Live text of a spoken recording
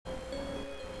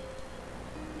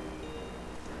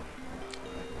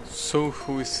So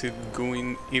how is it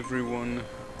going, everyone?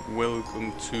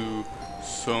 Welcome to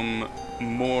some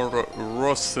more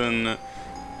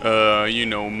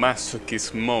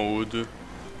masochist mode.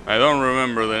 I don't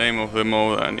remember the name of the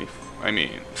mode, and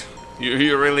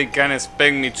you really can't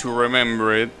expect me to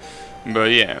remember it, but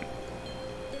yeah.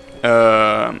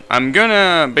 I'm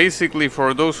gonna, basically,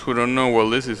 for those who don't know, well,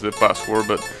 this is the password,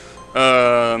 but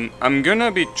I'm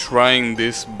gonna be trying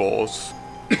this boss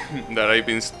that I've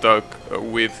been stuck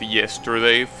with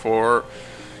yesterday for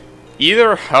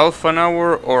either half an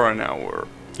hour or an hour.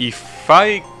 If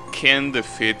I can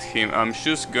defeat him, I'm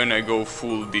just gonna go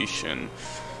full Dishan.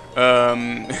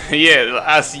 Yeah,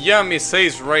 as Yami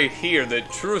says right here, the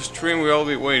true stream we all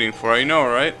be waiting for. I know,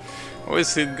 right? How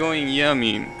is it going,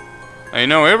 Yami? I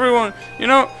know everyone,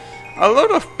 a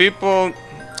lot of people.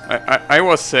 I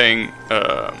was saying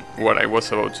what I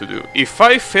was about to do. If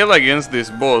I fail against this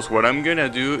boss, what I'm gonna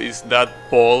do is that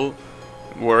poll,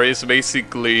 where it's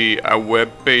basically a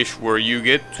web page where you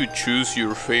get to choose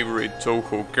your favorite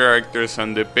Touhou characters,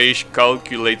 and the page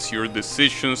calculates your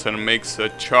decisions and makes a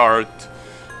chart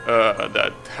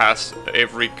that has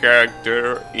every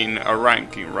character in a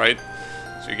ranking, right?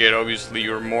 So you get obviously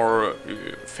your more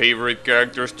favorite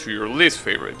characters to your least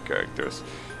favorite characters.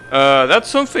 That's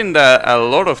something that a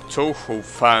lot of Touhou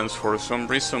fans for some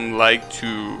reason like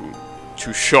to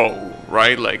show,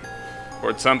 right? Like, for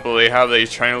example, they have their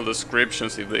channel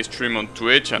descriptions if they stream on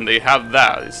Twitch, and they have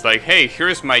that. It's like, hey,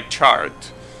 here's my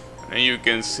chart. And you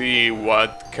can see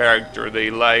what character they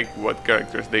like, what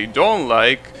characters they don't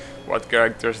like, what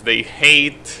characters they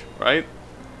hate, right?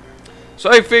 So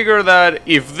I figure that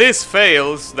if this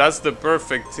fails, that's the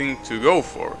perfect thing to go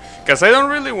for. Because I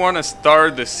don't really want to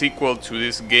start the sequel to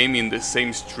this game in the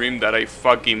same stream that I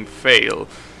fucking fail.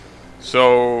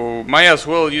 So might as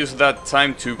well use that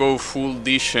time to go full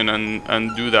Dishan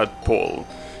and do that poll.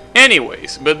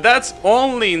 Anyways, but that's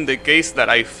only in the case that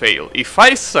I fail. If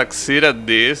I succeed at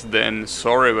this, then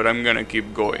sorry, but I'm gonna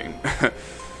keep going.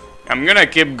 I'm gonna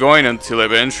keep going until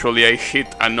eventually I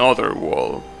hit another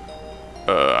wall.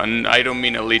 And I don't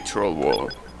mean a literal wall.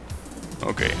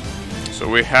 Okay, so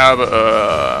we have,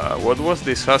 what was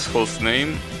this asshole's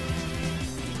name?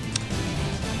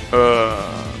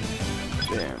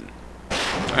 Damn.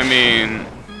 I mean,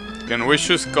 can we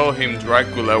just call him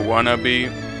Dracula Wannabe?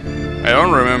 I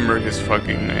don't remember his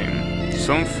fucking name.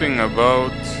 Something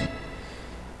about...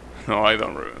 No, I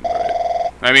don't remember it.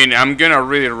 I mean, I'm gonna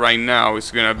read it right now.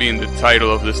 It's gonna be in the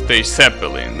title of the stage.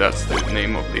 Zeppelin, that's the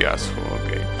name of the asshole,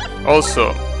 okay.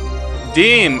 Also,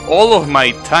 damn, all of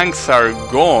my tanks are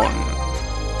gone.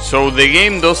 So the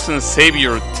game doesn't save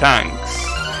your tanks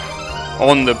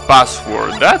on the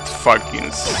password. That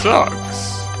fucking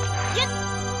sucks.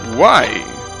 Why?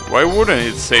 Why wouldn't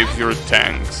it save your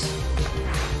tanks?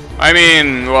 I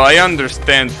mean, well, I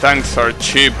understand tanks are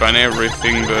cheap and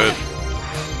everything, but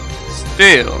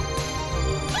still.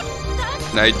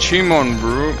 Like Chimon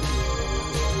Brew,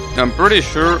 I'm pretty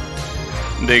sure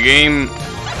the game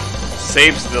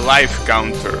saves the life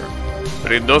counter,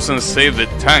 but it doesn't save the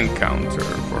tank counter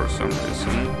for some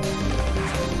reason.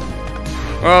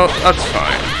 Well, that's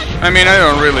fine. I mean, I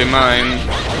don't really mind.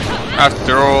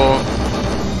 After all,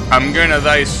 I'm gonna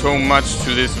die so much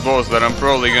to this boss that I'm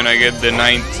probably gonna get the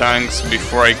 9 tanks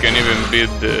before I can even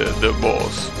beat the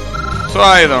boss. So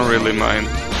I don't really mind.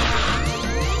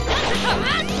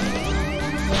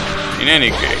 In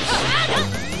any case,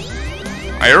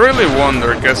 I really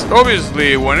wonder, because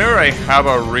obviously whenever I have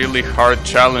a really hard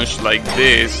challenge like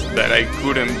this that I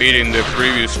couldn't beat in the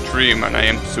previous stream and I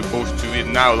am supposed to beat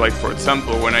now, like for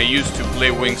example when I used to play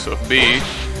Wings of B,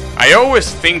 I always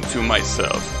think to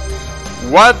myself,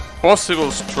 what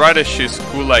possible strategies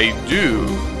could I do,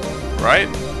 right?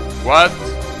 What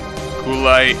could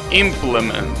I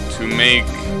implement to make,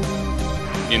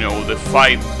 the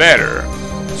fight better?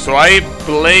 So I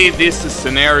play these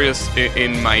scenarios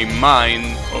in my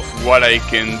mind of what I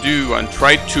can do and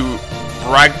try to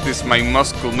practice my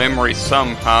muscle memory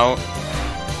somehow,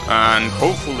 and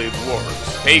hopefully it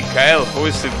works. Hey Kyle, how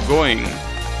is it going?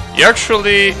 You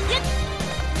actually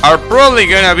are probably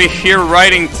gonna be here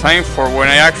right in time for when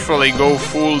I actually go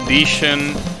full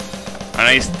Dishan and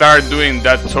I start doing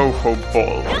that Touhou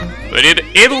poll. But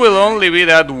it will only be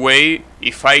that way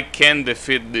if I can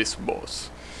defeat this boss.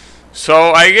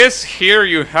 So I guess here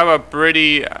you have a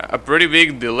pretty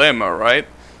big dilemma, right?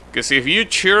 Because if you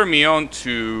cheer me on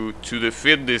to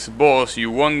defeat this boss,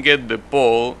 you won't get the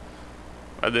poll.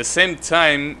 At the same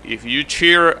time, if you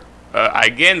cheer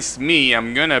against me,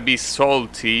 I'm gonna be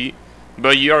salty,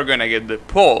 but you're gonna get the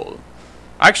poll.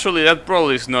 Actually, that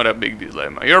probably is not a big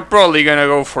dilemma. You're probably gonna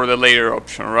go for the later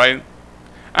option, right?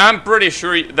 I'm pretty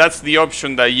sure that's the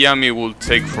option that Yami will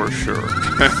take for sure.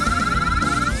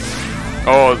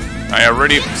 Oh, I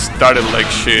already started like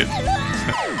shit.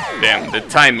 Damn, the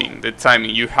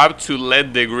timing. You have to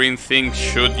let the green thing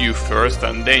shoot you first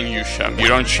and then you jump. You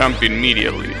don't jump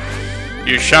immediately.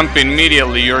 You jump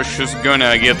immediately, you're just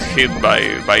gonna get hit by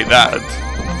that.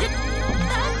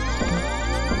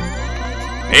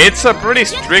 It's a pretty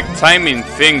strict timing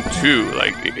thing too.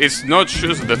 Like, it's not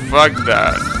just the fact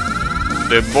that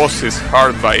the boss is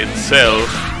hard by itself,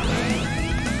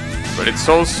 but it's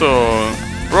also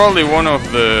probably one of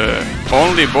the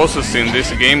only bosses in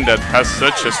this game that has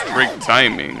such a strict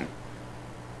timing.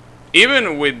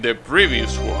 Even with the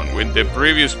previous one, with the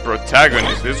previous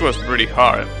protagonist, this was pretty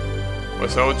hard.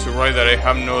 Was I to write that I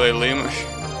have no dilemma?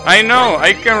 I know,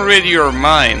 I can read your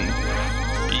mind.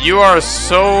 You are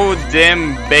so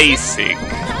damn basic.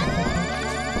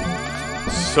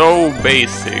 So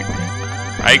basic.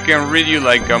 I can read you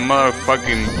like a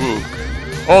motherfucking book.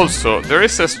 Also, there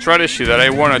is a strategy that I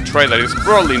wanna try that is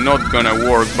probably not gonna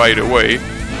work, by the way.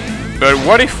 But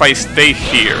what if I stay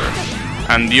here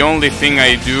and the only thing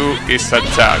I do is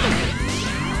attack?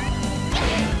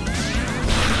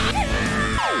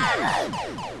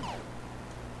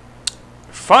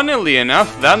 Funnily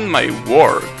enough, that might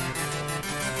work.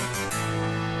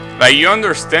 Like, you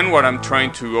understand what I'm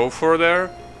trying to go for there?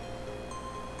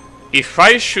 If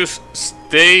I just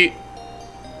stay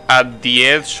at the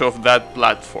edge of that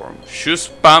platform,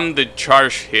 just spam the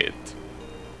charge hit,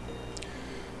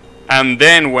 and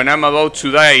then when I'm about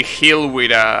to die I heal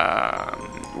with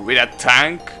a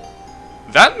tank,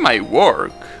 that might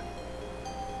work.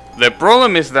 The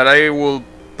problem is that I will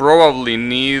probably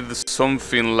need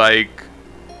something like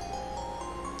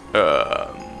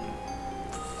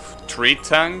 3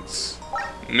 tanks?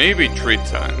 Maybe 3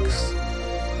 tanks.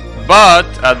 But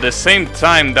at the same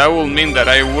time, that will mean that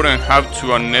I wouldn't have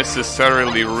to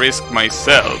unnecessarily risk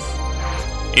myself.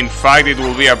 In fact, it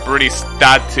will be a pretty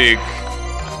static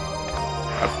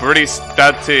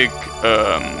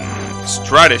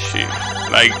strategy.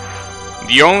 Like,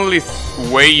 the only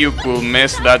way you could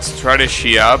mess that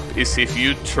strategy up is if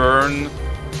you turn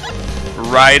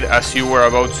right as you were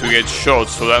about to get shot.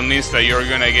 So that means that you're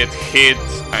gonna get hit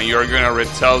and you're gonna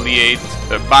retaliate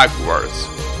backwards,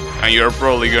 and you're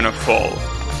probably gonna fall.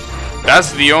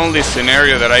 That's the only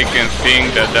scenario that I can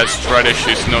think that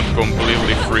strategy is not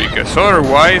completely free, because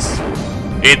otherwise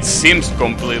it seems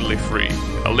completely free,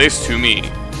 at least to me.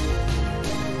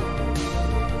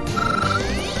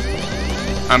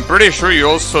 I'm pretty sure you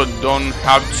also don't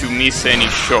have to miss any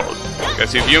shot,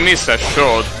 because if you miss a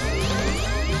shot,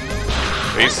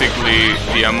 basically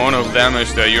the amount of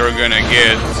damage that you're gonna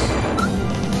get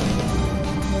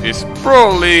is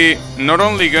probably not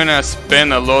only gonna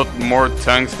spend a lot more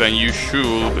tanks than you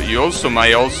should, but you also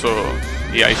might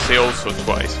yeah, I say also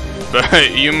twice,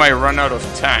 but you might run out of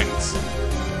tanks.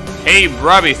 Hey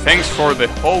Bravi, thanks for the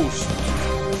host.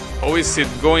 How is it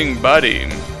going, buddy?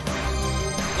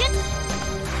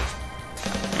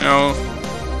 You know,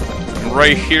 I'm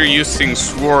right here using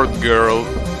Sword Girl,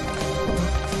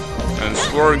 and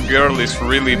Sword Girl is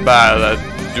really bad at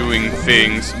doing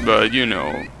things, but you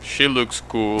know, she looks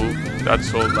cool,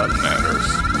 that's all that matters.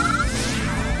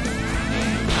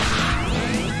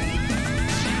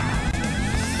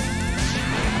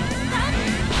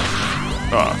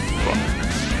 Oh, fuck.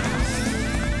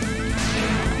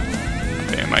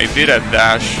 Damn, I did a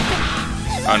dash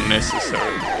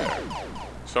unnecessarily there.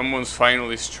 Someone's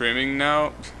finally streaming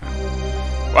now?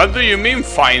 What do you mean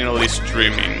finally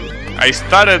streaming? I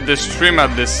started the stream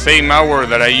at the same hour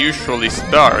that I usually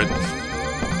start.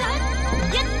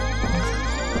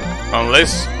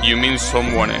 Unless you mean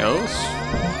someone else?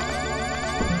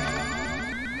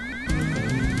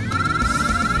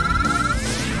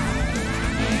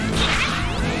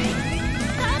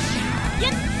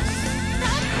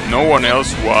 No one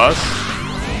else was?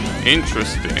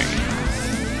 Interesting.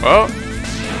 Well,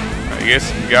 I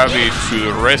guess Gabby to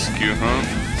the rescue,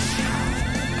 huh?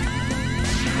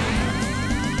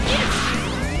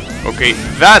 Okay,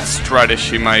 that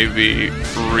strategy might be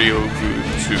real good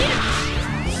too.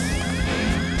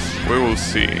 We will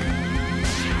see.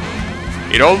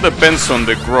 It all depends on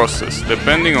the crosses.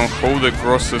 Depending on how the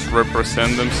crosses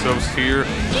represent themselves here,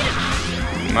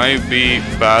 it might be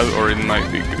bad or it might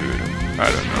be good. I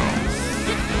don't know.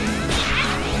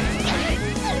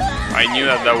 I knew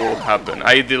that will happen.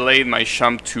 I delayed my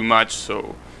jump too much,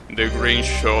 so the green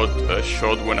shot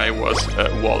when I was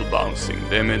wall bouncing.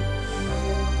 Damn it.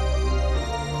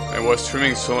 I was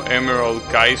streaming some Emerald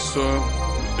Kaizo.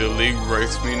 The league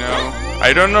breaks me now.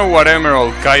 I don't know what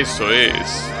Emerald Kaizo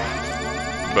is,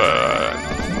 but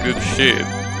good shit.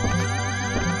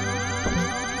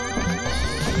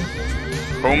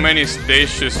 How many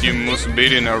stages you must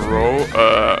beat in a row?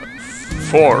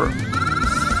 4.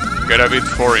 Gotta beat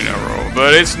 4 in a row.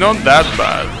 But it's not that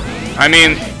bad. I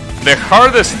mean, the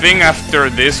hardest thing after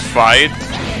this fight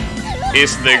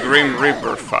is the Grim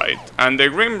Reaper fight. And the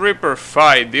Grim Reaper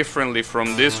fight, differently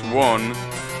from this one,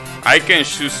 I can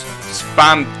just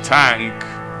spam tank,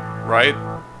 right?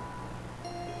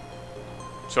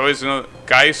 So it's not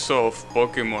Kaizo of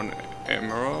Pokemon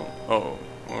Emerald? Oh,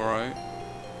 alright.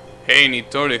 Hey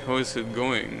Nitori, how is it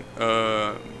going?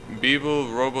 Beeble,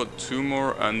 Robot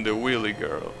Tumor, and the Wheelie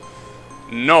Girl.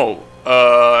 No,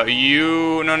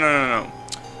 no.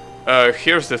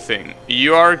 Here's the thing.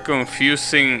 You are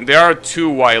confusing. There are 2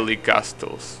 Wily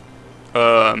Castles.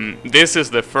 This is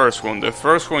the first one. The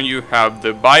first one, you have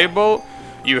the Bible,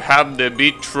 you have the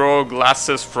Vitro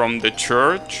glasses from the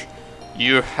church,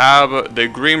 you have the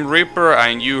Grim Reaper,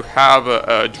 and you have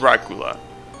Dracula.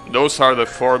 Those are the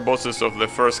 4 bosses of the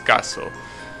first castle.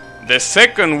 The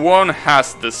second one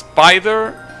has the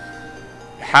Spider,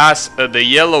 has the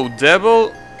Yellow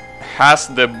Devil, has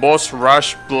the Boss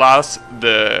Rush plus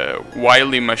the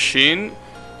Wily Machine,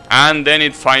 and then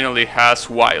it finally has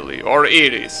Wily, or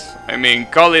Iris. I mean,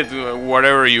 call it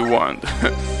whatever you want.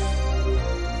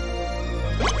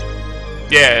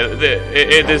 Yeah,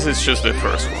 this is just the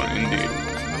first one, indeed.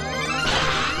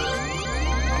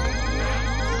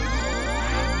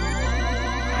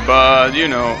 But, you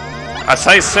know, as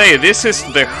I say, this is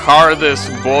the hardest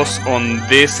boss on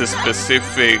this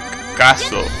specific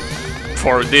castle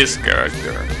for this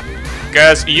character.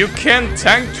 Because you can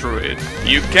tank through it.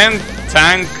 You can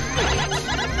tank...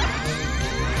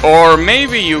 Or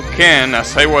maybe you can,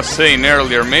 as I was saying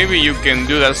earlier, maybe you can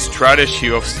do that strategy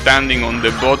of standing on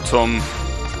the bottom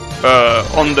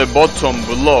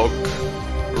block,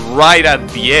 right at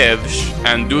the edge,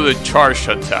 and do the charge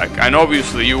attack. And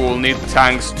obviously you will need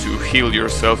tanks to heal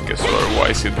yourself, because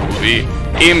otherwise it will be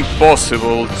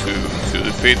impossible to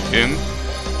defeat him.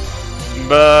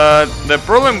 But the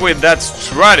problem with that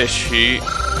strategy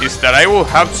is that I will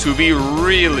have to be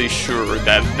really sure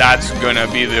that that's gonna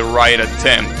be the right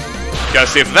attempt.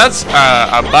 Because if that's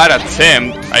a bad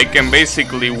attempt, I can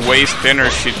basically waste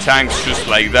energy tanks just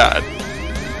like that.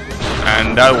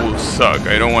 And that will suck.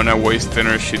 I don't want to waste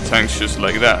energy tanks just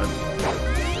like that.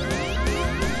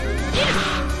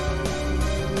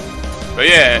 But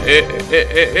yeah,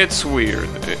 it's weird.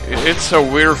 It's a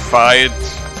weird fight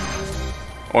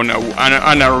on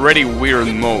an already weird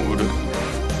mode.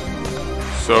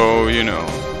 So, you know,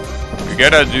 you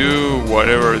gotta do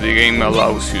whatever the game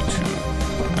allows you to.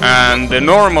 And the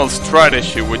normal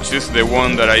strategy, which is the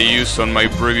one that I used on my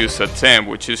previous attempt,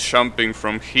 which is jumping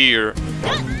from here,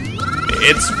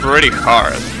 it's pretty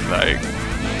hard. Like,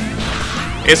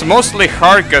 it's mostly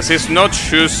hard because it's not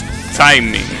just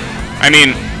timing. I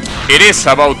mean, it is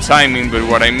about timing, but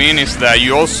what I mean is that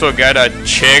you also gotta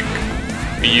check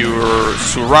your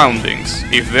surroundings.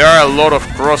 If there are a lot of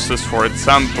crosses, for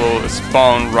example,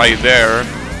 spawn right there,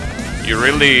 you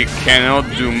really cannot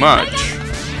do much.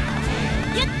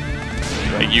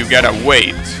 Like, you gotta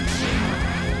wait.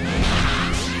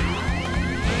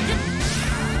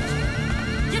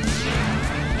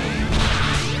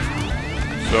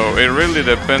 So it really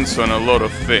depends on a lot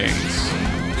of things.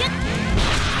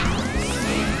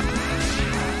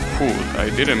 Cool, I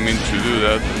didn't mean to do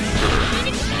that, sure.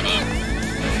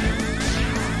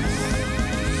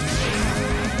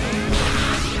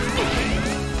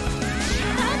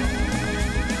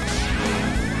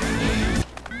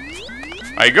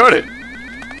 I got it!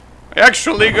 I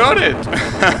actually got it!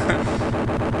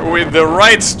 With the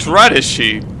right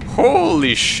strategy!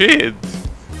 Holy shit!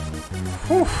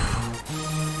 Whew.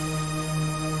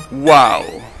 Wow!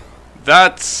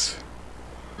 That's...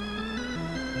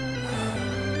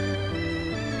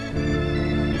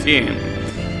 Damn.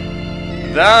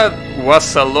 That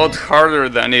was a lot harder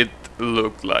than it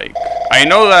looked like. I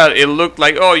know that it looked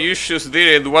like, oh, you just did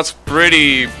it, it was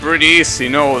pretty easy.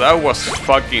 No, that was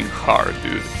fucking hard,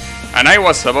 dude. And I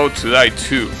was about to die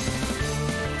too.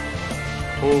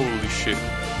 Holy shit.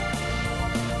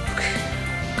 Okay.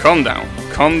 Calm down,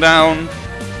 calm down.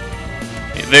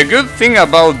 The good thing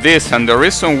about this, and the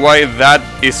reason why that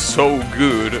is so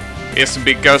good, is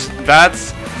because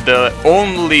that's the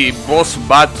only boss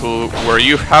battle where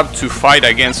you have to fight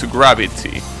against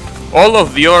gravity. All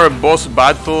of the other boss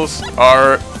battles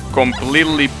are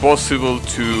completely possible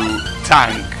to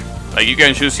tank. Like, you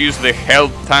can just use the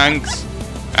health tanks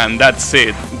and that's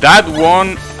it. That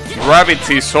one,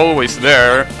 gravity is always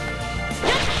there.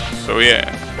 So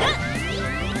yeah.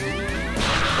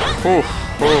 Whew,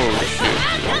 holy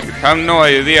shit. You have no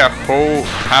idea how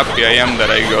happy I am that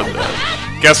I got that.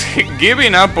 Because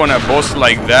giving up on a boss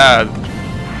like that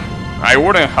I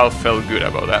wouldn't have felt good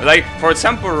about that. Like, for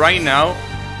example, right now,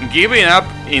 giving up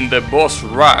in the boss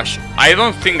rush, I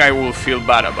don't think I will feel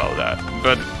bad about that.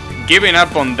 But giving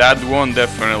up on that one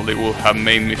definitely will have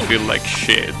made me feel like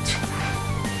shit.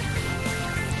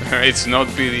 It's not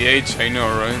PDH, I know,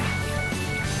 right?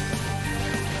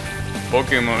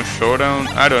 Pokemon Showdown?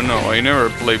 I don't know, I never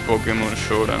played Pokemon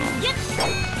Showdown.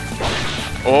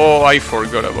 Oh, I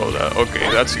forgot about that.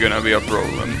 Okay, that's gonna be a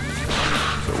problem.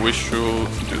 So we should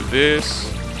do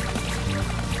this.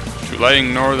 Should I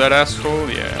ignore that asshole?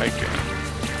 Yeah, I can.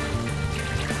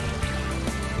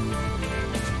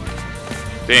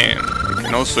 Damn, I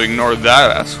can also ignore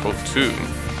that asshole too.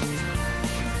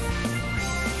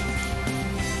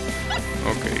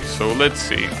 Okay, so let's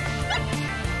see.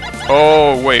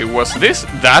 Oh, wait, was this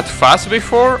that fast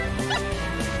before?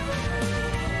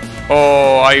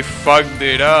 Oh, I fucked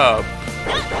it up.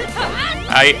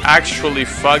 I actually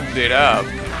fucked it up.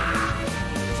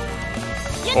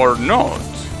 Or not.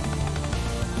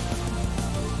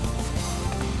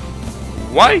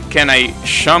 Why can I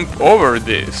jump over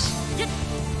this?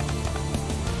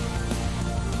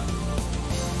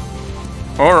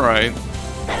 Alright.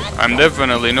 I'm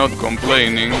definitely not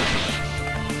complaining.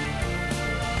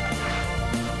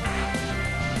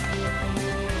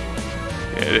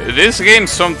 Yeah, this game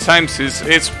sometimes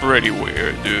it's pretty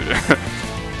weird, dude.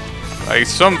 Like,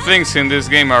 some things in this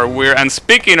game are weird. And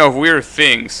speaking of weird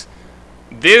things,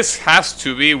 this has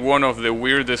to be one of the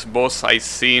weirdest bosses I've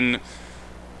seen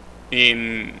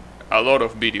in a lot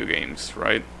of video games,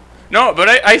 right? No, but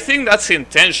I think that's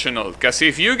intentional, because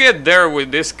if you get there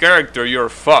with this character, you're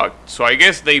fucked. So I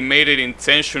guess they made it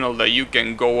intentional that you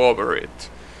can go over it.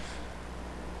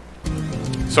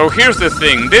 So here's the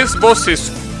thing, this boss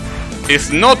is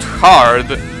not hard,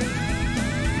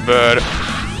 but...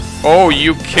 Oh,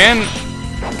 you can...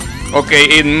 Okay,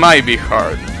 it might be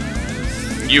hard.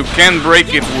 You can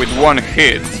break it with one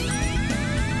hit.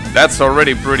 That's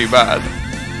already pretty bad.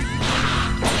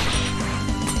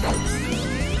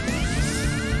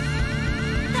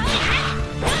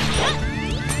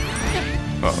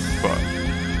 Oh, fuck.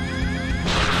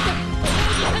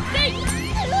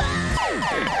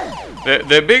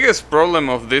 The biggest problem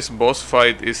of this boss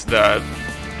fight is that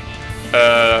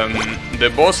the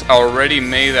boss already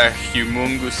made a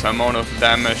humongous amount of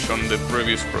damage on the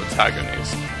previous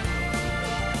protagonist.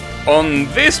 On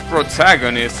this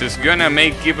protagonist, it's gonna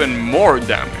make even more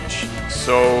damage.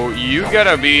 So you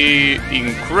gotta be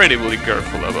incredibly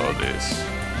careful about this.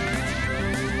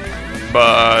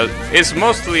 But it's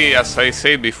mostly, as I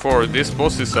said before, this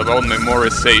boss is about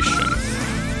memorization.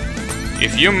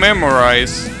 If you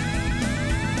memorize,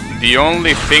 the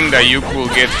only thing that you could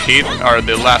get hit are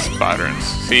the last patterns.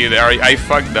 See, there, I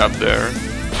fucked up there.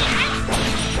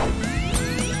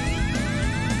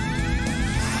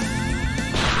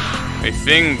 I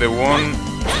think the one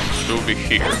should be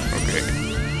here. Okay.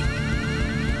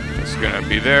 It's gonna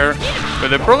be there. But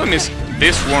the problem is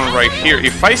this one right here.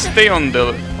 If I stay on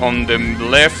the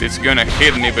left, it's gonna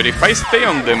hit me, but if I stay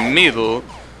on the middle,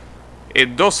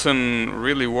 it doesn't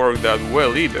really work that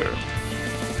well either.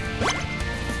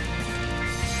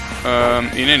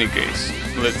 In any case,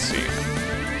 let's see.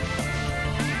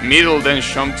 Middle, then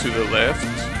jump to the left.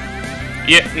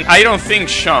 Yeah, I don't think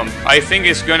jump. I think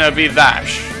it's gonna be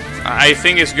dash. I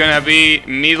think it's gonna be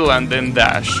middle and then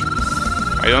dash.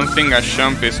 I don't think a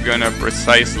jump is gonna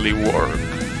precisely work.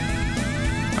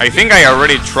 I think I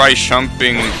already tried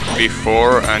jumping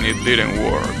before and it didn't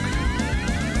work.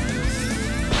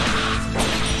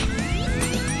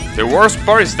 The worst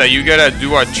part is that you gotta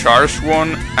do a charge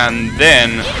one and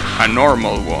then a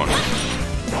normal one.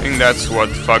 I think that's what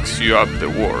fucks you up the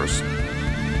worst.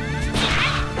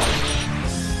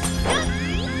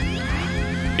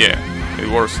 Yeah, it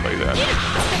works like that.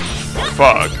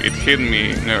 Fuck, it hit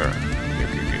me there.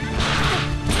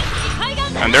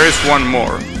 Okay. And there is one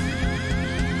more.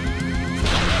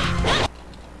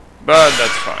 But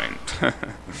that's fine.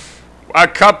 A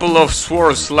couple of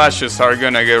sword slashes are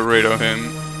gonna get rid of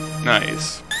him.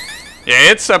 Nice.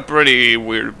 Yeah, it's a pretty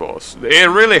weird boss. It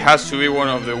really has to be one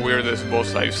of the weirdest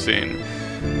bosses I've seen.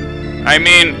 I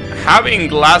mean, having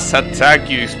glass attack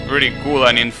you is pretty cool,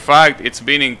 and in fact, it's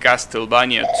been in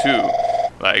Castlevania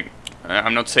 2. Like,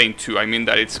 I'm not saying 2, I mean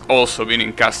that it's also been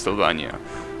in Castlevania.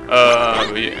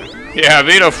 Yeah, a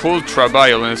bit of ultra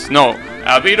violence. No,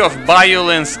 a bit of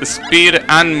violence, speed,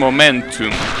 and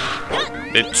momentum.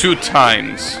 The 2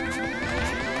 times.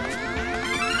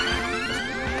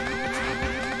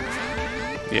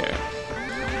 Yeah.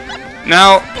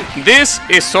 Now, this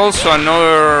is also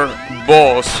another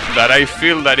boss that I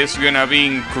feel that is gonna be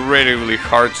incredibly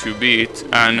hard to beat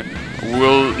and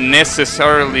will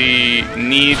necessarily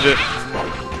need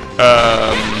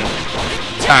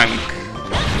tank.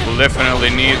 Will definitely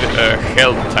need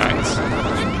health tanks.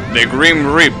 The Grim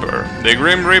Reaper. The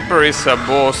Grim Reaper is a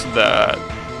boss that...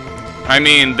 I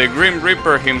mean, the Grim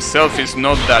Reaper himself is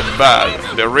not that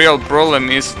bad. The real problem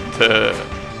is the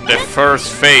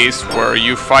first phase where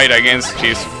you fight against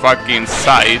his fucking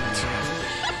sight.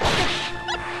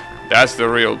 That's the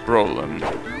real problem.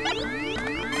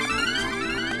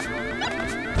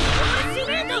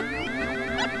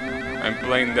 I'm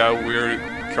playing that weird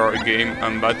card game.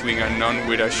 I'm battling a nun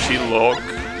with a she-lock.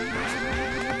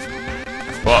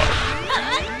 Fuck.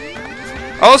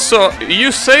 Also,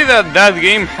 you say that that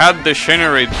game had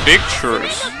degenerate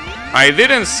pictures. I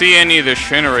didn't see any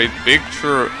degenerate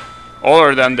picture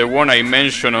other than the one I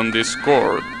mentioned on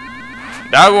Discord.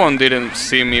 That one didn't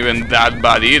seem even that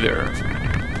bad either.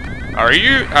 Are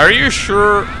you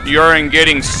sure you aren't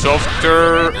getting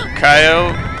softer, Kyle?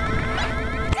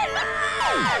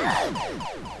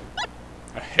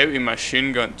 A heavy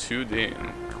machine gun too,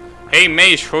 damn. Hey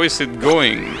Mage, how is it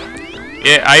going?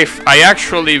 Yeah, I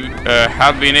actually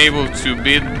have been able to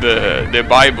beat the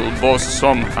Bible boss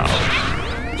somehow.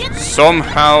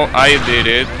 Somehow I did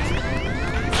it.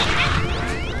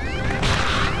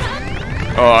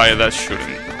 Oh, that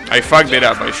shouldn't. I fucked it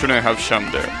up. I shouldn't have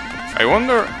jumped there. I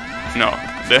wonder... No,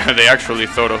 they actually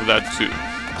thought of that too.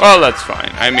 Well, that's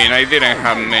fine. I mean, I didn't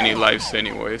have many lives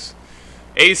anyways.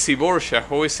 AC Borsha,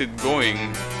 how is it going?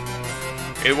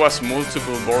 It was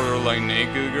multiple borderline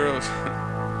naked girls.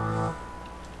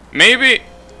 Maybe...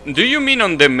 Do you mean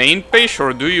on the main page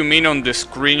or do you mean on the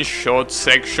screenshot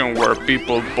section where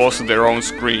people post their own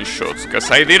screenshots?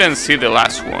 Because I didn't see the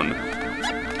last one.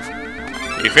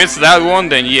 If it's that one,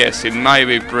 then yes, it might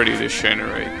be pretty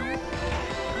degenerate.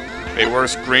 They were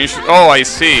screenshots. Oh, I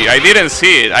see. I didn't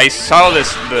see it. I saw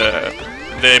this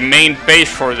the main page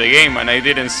for the game and I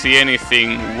didn't see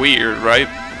anything weird, right?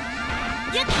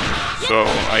 So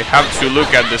I have to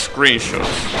look at the screenshots.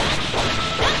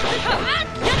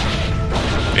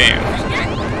 Damn.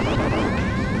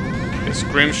 The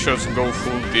screenshots go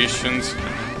full editions.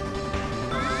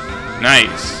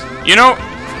 Nice. You know,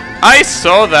 I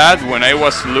saw that when I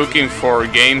was looking for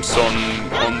games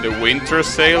on the winter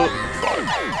sale.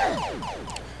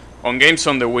 On games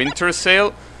on the winter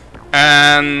sale,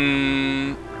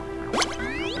 and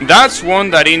that's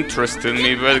one that interested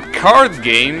me. But card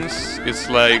games, it's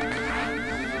like,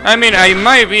 I mean, I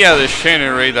might be a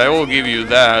degenerate, I will give you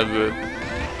that, but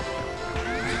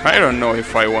I don't know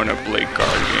if I want to play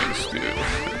card games, dude.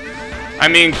 I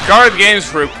mean, card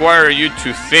games require you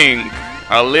to think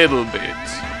a little bit.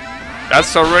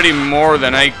 That's already more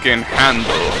than I can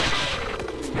handle.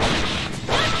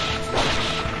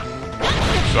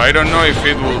 So I don't know if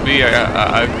it will be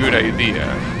a good idea.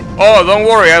 Oh, don't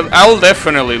worry, I'll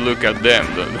definitely look at them.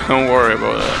 Don't worry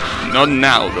about that. Not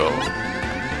now, though.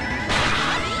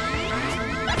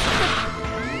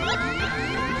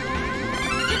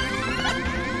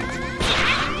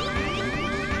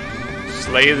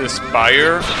 Slay the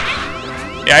Spire?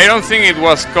 Yeah, I don't think it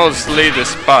was called Slay the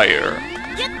Spire.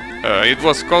 It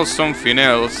was called something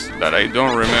else that I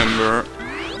don't remember.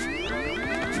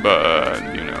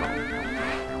 But, you know.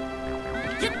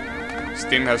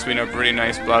 Steam has been a pretty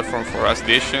nice platform for us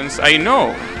editions. I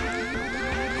know!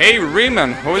 Hey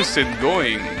Riemann, how is it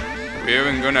going? We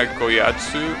haven't gone to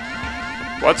Koyatsu?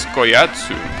 What's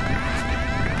Koyatsu?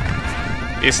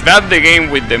 Is that the game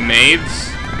with the maids?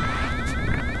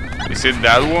 Is it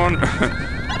that one?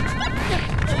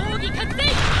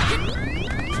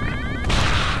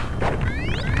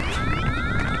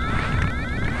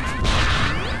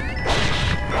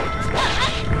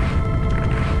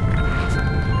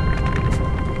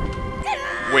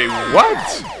 Wait,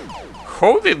 what?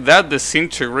 How did that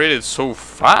disintegrate so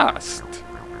fast?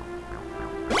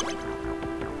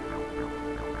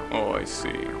 Oh, I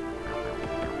see.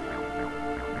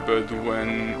 But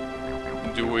when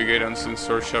do we get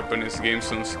uncensored Japanese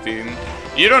games on Steam?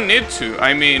 You don't need to.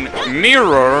 I mean,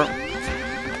 Mirror,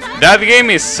 that game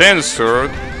is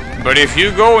censored, but if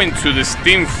you go into the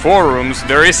Steam forums,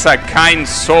 there is a kind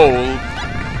soul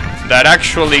that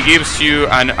actually gives you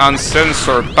an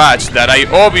uncensored patch that I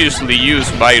obviously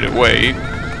use, by the way.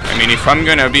 I mean, if I'm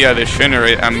gonna be a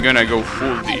degenerate, I'm gonna go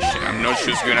full Dishon. I'm not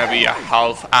just gonna be a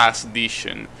half-ass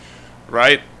Dishon,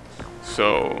 right?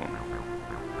 So...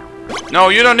 No,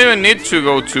 you don't even need to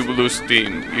go to Blue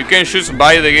Steam. You can just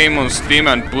buy the game on Steam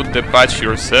and put the patch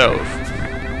yourself.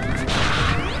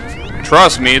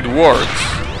 Trust me, it works.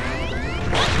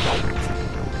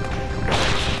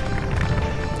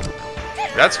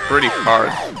 That's pretty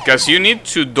hard, because you need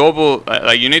to double,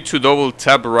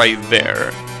 tap right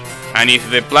there, and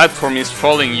if the platform is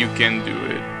falling, you can do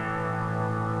it.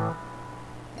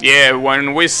 Yeah,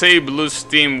 when we say blue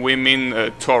Steam, we mean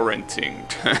torrenting.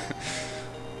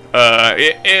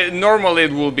 Normally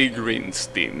it will be green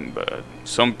Steam, but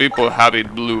some people have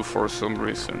it blue for some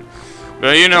reason.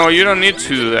 But you know, you don't need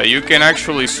to do that. You can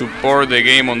actually support the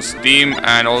game on Steam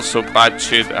and also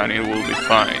patch it, and it will be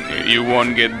fine. You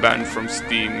won't get banned from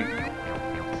Steam.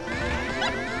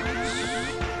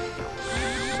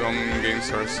 Some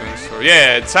games are censored.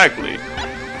 Yeah, exactly.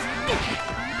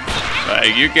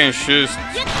 Like, you can choose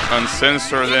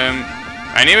uncensor them.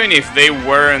 And even if they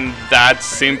weren't that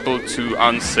simple to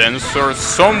uncensor,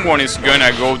 someone is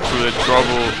gonna go to the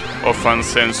trouble of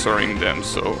uncensoring them,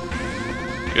 so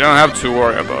you don't have to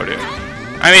worry about it.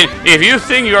 I mean, if you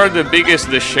think you are the biggest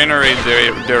degenerate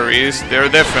there is, they're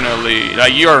definitely,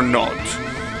 like, you are not.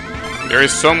 There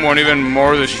is someone even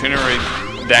more degenerate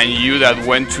than you that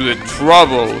went to the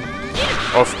trouble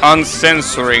of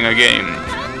uncensoring a game.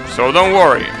 So don't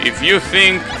worry, if you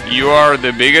think you are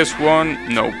the biggest one,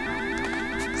 no.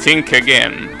 Think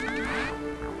again.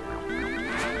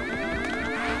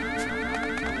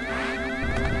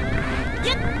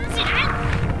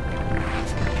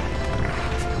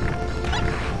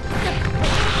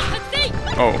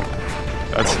 Oh,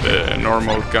 that's the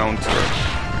normal counter.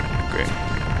 Okay.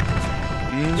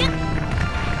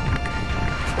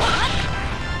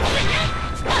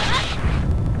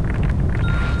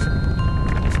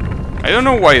 I don't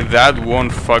know why that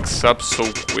one fucks up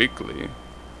so quickly.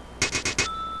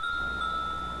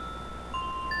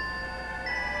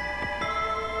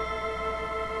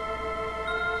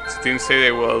 Steam say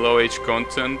they will allow age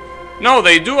content. No,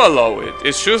 they do allow it.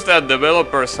 It's just that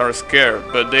developers are scared,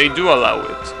 but they do allow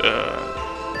it.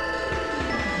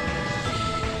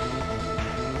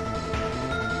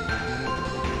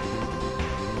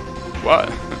 What?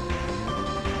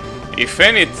 If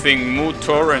anything,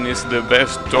 MooTorrent is the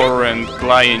best torrent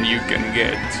client you can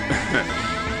get.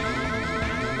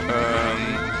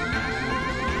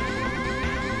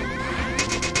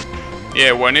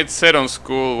 Yeah, when it's set on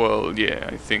school, well, yeah,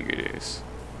 I think it is.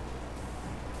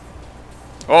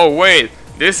 Oh wait,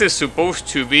 this is supposed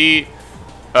to be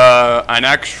an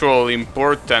actual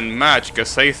important match,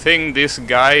 because I think this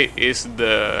guy is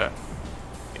the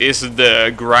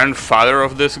grandfather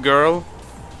of this girl.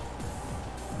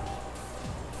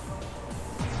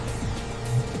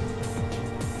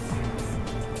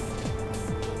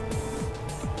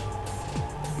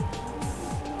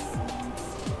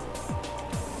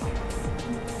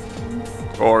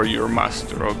 Or your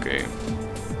master, okay.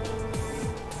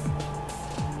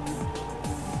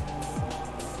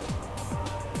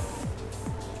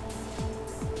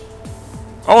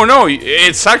 Oh no,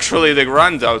 it's actually the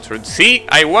granddaughter. See,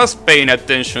 I was paying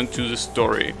attention to the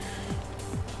story.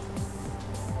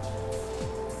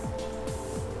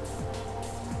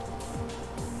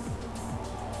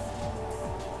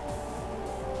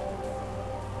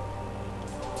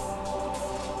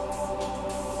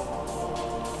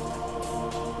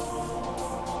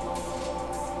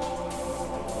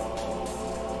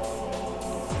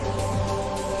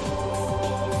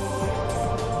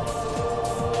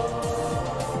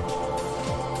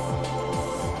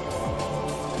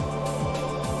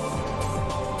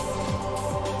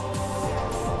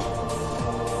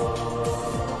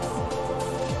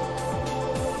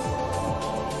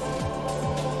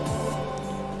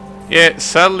 Yeah,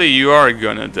 sadly you are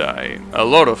gonna die. A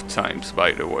lot of times,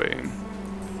 by the way.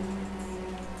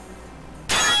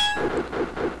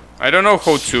 I don't know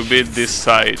how to beat this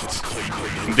side.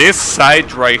 This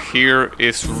side right here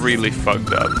is really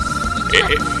fucked up.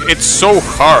 It's so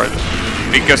hard,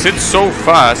 because it's so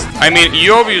fast. I mean,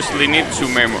 you obviously need to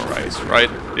memorize, right?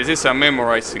 This is a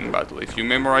memorizing battle. If you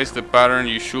memorize the pattern,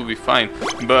 you should be fine.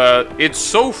 But it's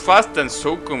so fast and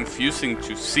so confusing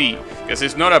to see, because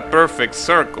it's not a perfect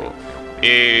circle.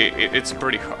 It's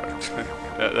pretty hard.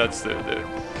 That's the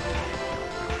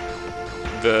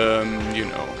you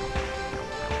know,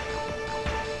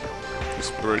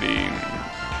 it's pretty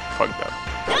fucked up.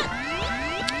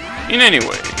 In any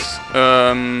ways,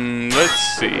 let's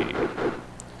see.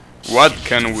 What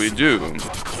can we do?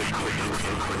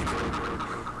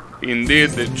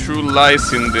 Indeed, the truth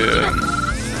lies in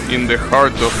the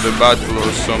heart of the battle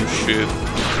or some shit.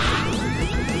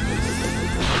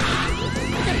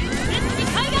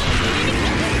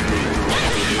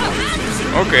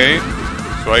 Okay,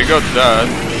 so I got that.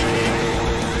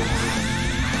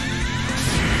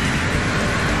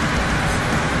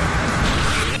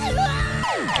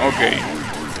 Okay.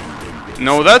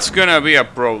 Now that's gonna be a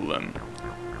problem.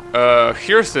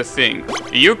 here's the thing.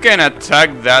 You can attack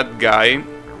that guy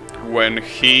when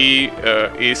he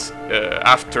is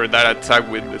after that attack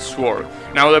with the sword.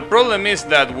 Now the problem is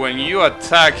that when you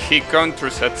attack, he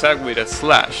counters attack with a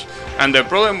slash. And the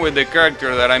problem with the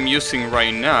character that I'm using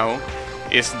right now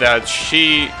is that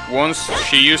once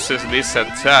she uses this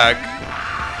attack,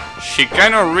 she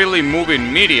cannot really move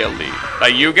immediately.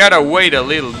 Like, you gotta wait a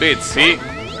little bit, see?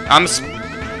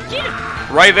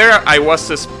 Right there I was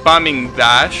spamming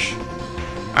dash,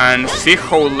 and see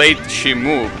how late she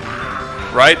moved,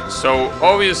 right? So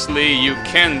obviously you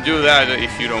can't do that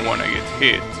if you don't want to get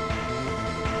hit.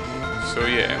 So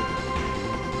yeah.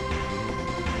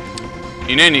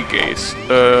 In any case,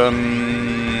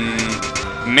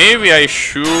 maybe I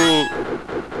should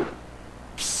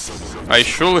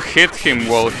hit him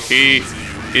while he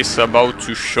is about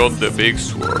to shoot the big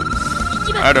sword.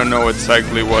 I don't know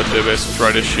exactly what the best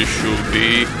strategy should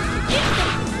be.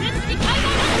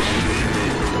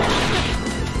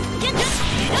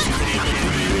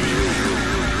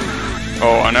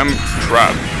 Oh, and I'm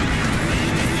trapped.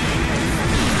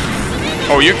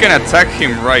 Oh, you can attack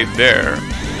him right there.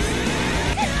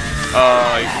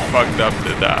 I fucked up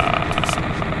the dash.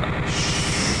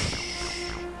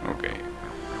 Okay.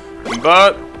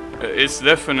 But it's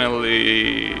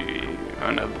definitely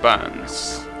an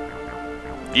advance.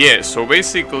 Yeah, so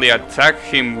basically attack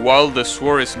him while the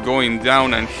sword is going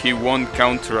down and he won't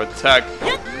counter attack.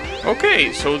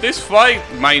 Okay, so this fight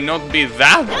might not be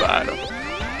that bad.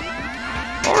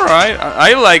 Alright,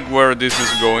 I like where this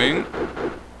is going.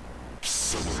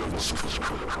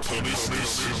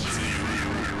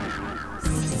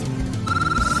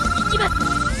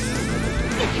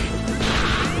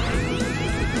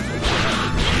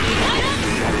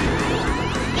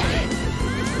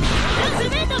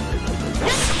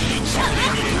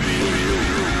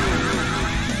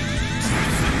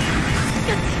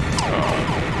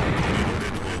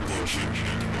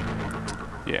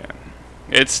 Yeah,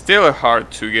 it's still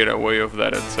hard to get away of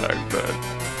that attack, but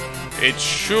it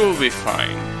should be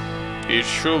fine. It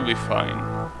should be fine.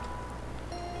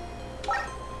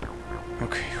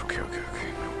 Okay.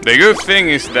 The good thing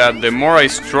is that the more I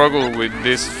struggle with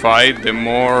this fight, the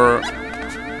more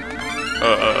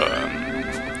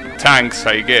tanks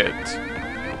I get.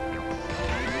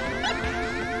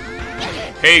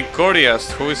 Hey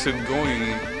Corias, how is it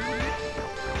going?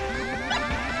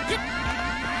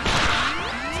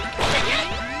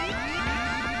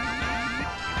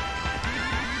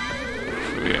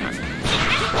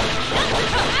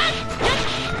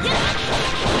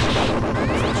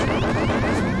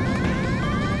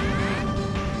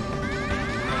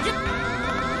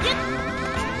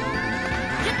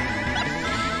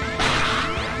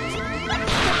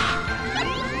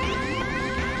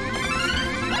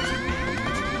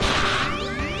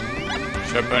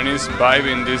 Japanese vibe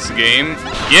in this game.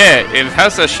 Yeah, it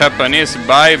has a Japanese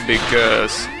vibe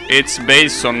because it's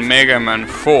based on Mega Man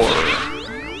 4.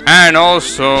 And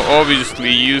also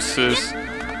obviously uses,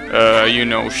 you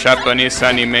know, Japanese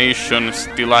animation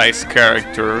stylized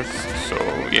characters. So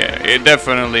yeah, it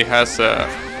definitely has a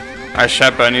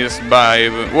Japanese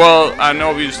vibe. Well, and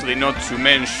obviously not to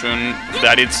mention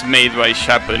that it's made by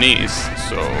Japanese.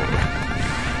 So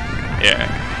yeah.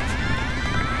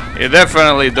 It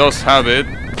definitely does have it.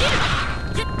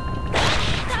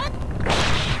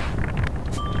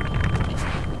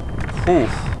 Whew.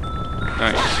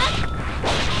 Nice.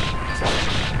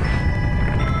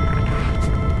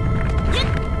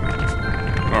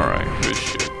 Alright, good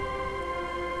shit.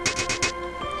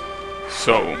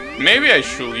 So, maybe I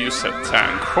should use a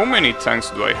tank. How many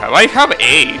tanks do I have? I have 8.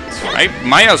 I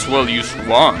might as well use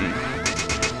 1.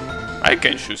 I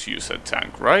can just use a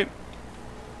tank, right?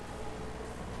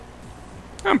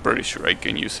 I'm pretty sure I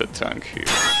can use a tank here.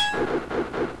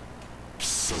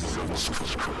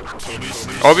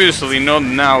 Obviously not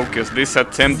now, because this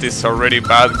attempt is already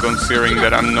bad considering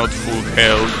that I'm not full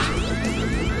health.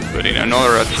 But in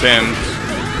another attempt...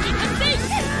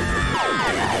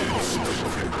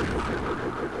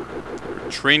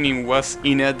 training was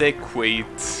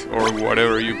inadequate, or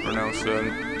whatever you pronounce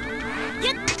that.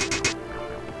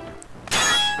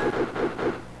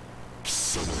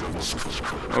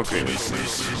 Okay.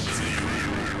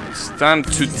 It's time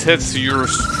to test your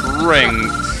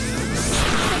strength.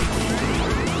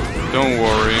 Don't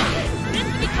worry.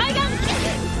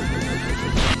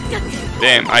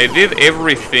 Damn, I did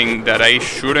everything that I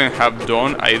shouldn't have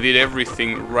done. I did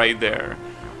everything right there.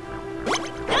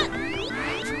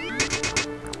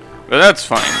 But that's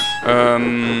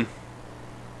fine.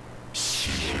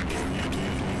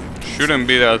 Shouldn't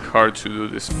be that hard to do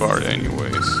this part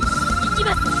anyways.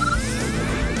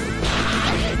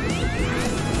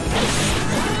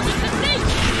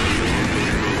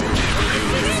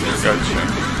 Gotcha.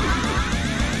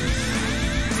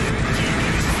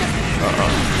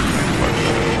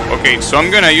 Okay, so I'm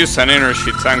gonna use an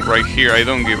energy tank right here. I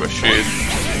don't give a shit.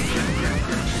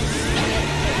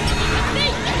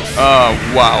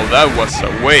 Wow, that was a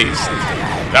waste.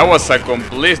 That was a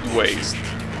complete waste.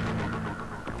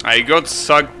 I got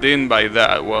sucked in by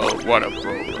that. Well, what a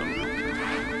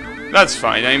problem. That's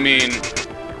fine. I mean,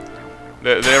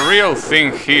 the real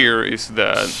thing here is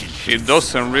that it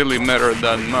doesn't really matter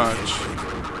that much,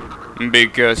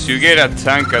 because you get a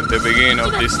tank at the beginning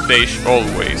of this stage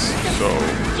always, so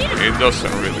it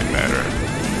doesn't really matter.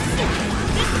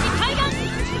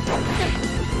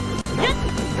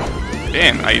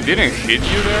 Damn, I didn't hit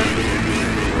you there?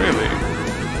 Really?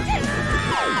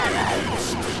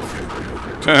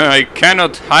 I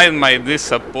cannot hide my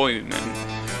disappointment.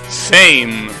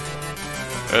 Same.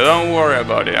 Don't worry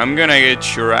about it, I'm gonna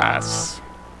get your ass.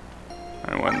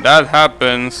 And when that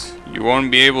happens, you won't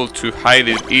be able to hide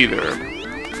it either.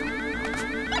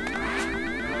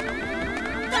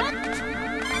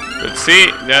 But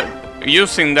see, that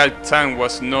using that tank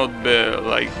was not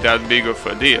like that big of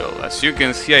a deal. As you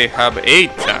can see, I have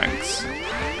 8 tanks.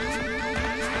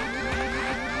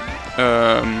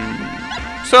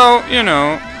 So, you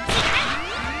know.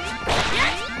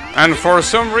 And for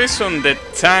some reason, the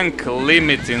tank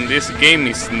limit in this game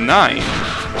is 9.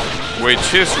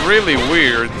 Which is really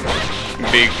weird,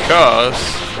 because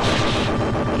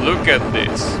look at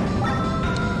this.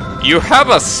 You have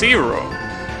a 0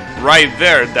 right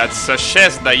there that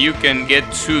suggests that you can get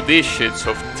 2 digits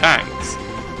of tanks.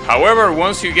 However,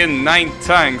 once you get 9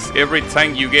 tanks, every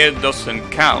tank you get doesn't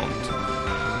count.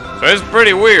 So it's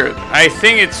pretty weird. I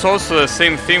think it's also the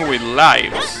same thing with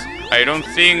lives. I don't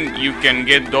think you can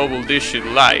get double-digit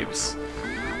lives.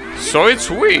 So it's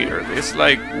weird. It's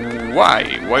like,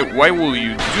 why? Why will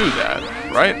you do that,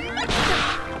 right?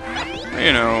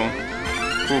 You know,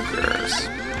 who cares?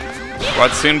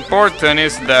 What's important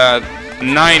is that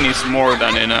 9 is more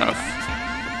than enough.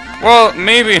 Well,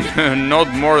 maybe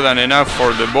not more than enough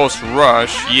for the boss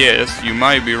rush. Yes, you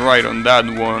might be right on that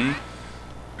one.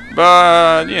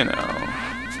 But, you know,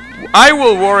 I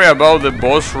will worry about the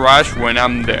boss rush when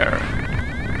I'm there.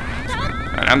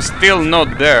 And I'm still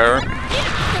not there,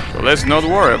 so let's not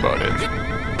worry about it.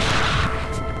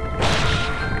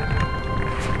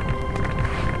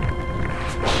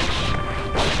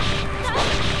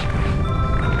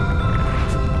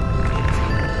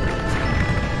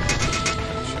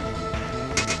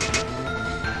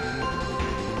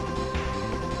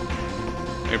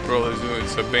 April is doing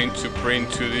it's a pain to print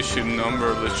 2-digit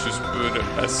number. Let's just put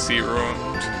a 0.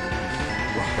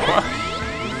 What?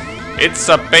 It's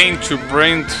a pain to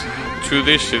print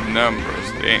 2-digit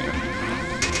numbers. Damn.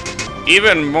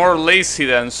 Even more lazy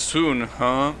than soon,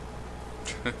 huh?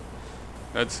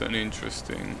 That's an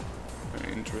interesting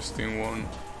one.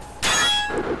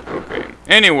 Okay.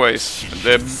 Anyways,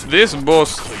 this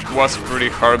boss was pretty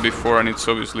hard before, and it's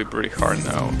obviously pretty hard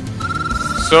now.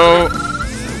 So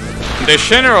the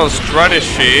general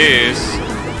strategy is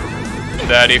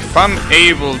that if I'm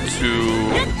able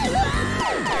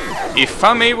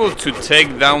to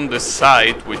take down the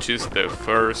site, which is the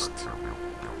first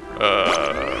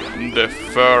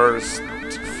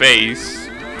phase,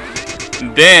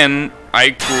 then I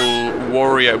could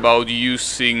worry about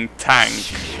using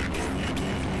tank.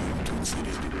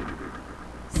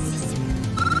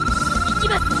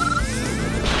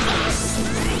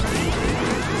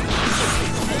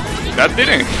 That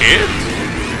didn't hit?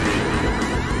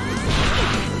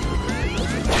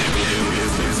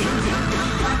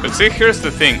 But see, here's the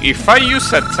thing. If I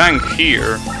use a tank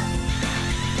here...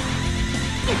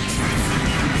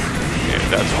 Yeah,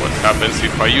 that's what happens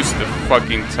if I use the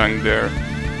fucking tank there.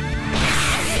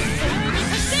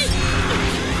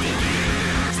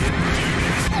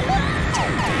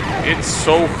 It's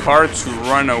so hard to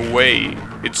run away.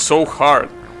 It's so hard.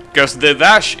 Because the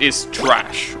dash is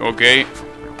trash, okay?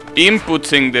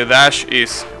 Inputting the dash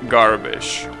is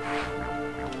garbage.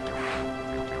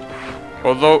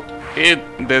 Although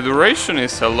the duration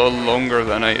is a lot longer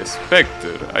than I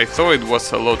expected. I thought it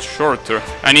was a lot shorter.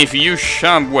 And if you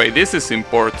jump, wait, this is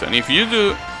important. If you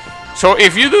do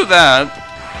that,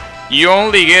 you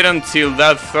only get until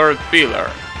that third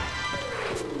pillar.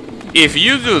 If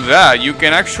you do that, you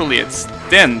can actually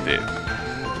extend it.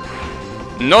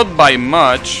 Not by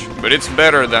much, but it's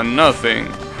better than nothing.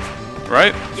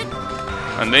 Right?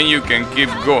 And then you can keep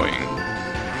going.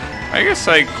 I guess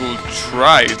I could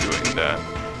try doing that.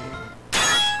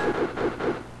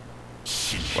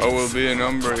 What will be a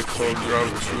number if I'll drop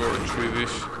 2 or 3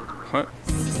 dishes? What?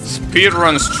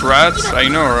 Speedrun strats? I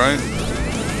know, right?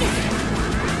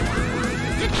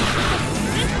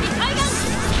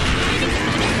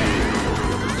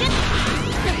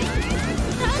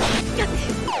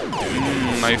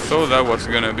 I thought that was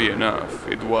gonna be enough.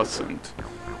 It wasn't.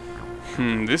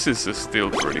 This is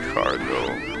still pretty hard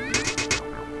though.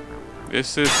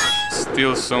 This is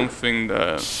still something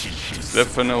that's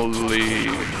definitely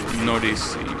not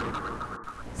easy.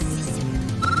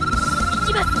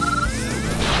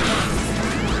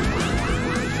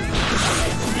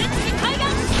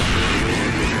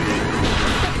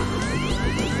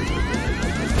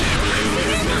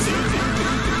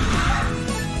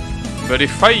 But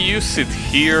if I use it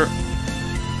here,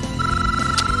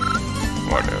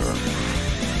 whatever.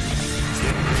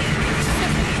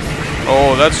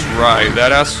 Oh, that's right.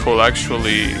 That asshole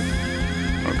actually.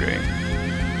 Okay.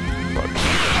 Fuck.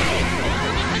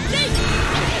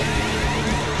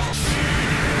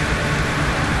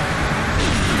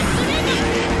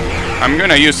 I'm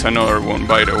gonna use another one,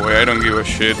 by the way. I don't give a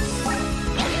shit.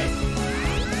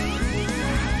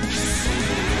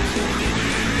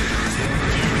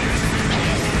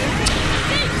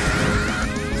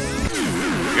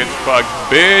 Get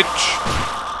fucked, bitch!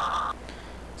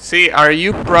 See, are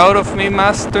you proud of me,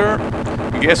 master?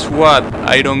 Guess what?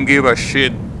 I don't give a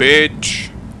shit,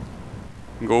 bitch.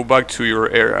 Go back to your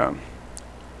era.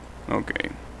 Okay.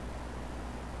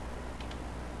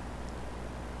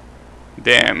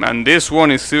 Damn, and this one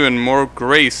is even more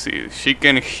crazy. She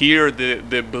can hear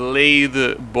the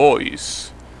blade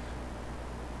voice.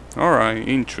 Alright,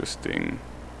 interesting.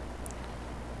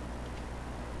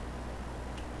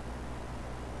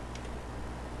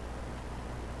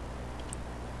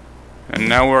 And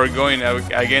now we're going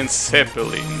against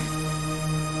Zeppelin,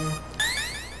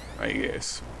 I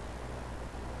guess.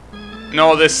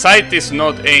 No, the sight is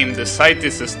not aimed, the sight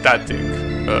is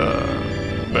static.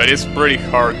 But it's pretty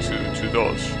hard to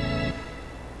dodge.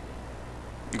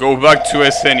 Go back to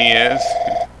SNES.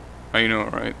 I know,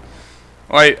 right?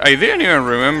 Oh, I didn't even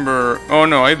remember. Oh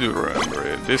no, I do remember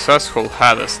it. This asshole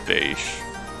had a stage.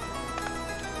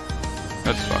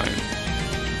 That's fine.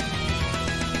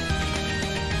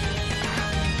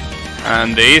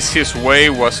 And the easiest way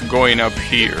was going up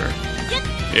here.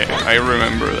 Yeah, I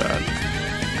remember that.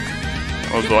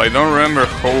 Although I don't remember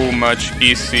how much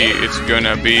easy it's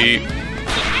gonna be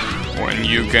when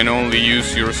you can only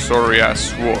use your sorry-ass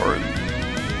sword.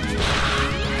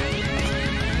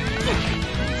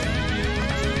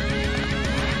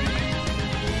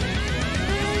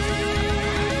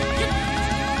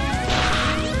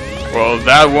 Well,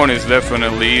 that one is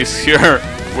definitely easier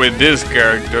with this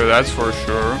character, that's for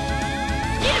sure.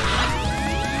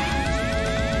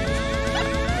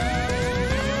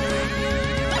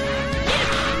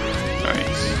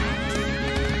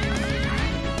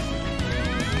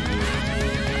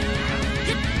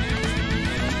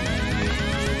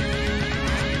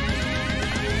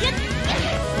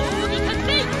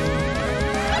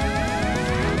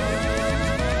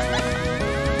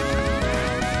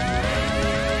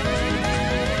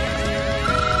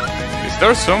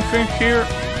 There's something here?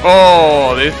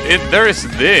 Oh, there is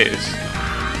this.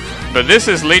 But this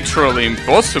is literally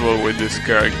impossible with this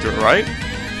character, right?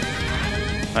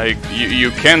 Like, you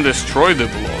can destroy the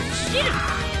blocks.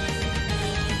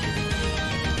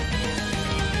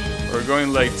 We're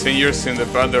going like 10 years in the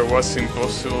past, there was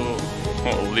impossible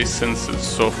licensed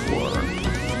software.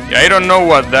 Yeah, I don't know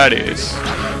what that is.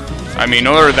 I mean,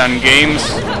 other than games.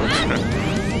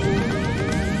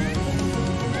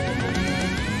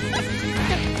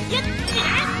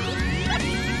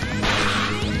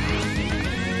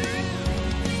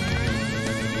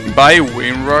 By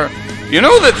WinRAR. You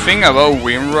know the thing about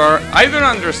WinRAR? I don't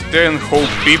understand how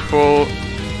people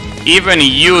even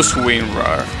use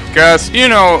WinRAR. Because, you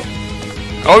know,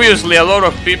 obviously a lot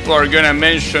of people are gonna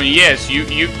mention, yes, you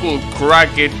could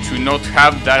crack it to not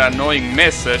have that annoying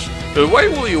message. But why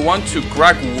would you want to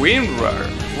crack WinRAR?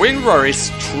 WinRAR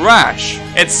is trash.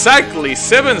 Exactly,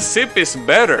 7-zip is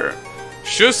better.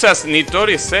 Just as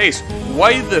Nitori says,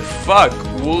 why the fuck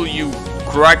will you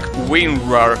crack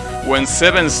WinRAR when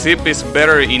 7-zip is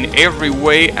better in every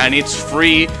way and it's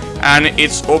free and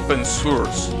it's open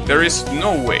source? There is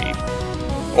no way.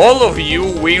 All of you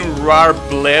WinRAR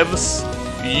plebs,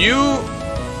 you...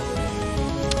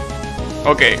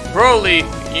 Okay, probably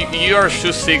you are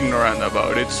just ignorant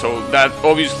about it, so that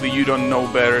obviously you don't know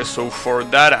better, so for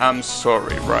that I'm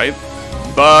sorry, right?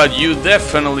 But you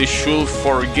definitely should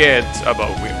forget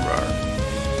about WinRAR.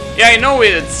 Yeah, I know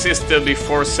it existed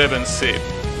before 7-zip.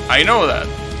 I know that.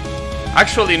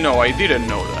 Actually, no, I didn't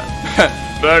know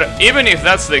that. But even if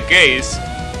that's the case,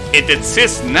 it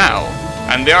exists now.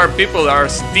 And there are people that are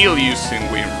still using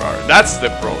WinRAR. That's the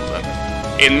problem.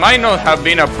 It might not have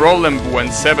been a problem when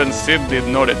 7-zip did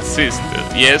not exist.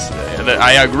 Yes,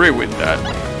 I agree with that.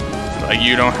 Like,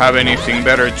 you don't have anything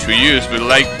better to use, but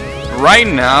like, right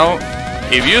now,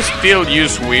 if you still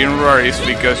use WinRAR, it's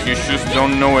because you just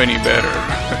don't know any better.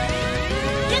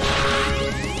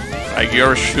 Like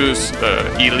you're just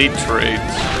illiterate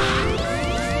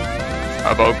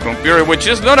about computer, which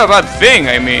is not a bad thing.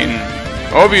 I mean,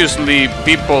 obviously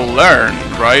people learn,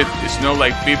 right? It's not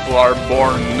like people are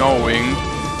born knowing.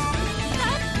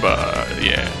 But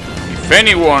yeah, if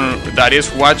anyone that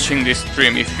is watching this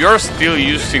stream, if you're still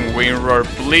using WinRAR,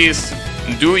 please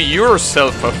do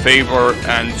yourself a favor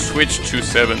and switch to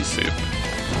 7-zip.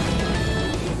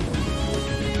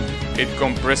 It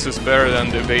compresses better than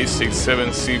the basic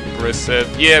 7-zip preset.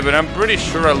 Yeah, but I'm pretty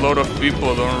sure a lot of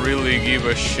people don't really give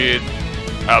a shit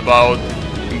about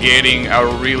getting a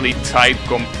really tight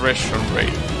compression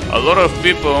rate. A lot of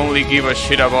people only give a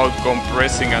shit about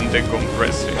compressing and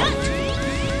decompressing.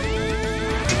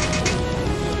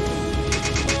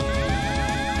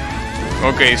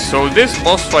 Okay, so this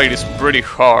boss fight is pretty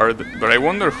hard, but I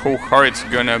wonder how hard it's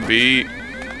gonna be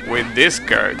with this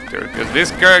character, because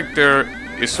this character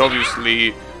is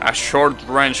obviously a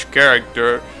short-range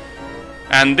character,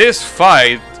 and this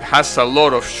fight has a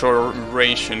lot of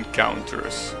short-range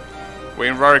encounters.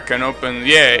 WinRAR can open...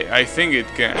 yeah, I think it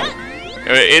can.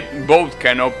 It both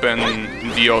can open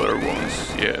the other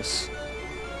ones, yes.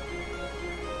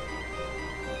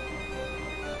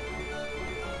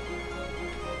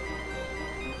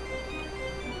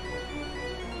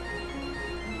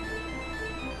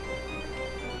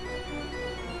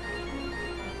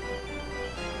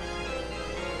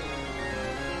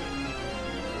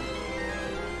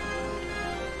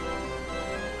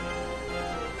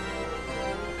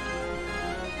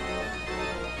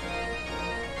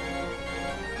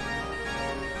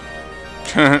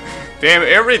 Damn,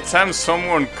 every time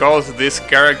someone calls this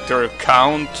character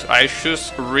Count, I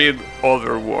just read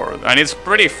Otherworld, and it's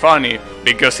pretty funny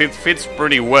because it fits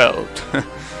pretty well.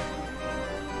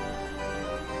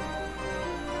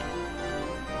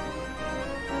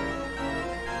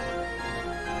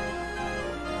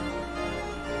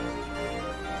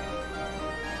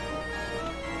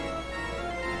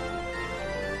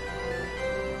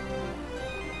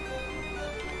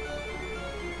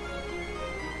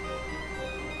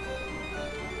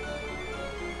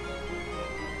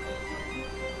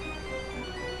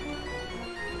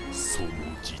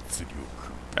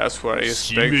 That's what I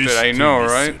expected, I know,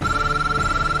 right?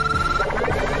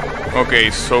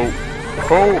 Okay, so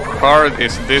how hard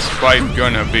is this fight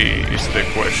gonna be, is the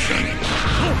question.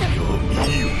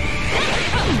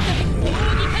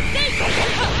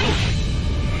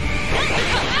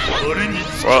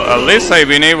 Well, at least I've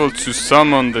been able to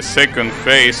summon the second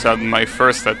phase at my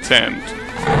first attempt.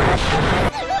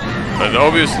 But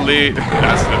obviously,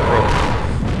 that's the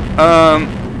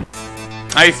problem.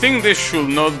 I think this should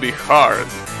not be hard,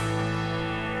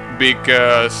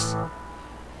 because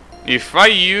if I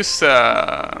use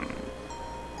the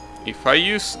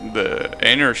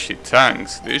energy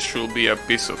tanks, this should be a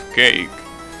piece of cake.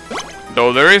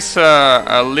 Though there is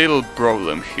a little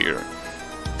problem here.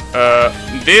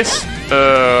 This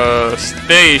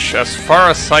stage, as far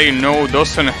as I know,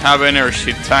 doesn't have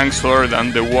energy tanks other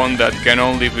than the one that can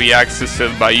only be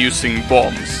accessed by using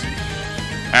bombs.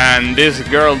 And this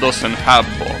girl doesn't have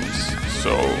bombs,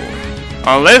 so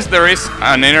unless there is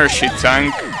an energy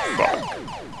tank, fuck.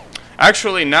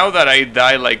 Actually, now that I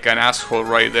die like an asshole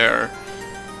right there,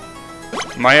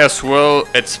 might as well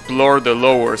explore the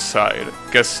lower side,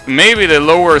 because maybe the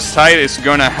lower side is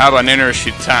gonna have an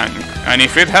energy tank, and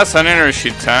if it has an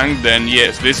energy tank, then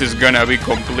yes, this is gonna be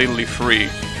completely free.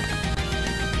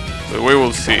 But we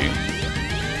will see.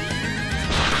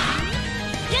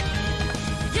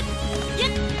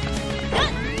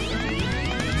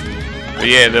 But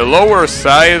yeah, the lower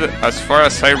side, as far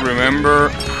as I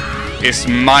remember, is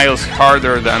miles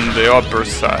harder than the upper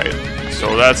side.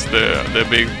 So that's the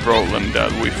big problem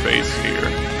that we face here.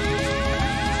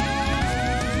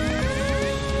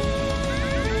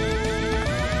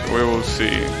 We will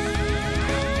see.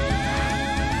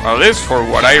 At least for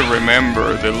what I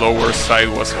remember, the lower side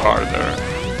was harder.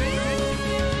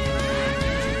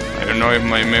 I don't know if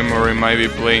my memory might be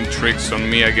playing tricks on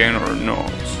me again or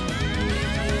not.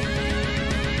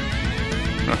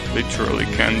 Literally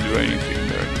can't do anything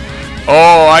there.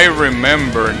 Oh, I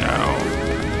remember now.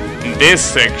 In this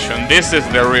section, this is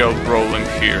the real problem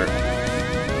here.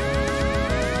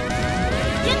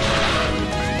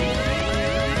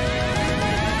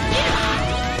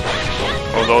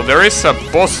 Although there is a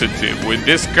positive. With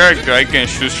this character I can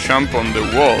just jump on the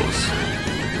walls.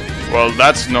 Well,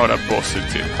 that's not a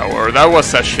positive. However, that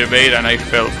was a chevette and I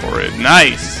fell for it.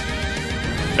 Nice!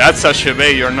 That's a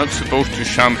chevette, you're not supposed to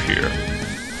jump here.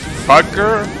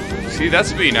 Fucker. See,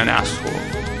 that's being an asshole.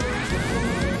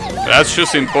 That's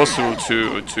just impossible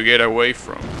to get away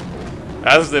from.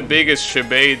 That's the biggest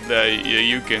shebait that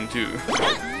you can do.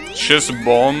 Just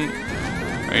bomb.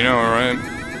 I know, right?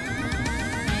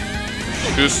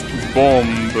 Just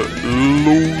bomb.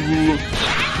 Lol.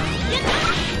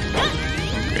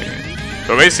 Okay.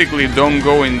 So basically, don't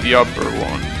go in the upper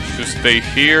one. Just stay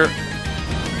here.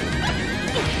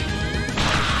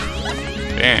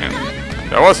 Damn.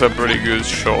 That was a pretty good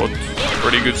shot.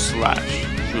 Pretty good slash,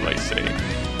 should I say.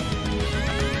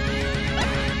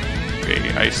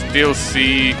 Okay, I still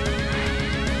see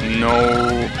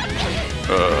no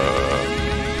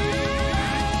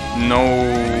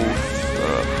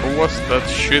what was that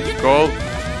shit called?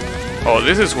 Oh,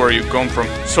 this is where you come from.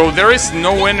 So there is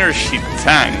no energy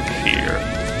tank here.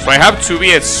 So I have to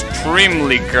be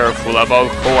extremely careful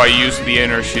about how I use the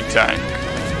energy tank.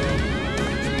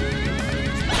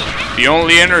 The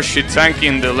only energy tank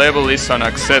in the level is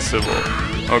inaccessible.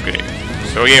 Okay,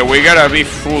 so yeah, we gotta be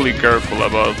fully careful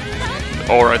about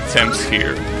our attempts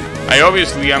here. I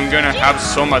obviously am gonna have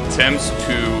some attempts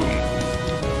to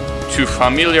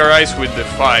familiarize with the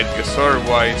fight, because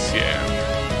otherwise, yeah.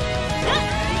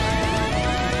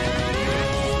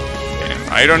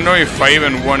 I don't know if I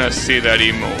even want to see that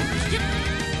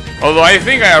emote. Although I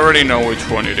think I already know which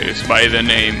one it is by the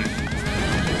name.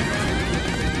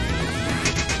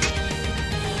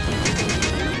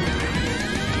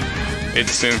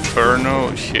 It's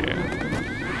Inferno? Yeah.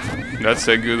 That's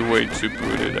a good way to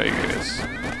put it, I guess.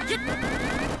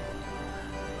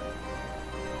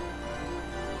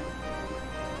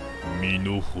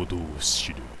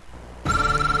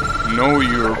 Know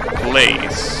your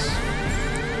place.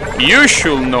 You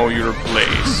should know your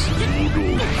place.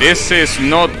 This is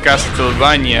not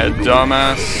Castlevania,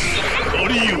 dumbass.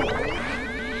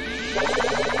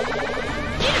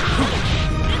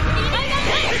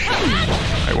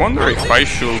 I wonder if I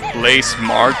should play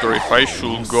smart or if I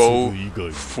should go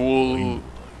full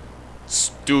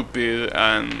stupid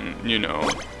and, you know,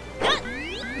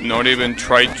 not even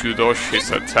try to dodge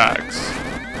his attacks.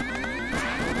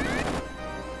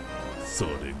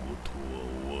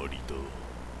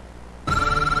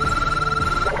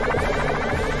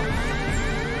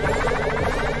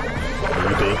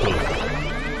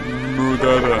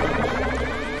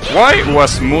 Why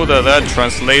was Mudada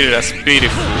translated as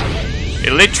pitiful?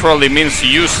 It literally means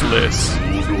useless.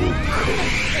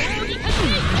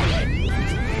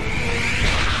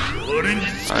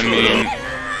 I mean,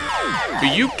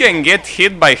 you can get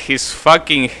hit by his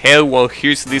fucking head while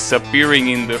he's disappearing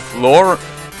in the floor?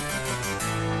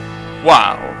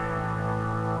 Wow.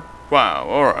 Wow,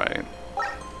 alright.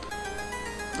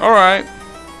 Alright.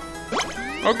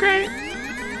 Okay.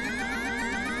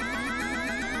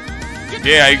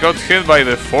 Yeah, I got hit by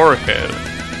the forehead.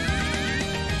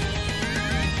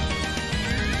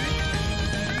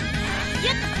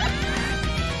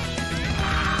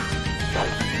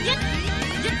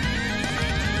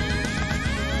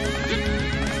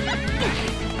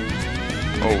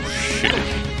 Oh shit.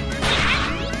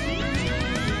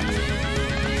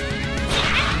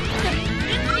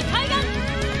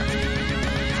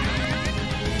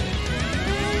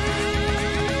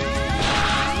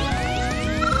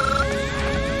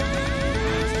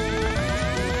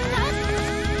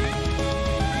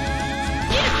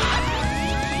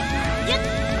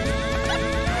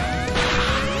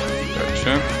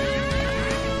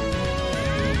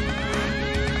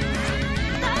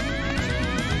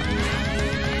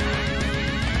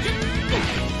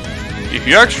 If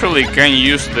you actually can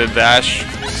use the dash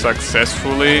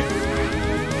successfully,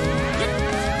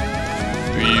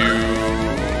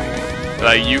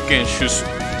 you can just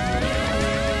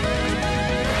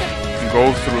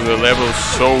go through the level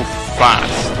so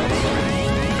fast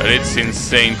that it's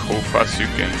insane how fast you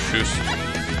can just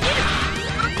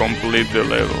complete the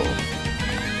level.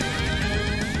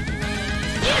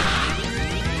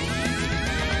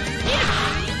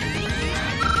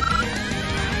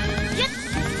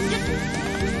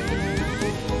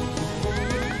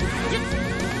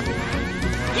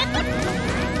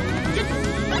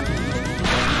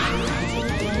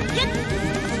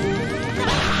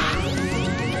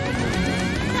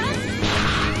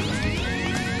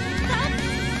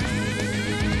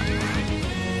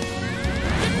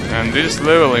 And this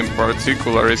level in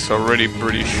particular is already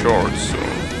pretty short, so...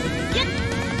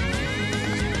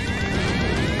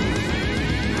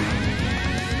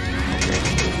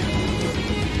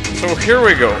 So here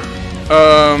we go.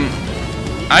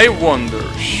 I wonder,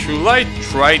 should I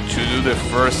try to do the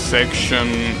first section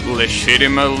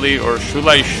legitimately, or should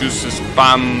I just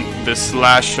spam the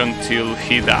slash until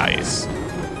he dies?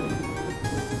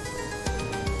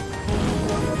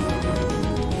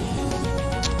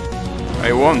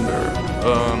 I wonder.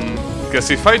 Because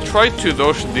if I try to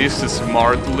dodge this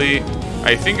smartly,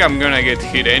 I think I'm gonna get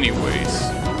hit anyways.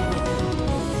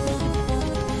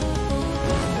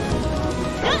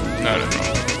 I don't know.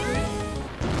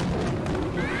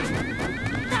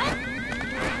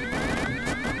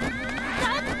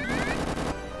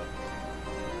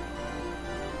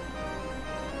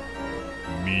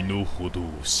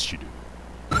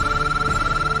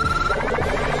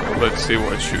 Let's see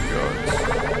what you got.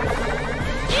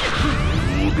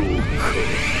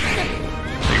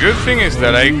 The good thing is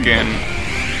that I can,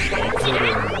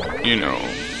 you know,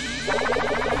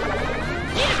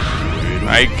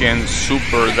 I can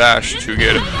super dash to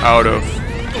get out of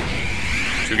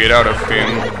him,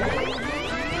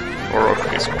 or of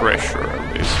his pressure at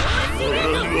least.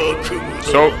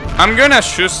 So I'm gonna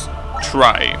just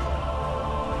try.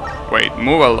 Wait,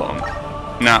 move along.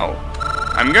 Now,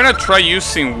 I'm gonna try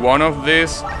using one of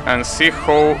these and see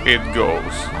how it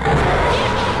goes.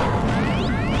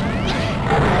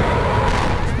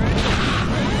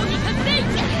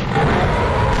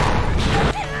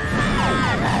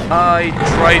 I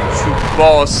tried to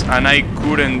pause and I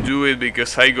couldn't do it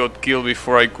because I got killed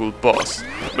before I could pause.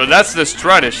 But that's the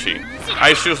strategy.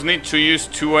 I just need to use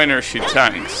 2 energy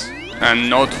tanks and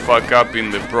not fuck up in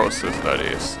the process, that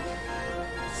is.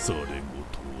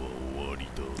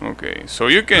 Okay, so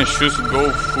you can just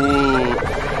go full...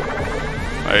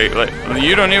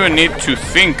 you don't even need to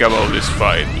think about this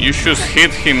fight. You just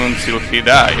hit him until he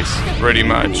dies, pretty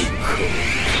much.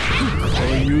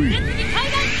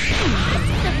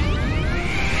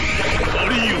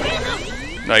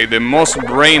 Like the most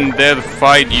brain-dead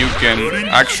fight you can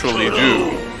actually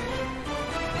do.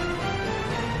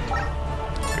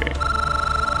 Okay.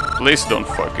 Please don't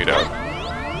fuck it up.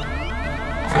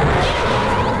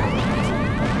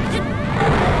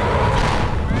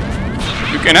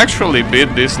 You can actually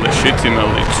beat this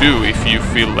legitimately too if you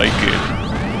feel like it.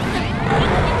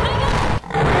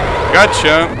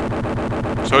 Gotcha!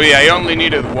 So yeah, I only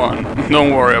needed 1.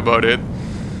 Don't worry about it.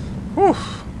 Whew.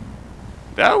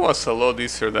 That was a lot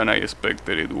easier than I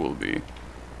expected it would be.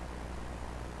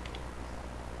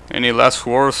 Any last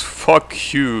words?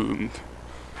 Fuck you.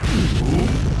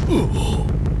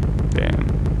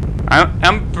 Damn.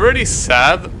 I'm pretty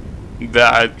sad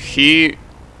that he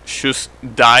just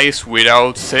dies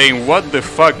without saying what the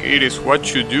fuck it is,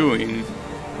 what you doing.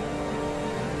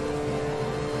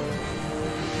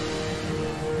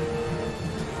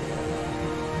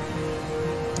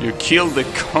 You killed the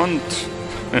cunt.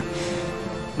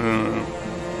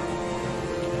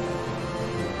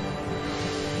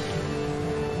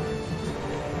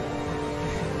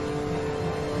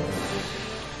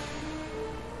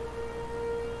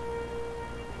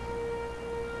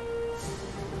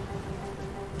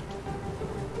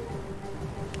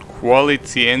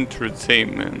 Quality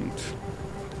entertainment.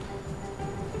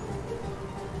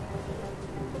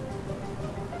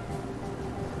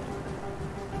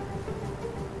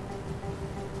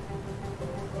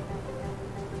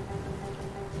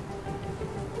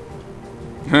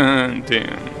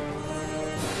 Damn.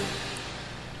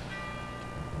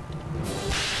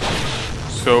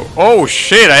 So, oh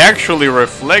shit, I actually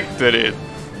reflected it.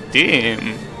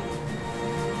 Damn.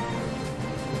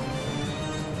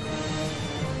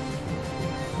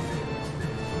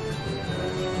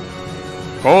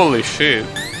 Holy shit.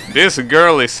 This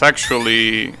girl is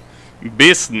actually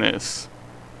business.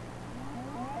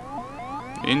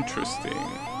 Interesting.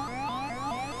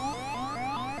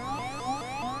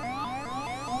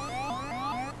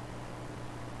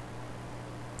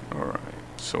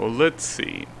 So let's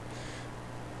see.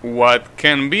 What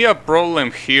can be a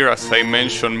problem here, as I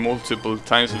mentioned multiple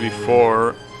times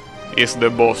before, is the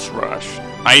boss rush.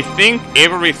 I think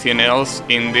everything else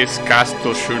in this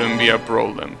castle shouldn't be a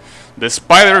problem. The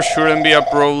spider shouldn't be a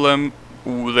problem.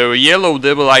 The yellow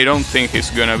devil I don't think is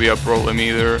gonna be a problem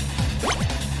either.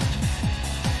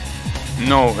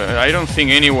 No, I don't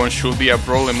think anyone should be a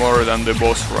problem other than the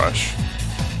boss rush.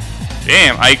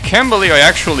 Damn, I can't believe I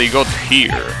actually got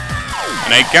here.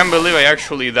 And I can't believe I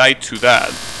actually died to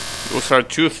that. Those are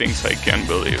 2 things I can't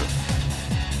believe.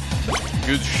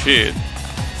 Good shit.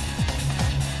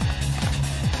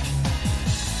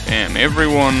 Damn,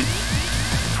 everyone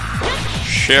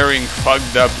sharing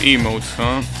fucked up emotes,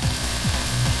 huh?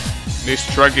 This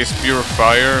track is pure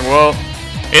fire. Well,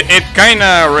 it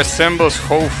kinda resembles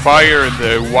how fire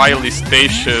the Wily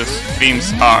Stages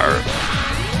themes are.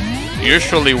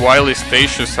 Usually Wily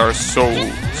Stages are so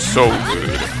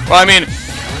good. Well, I mean,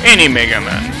 any Mega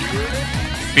Man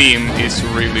theme is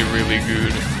really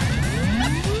good.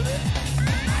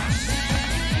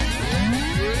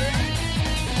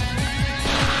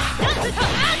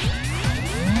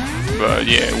 But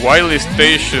yeah, wily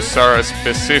stages are a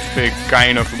specific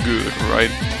kind of good, right?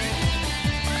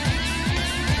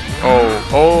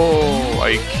 Oh,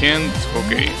 I can't.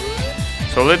 Okay,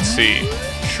 so let's see.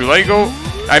 Should I go?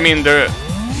 I mean, the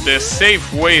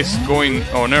safe way is going.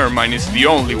 Oh, never mind. It's the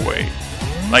only way.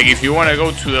 Like, if you want to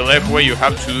go to the left way, you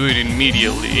have to do it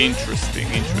immediately. Interesting.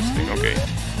 Okay.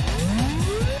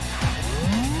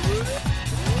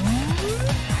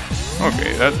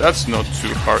 Okay, that's not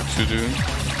too hard to do.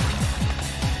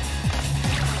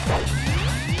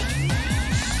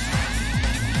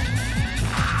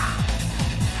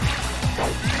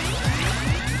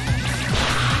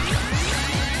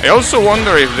 I also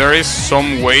wonder if there is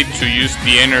some way to use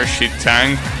the energy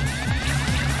tank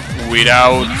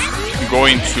without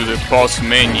going to the pause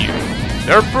menu.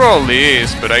 There probably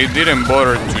is, but I didn't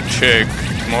bother to check,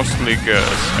 mostly because,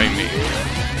 I mean,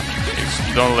 it's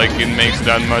not like it makes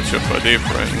that much of a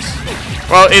difference.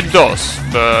 Well, it does,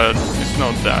 but it's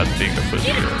not that big of a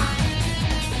deal.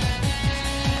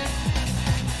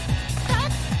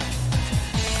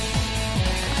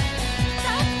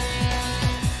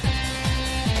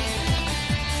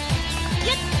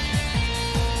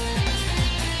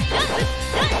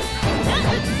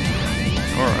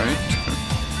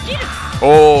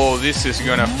 Oh, this is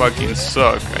gonna fucking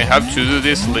suck. I have to do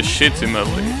this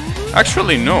legitimately.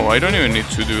 Actually, no, I don't even need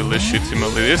to do it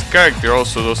legitimately. This character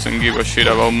also doesn't give a shit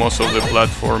about most of the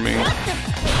platforming.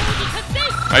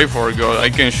 I forgot,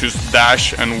 I can choose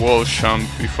dash and wall jump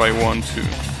if I want to.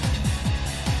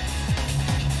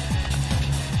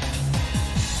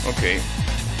 Okay.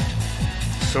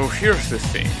 So here's the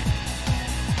thing.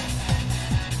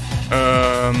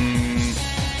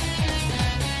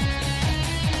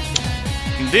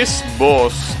 This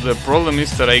boss, the problem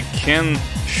is that I can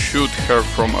shoot her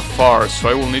from afar, so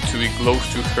I will need to be close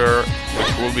to her,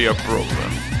 which will be a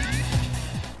problem.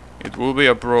 It will be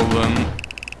a problem.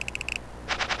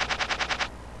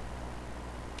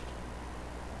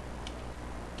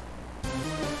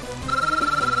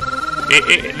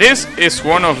 This is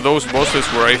one of those bosses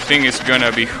where I think it's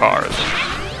gonna be hard,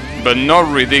 but not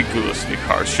ridiculously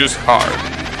hard, just hard.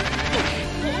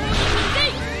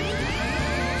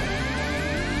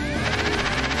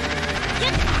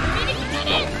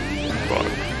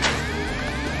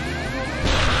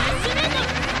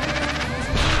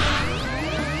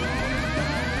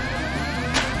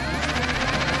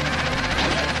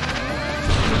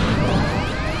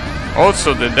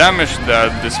 Also, the damage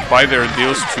that the spider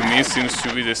deals to me seems to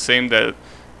be the same that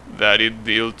it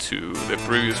dealt to the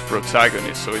previous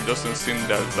protagonist, so it doesn't seem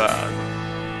that bad.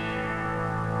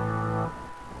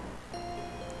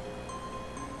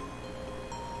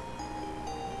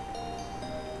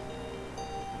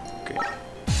 Okay.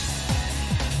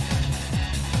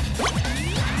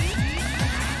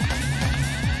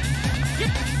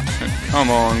 Come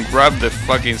on, grab the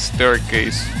fucking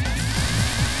staircase.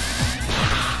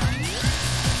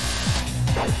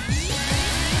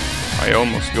 I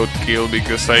almost got killed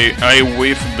because I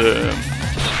whiffed the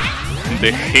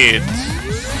hit.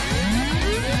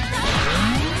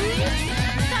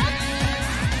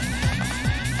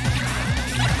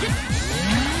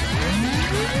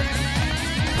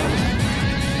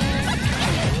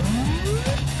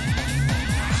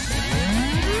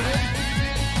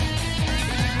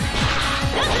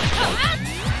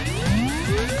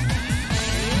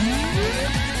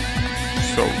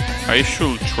 So I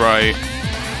should try.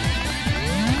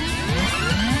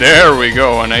 There we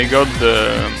go, and I got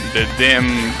the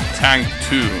damn tank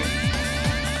too.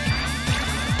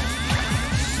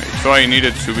 I thought I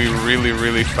needed to be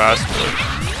really fast, but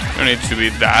I don't need to be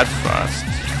that fast.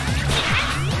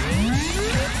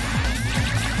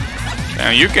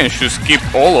 And you can just skip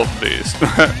all of this.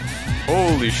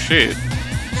 Holy shit.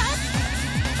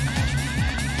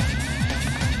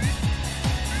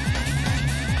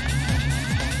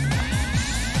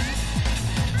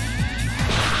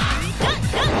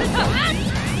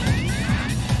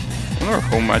 I wonder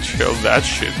how much health that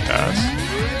shit has.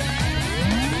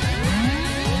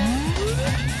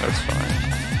 That's fine.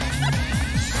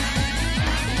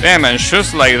 Damn, and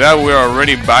just like that we're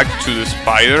already back to the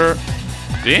spider.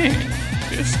 Damn,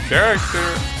 this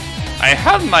character... I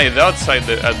had my doubts at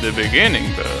the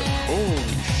beginning, but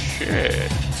holy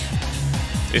shit.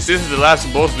 Is this the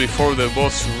last boss before the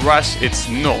boss rush? It's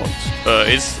not. There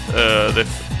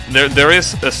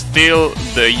is still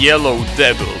the yellow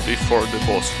devil before the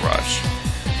boss rush.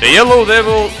 The yellow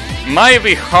devil might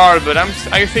be hard, but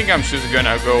I think I'm just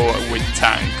gonna go with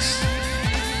tanks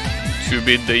to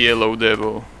beat the yellow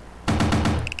devil.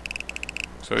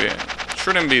 So yeah,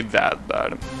 shouldn't be that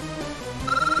bad.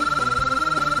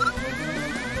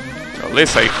 At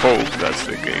least I hope that's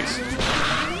the case.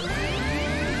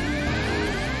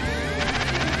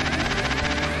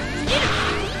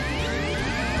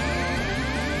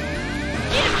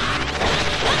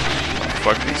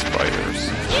 Fucking spiders.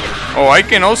 Oh, I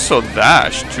can also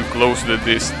dash to close the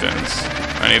distance.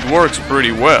 And it works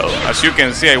pretty well. As you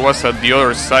can see, I was at the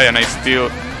other side and I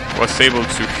still was able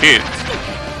to hit.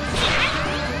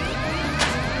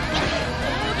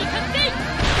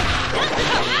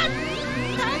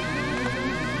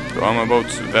 So I'm about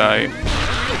to die.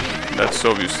 That's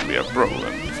obviously a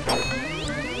problem.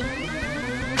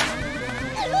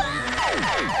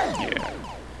 Yeah.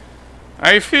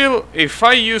 I feel if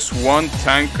I use one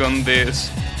tank on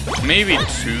this, maybe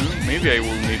two, maybe I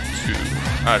will need two.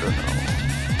 I don't know.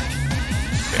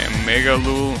 Okay, Mega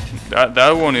Lul.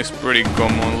 That one is pretty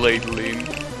common lately.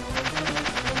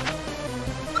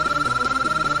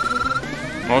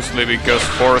 Mostly because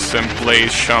Forsen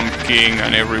plays Champ King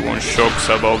and everyone shocks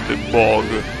about the bog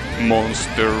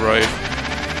monster, right?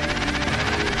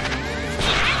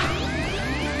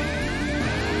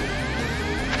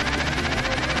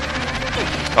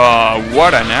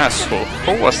 What an asshole.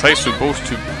 How was I supposed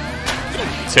to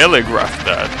telegraph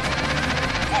that?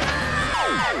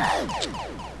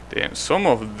 Damn, some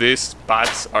of these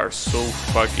bats are so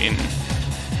fucking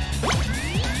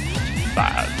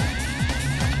bad.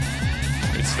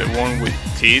 It's the one with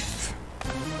teeth.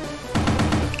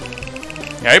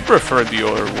 Yeah, I prefer the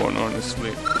other one,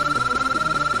 honestly.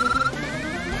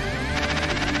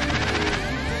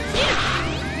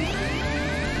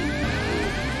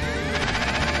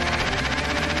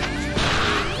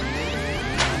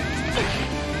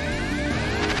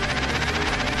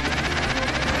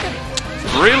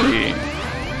 Really?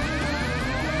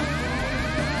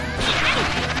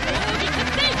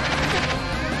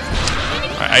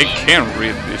 I can't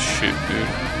read this shit, dude.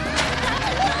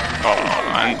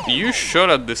 Oh, and you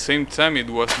shot at the same time it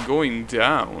was going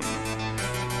down.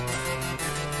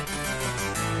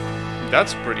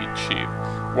 That's pretty cheap.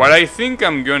 What I think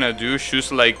I'm gonna do,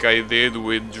 just like I did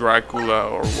with Dracula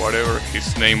or whatever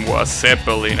his name was,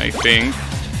 Zeppelin, I think.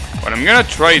 What I'm gonna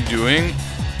try doing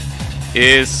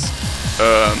is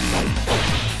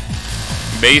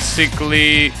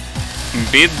basically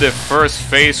beat the first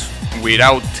phase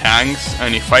without tanks,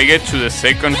 and if I get to the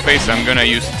second phase I'm gonna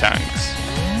use tanks.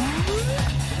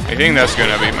 I think that's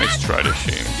gonna be my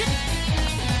strategy.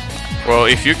 Well,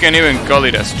 if you can even call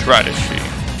it a strategy.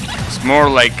 It's more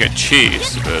like a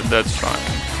cheese, but that's fine.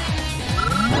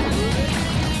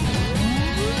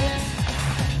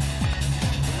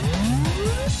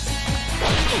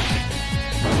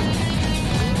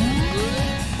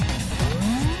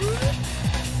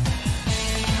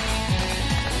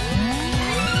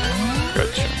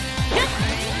 Gotcha.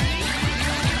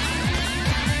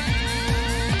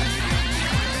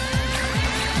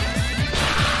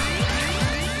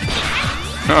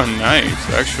 Oh, nice.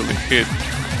 Actually hit.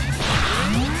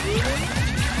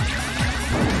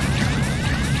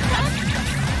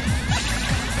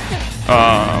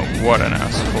 What an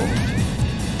asshole.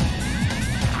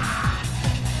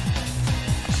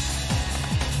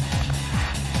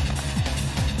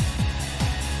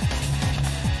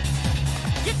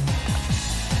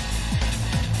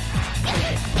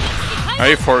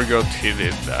 I forgot he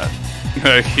did that.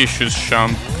 He should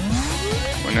jump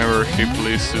whenever he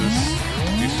pleases.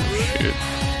 Piece of shit.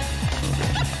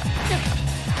 Okay.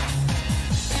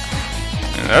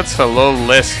 And that's a lot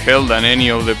less health than any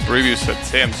of the previous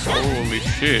attempts. Holy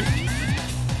shit.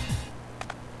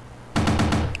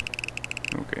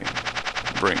 Okay.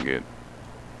 Bring it.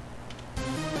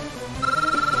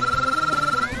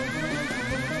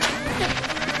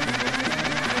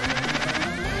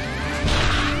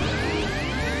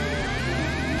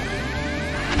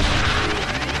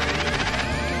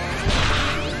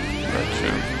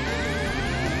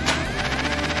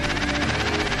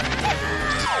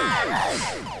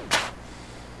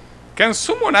 Can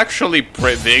someone actually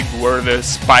predict where the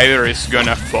spider is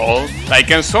gonna fall? Like,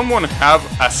 can someone have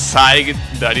a sight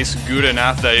that is good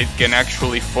enough that it can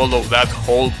actually follow that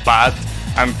whole path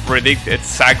and predict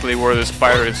exactly where the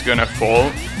spider is gonna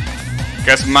fall?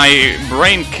 Because my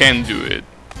brain can't do it.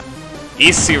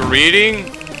 Easy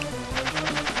reading?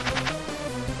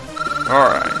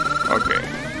 Alright, okay.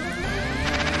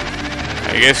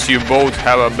 I guess you both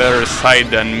have a better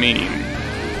sight than me.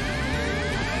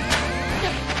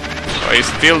 I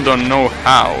still don't know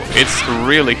how. It's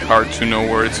really hard to know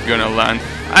where it's gonna land.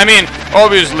 I mean,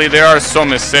 obviously there are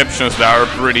some exceptions that are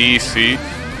pretty easy,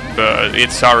 but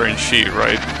it's RNG,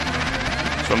 right?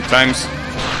 Sometimes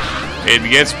it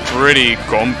gets pretty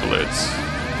complex.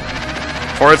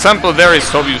 For example, there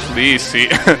is obviously easy,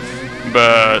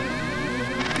 but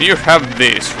you have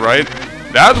this, right?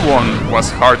 That one was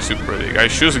hard to predict. I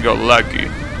just got lucky.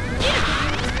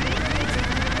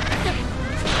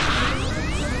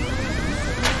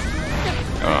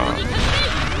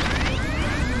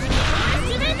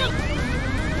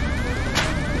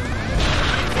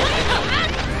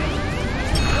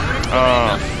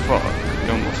 Fuck. I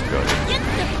almost got it.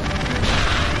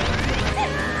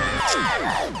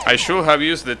 I should have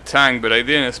used the tank, but I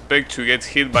didn't expect to get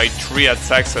hit by 3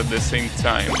 attacks at the same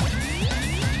time.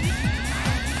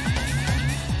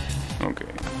 Okay.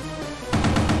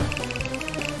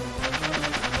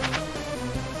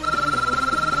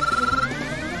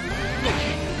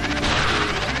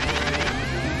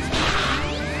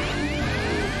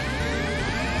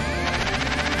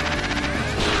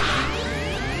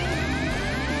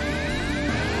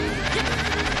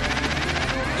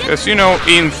 Because, you know,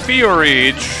 in theory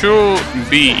it should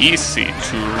be easy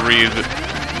to read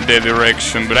the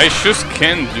direction, but I just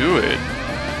can't do it.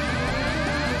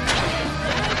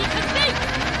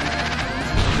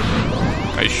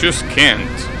 I just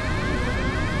can't.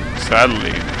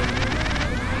 Sadly.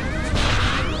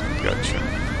 Gotcha.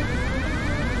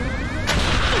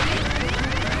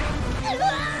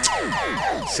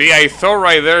 See, I thought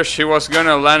right there she was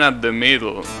gonna land at the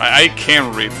middle. I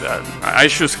can't read that. I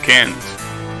just can't.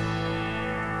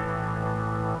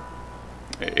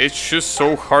 It's just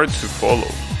so hard to follow.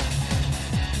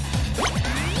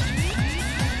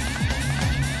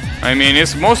 I mean,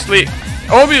 it's mostly...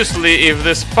 Obviously, if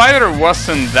the spider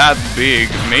wasn't that big,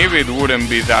 maybe it wouldn't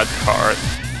be that hard.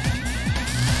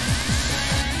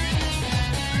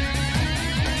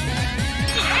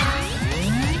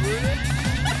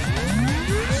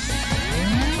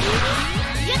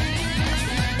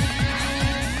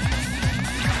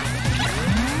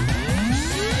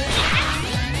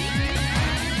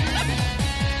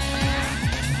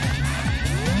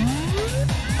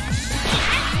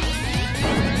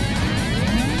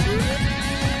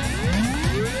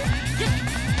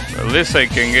 At least I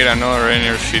can get another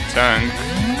energy tank.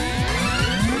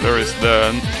 So there is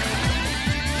that.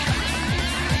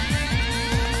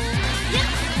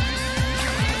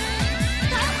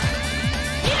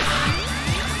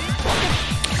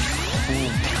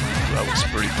 Ooh, that was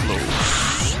pretty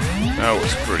close. That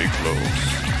was pretty close.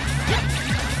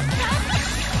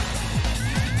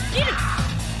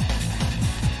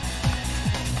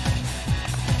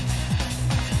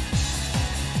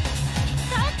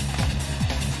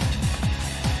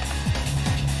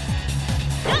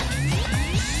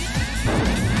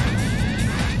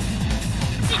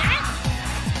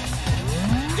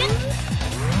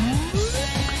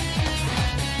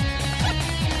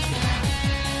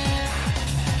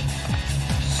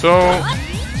 So,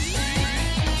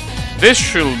 this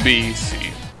should be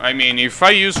easy. I mean, if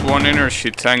I use one energy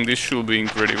tank, this should be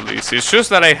incredibly easy. It's just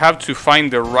that I have to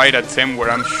find the right attempt where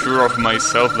I'm sure of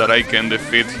myself that I can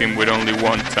defeat him with only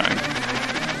one tank.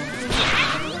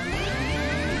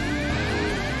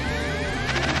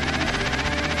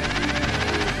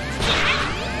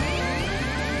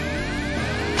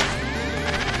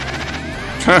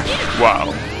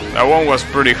 Wow, that one was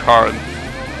pretty hard.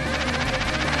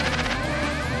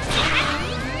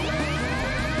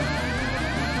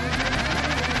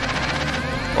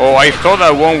 Oh, I thought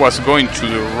that one was going to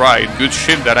the right. Good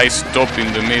shit that I stopped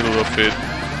in the middle of it.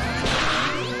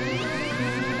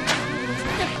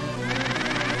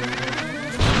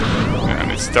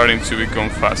 And it's starting to become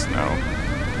fast now.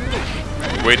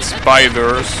 With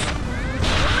spiders.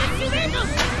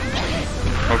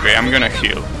 Okay, I'm gonna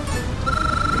heal.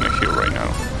 I'm gonna heal right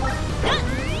now.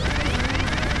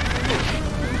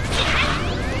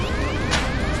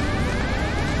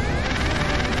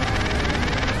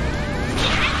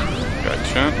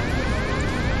 Gotcha.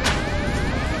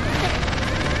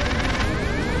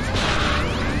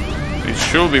 It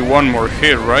should be one more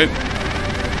hit, right?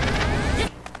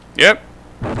 Yep.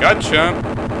 Gotcha.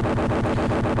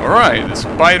 Alright, the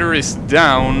spider is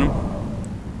down.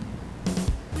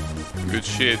 Good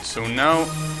shit. So now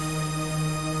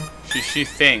she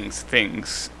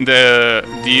thinks.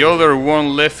 The other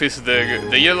one left is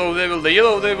the yellow devil. The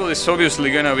yellow devil is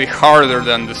obviously gonna be harder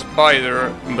than the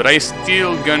spider, but I'm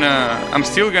still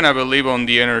gonna believe on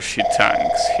the energy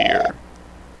tanks here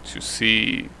to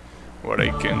see what I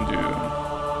can do.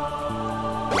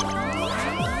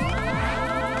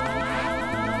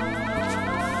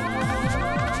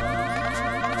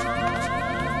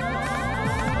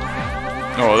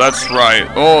 Oh, that's right.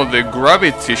 Oh, the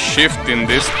gravity shift in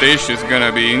this stage is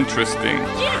gonna be interesting.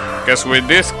 Because with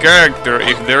this character,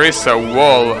 if there is a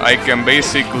wall, I can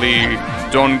basically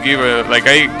don't give a... Like,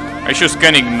 I just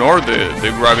can ignore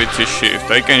the gravity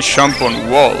shift. I can jump on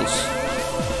walls.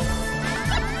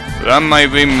 That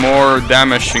might be more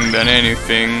damaging than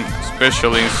anything,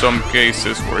 especially in some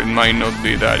cases where it might not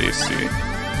be that easy.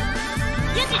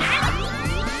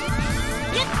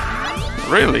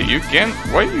 Really? You can't?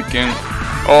 Why you can't?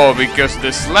 Oh, because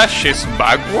the slash is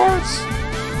backwards?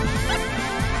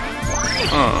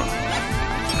 Huh.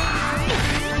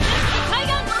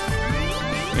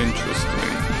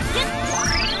 Interesting.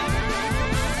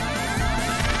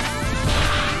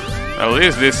 At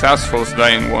least these assholes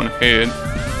die in one hit.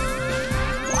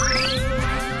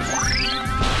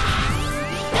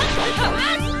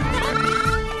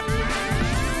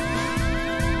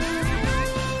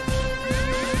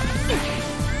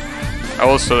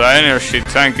 Also, the energy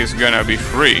tank is gonna be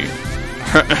free.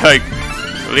 Like,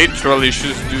 literally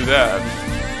just do that.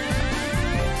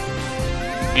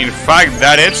 In fact,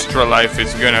 that extra life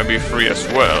is gonna be free as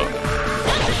well.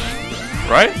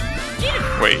 Right?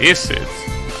 Wait, is it?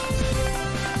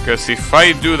 Because if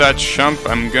I do that jump,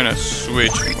 I'm gonna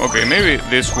switch. Okay, maybe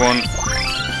this one...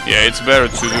 Yeah, it's better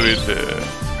to do it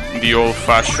the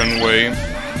old-fashioned way.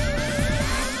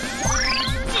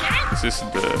 This is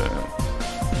the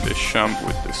jump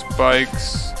with the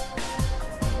spikes.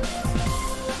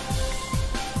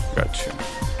 Gotcha.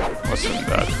 Wasn't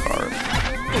that hard.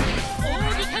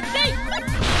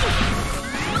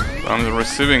 I'm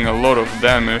receiving a lot of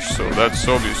damage, so that's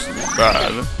obviously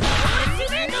bad.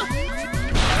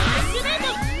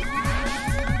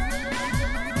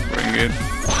 Bring it.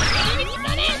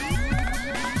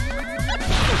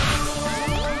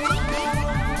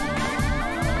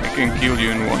 I can kill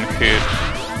you in one hit.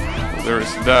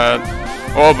 There's that.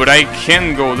 Oh, but I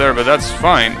can go there, but that's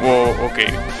fine. Well,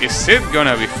 okay. Is it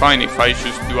gonna be fine if I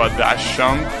just do a dash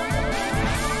jump?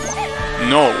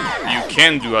 No, you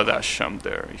can't do a dash jump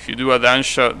there. If you do a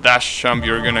dash jump,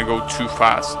 you're gonna go too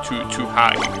fast, too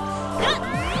high.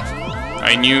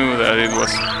 I knew that it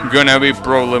was gonna be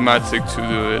problematic to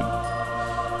do it.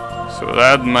 So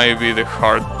that might be the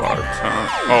hard part, huh?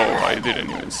 Oh, I didn't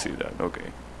even see that.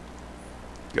 Okay.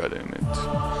 God damn it.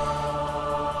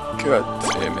 God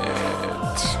damn it.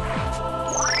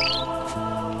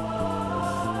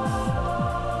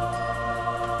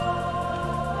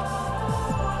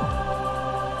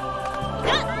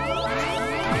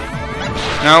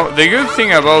 Now, the good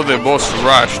thing about the boss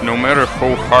rush, no matter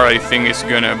how hard I think it's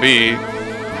gonna be,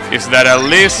 is that at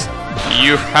least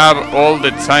you have all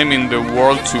the time in the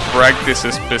world to practice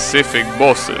specific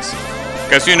bosses.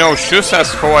 Because, you know, just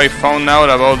as how I found out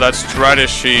about that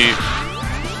strategy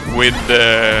with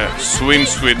the swim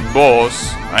suit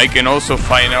boss, I can also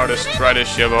find out a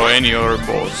strategy about any other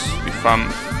boss if I'm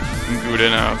good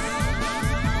enough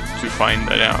to find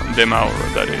them out,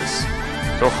 that is.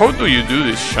 So how do you do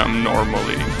this jump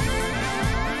normally?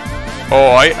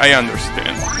 Oh, I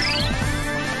understand.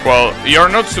 Well, you're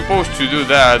not supposed to do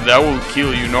that, that will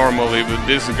kill you normally, but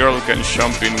this girl can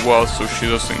jump in well, so she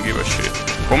doesn't give a shit.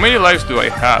 How many lives do I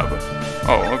have?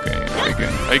 Oh, okay,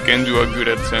 I can do a good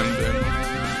attempt then.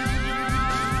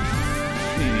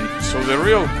 So the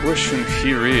real question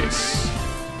here is,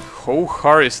 how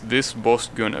hard is this boss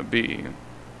gonna be?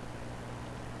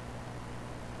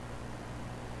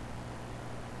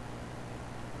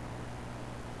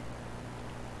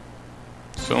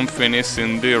 Something is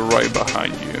in there right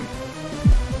behind you.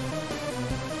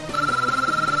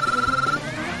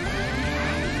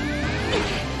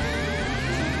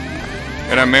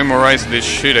 Gotta memorize this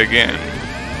shit again.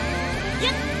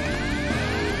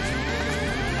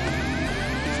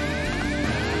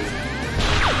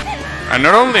 And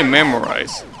not only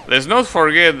memorize, let's not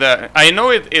forget that, I know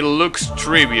it looks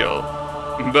trivial,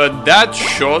 but that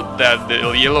shot that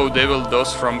the Yellow Devil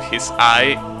does from his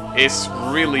eye is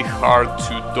really hard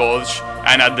to dodge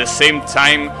and at the same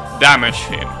time damage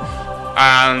him.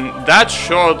 And that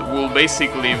shot will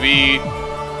basically be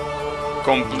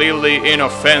completely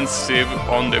inoffensive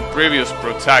on the previous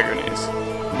protagonist.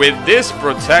 With this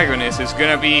protagonist, it's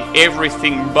gonna be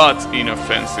everything but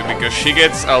inoffensive because she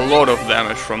gets a lot of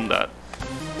damage from that.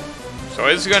 So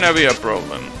it's gonna be a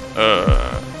problem.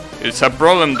 It's a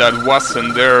problem that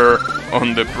wasn't there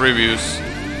on the previous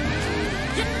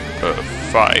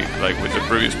fight, like with the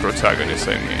previous protagonist,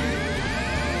 I mean.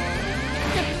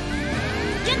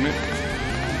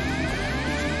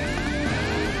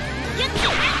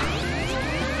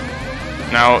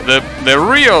 Now, the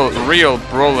real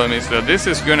problem is that this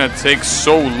is gonna take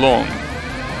so long.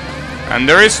 And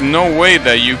there is no way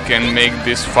that you can make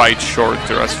this fight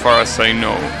shorter, as far as I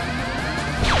know.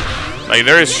 Like,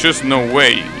 there is just no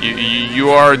way.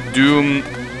 You are doomed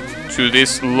to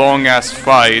this long-ass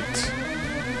fight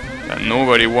that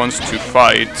nobody wants to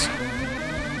fight.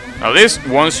 At least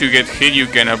once you get hit, you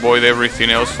can avoid everything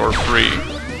else for free.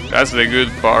 That's the good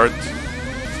part.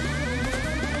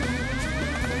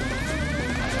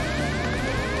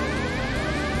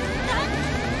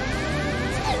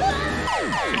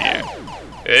 Yeah.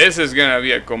 This is gonna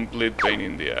be a complete pain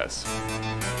in the ass.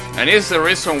 And it's the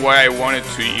reason why I wanted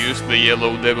to use the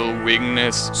Yellow Devil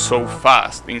weakness so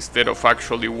fast instead of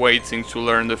actually waiting to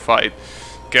learn the fight.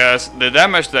 Because the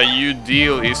damage that you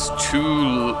deal is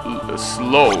too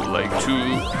slow, like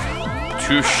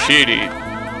too shitty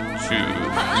to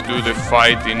do the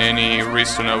fight in any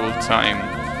reasonable time.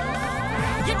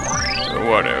 So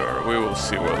whatever, we will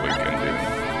see what we can do.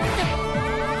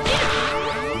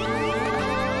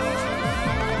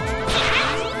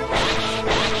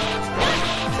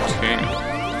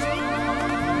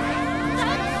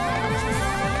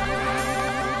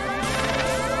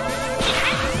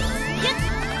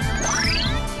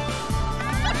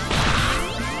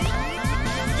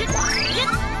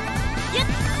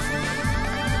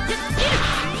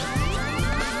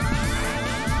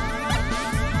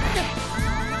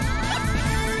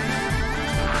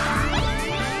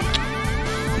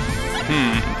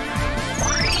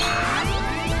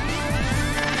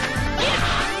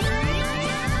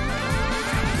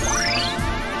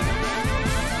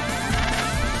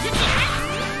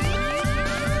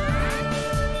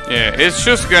 Yeah, it's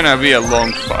just gonna be a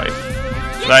long fight.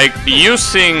 Like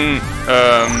using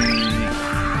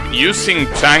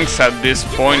tanks at this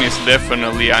point is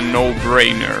definitely a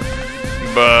no-brainer,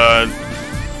 but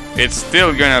it's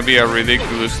still gonna be a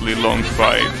ridiculously long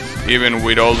fight. Even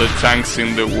with all the tanks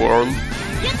in the world,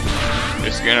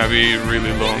 it's gonna be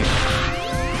really long.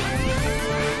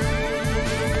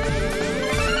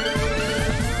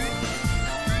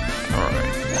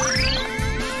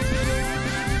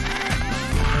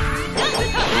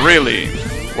 Really?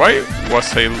 Why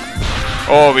was I...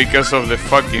 Oh, because of the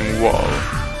fucking wall.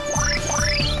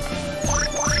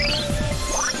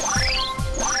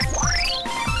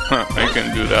 Huh, I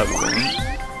can do that one.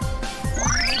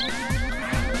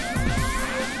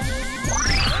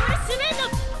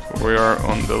 We are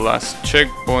on the last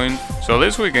checkpoint. So at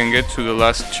least we can get to the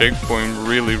last checkpoint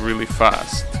really, really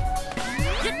fast.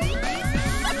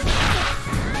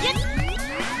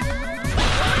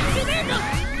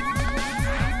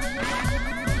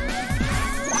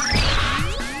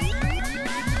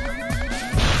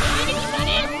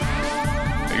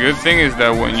 The good thing is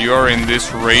that when you are in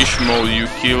this rage mode, you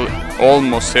kill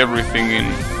almost everything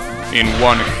in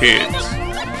one hit.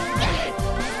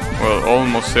 Well,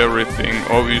 almost everything.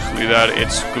 Obviously that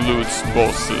excludes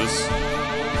bosses.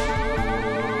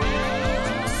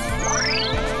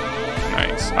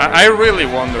 Nice. I really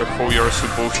wonder how you're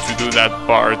supposed to do that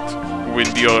part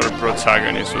with the other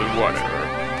protagonist or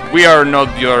whatever. We are not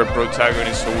the other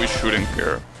protagonist, so we shouldn't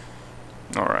care.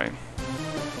 Alright.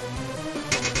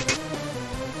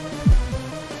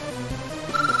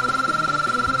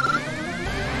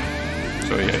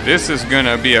 So yeah, this is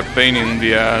gonna be a pain in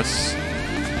the ass,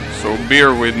 so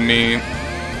bear with me.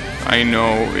 I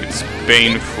know it's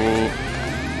painful,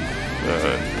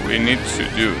 but we need to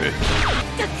do it.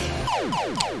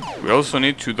 We also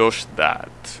need to dodge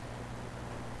that.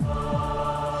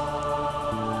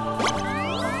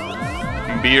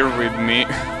 Beer with me.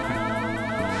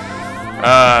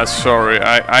 Sorry,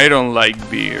 I don't like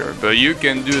beer, but you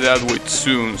can do that with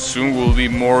Soon. Soon will be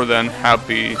more than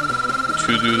happy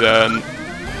to do that.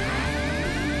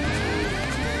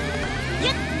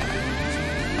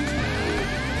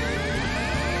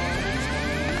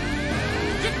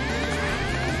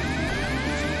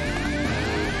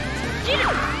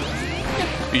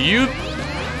 You...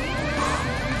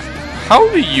 How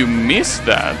do you miss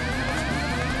that?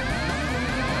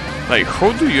 Like,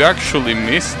 how do you actually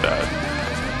miss that?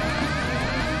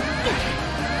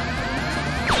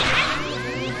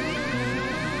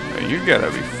 You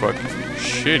gotta be fucking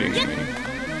shitting me.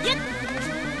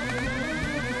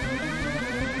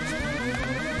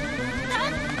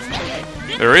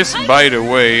 There is, by the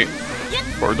way,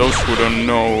 for those who don't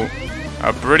know,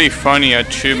 a pretty funny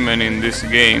achievement in this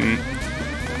game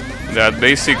that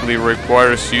basically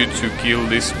requires you to kill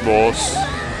this boss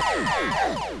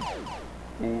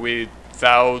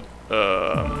without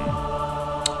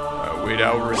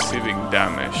receiving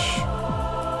damage,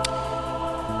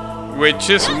 which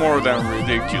is more than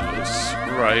ridiculous,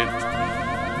 right?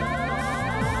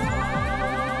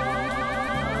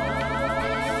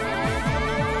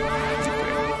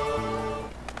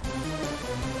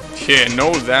 Okay. Yeah,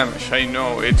 no damage, I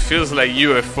know. It feels like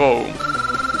UFO.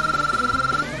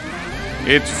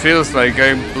 It feels like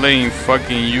I'm playing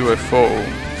fucking UFO.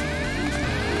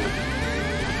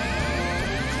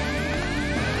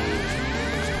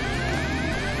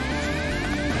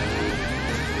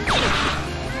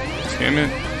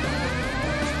 timid.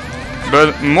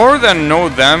 But more than no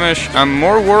damage, I'm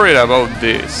more worried about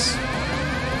this.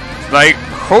 Like,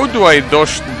 how do I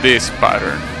dodge this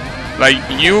pattern? Like,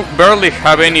 you barely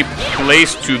have any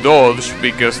place to dodge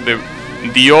because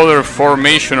the other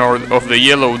formation of the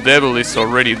yellow devil is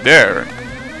already there.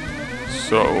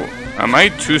 So, am I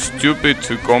too stupid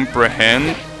to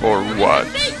comprehend or what?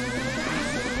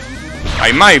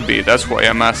 I might be, that's why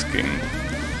I'm asking.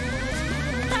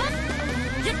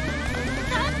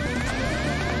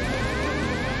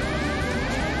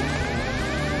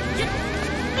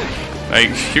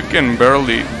 Like, you can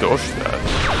barely dodge that.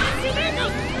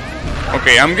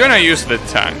 Okay, I'm gonna use the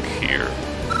tank here.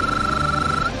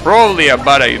 Probably a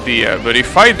bad idea, but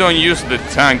if I don't use the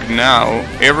tank now,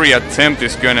 every attempt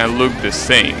is gonna look the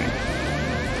same.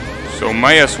 So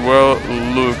might as well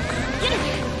look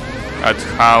at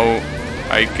how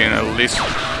I can at least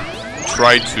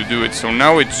try to do it. So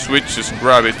now it switches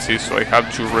gravity, so I have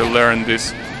to relearn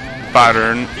this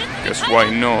pattern, because why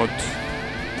not?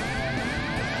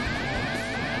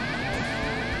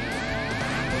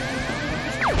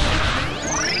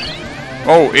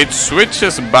 Oh, it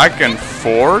switches back and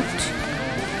forth?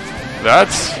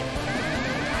 That's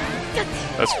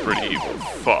pretty evil.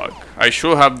 Fuck. I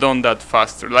should have done that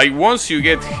faster. Like, once you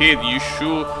get hit, you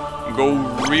should go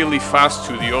really fast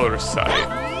to the other side.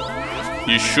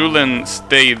 You shouldn't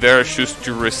stay there just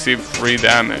to receive free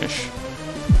damage.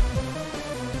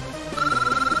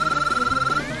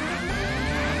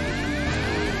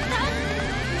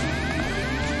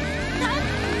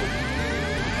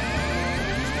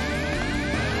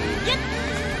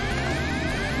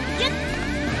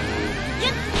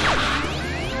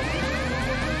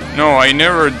 No, I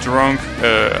never drank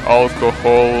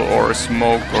alcohol or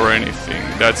smoke or anything.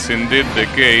 That's indeed the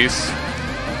case,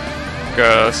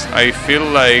 because I feel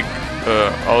like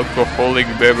alcoholic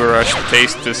beverage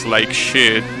tastes like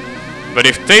shit. But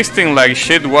if tasting like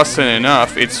shit wasn't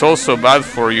enough, it's also bad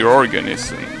for your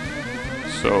organism.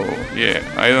 So yeah,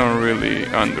 I don't really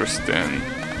understand.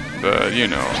 But you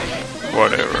know,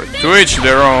 whatever. To each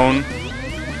their own.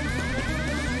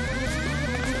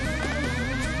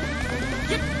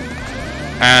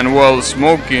 And well,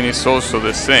 smoking is also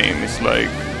the same. It's like,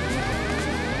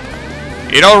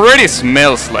 it already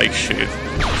smells like shit,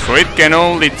 so it can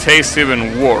only taste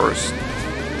even worse.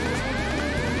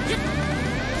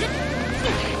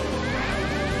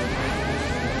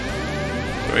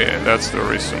 So yeah, that's the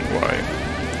reason why.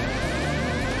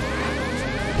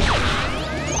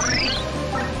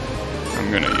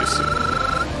 I'm gonna use it.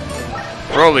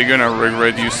 Probably gonna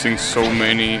regret using so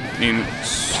many in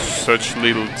such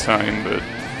little time, but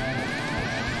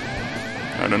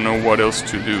I don't know what else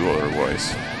to do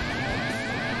otherwise.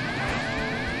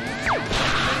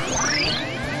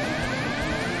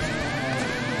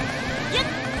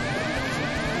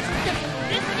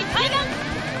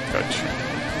 Gotcha.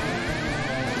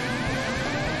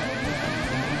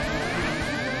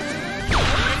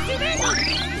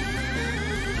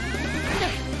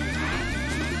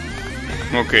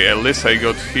 Okay, at least I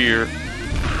got here.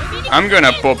 I'm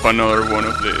gonna pop another one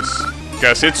of these,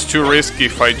 because it's too risky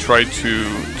if I try to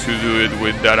do it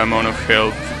with that amount of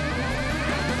health.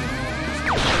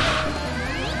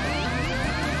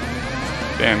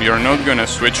 Damn, you're not gonna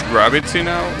switch gravity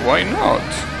now? Why not?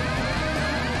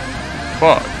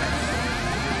 Fuck.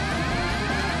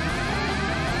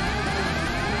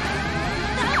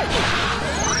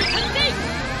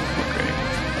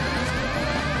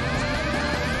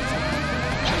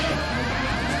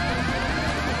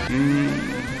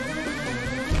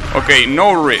 Okay,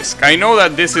 no risk. I know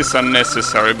that this is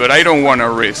unnecessary, but I don't want to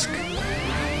risk.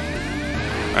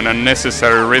 An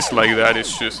unnecessary risk like that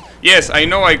is just... Yes, I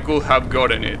know I could have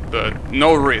gotten it, but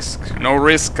no risk. No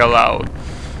risk allowed.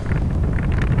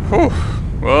 Whew.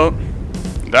 Well,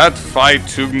 that fight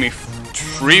took me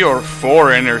 3 or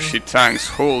 4 energy tanks.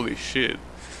 Holy shit.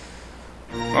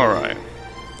 Alright.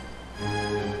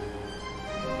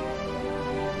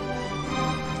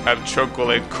 Have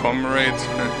chocolate, comrade.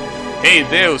 Hey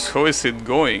Deus, how is it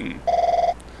going?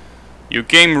 You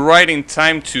came right in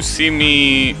time to see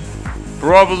me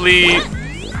probably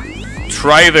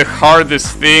try the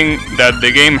hardest thing that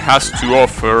the game has to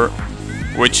offer,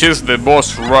 which is the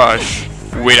boss rush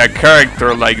with a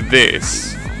character like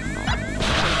this.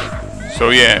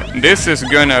 So yeah, this is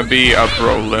gonna be a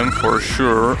problem for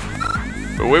sure,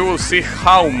 but we will see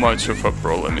how much of a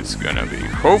problem it's gonna be.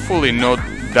 Hopefully not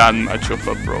that much of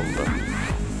a problem.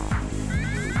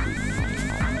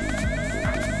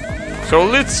 So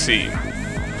let's see.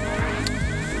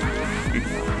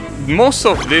 Most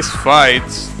of these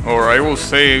fights, or I will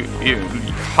say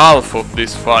half of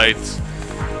these fights,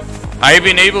 I've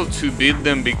been able to beat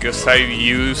them because I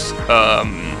use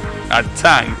a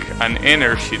tank, an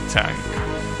energy tank.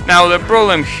 Now the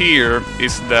problem here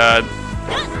is that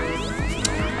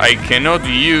I cannot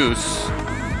use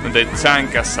the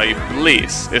tank as I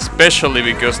please, especially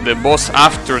because the boss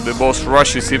after the boss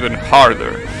rush is even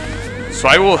harder. So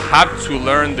I will have to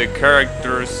learn the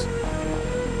characters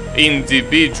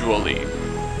individually.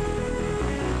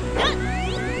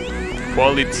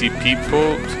 Quality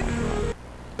people.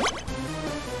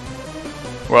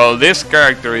 Well, this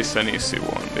character is an easy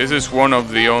one. This is one of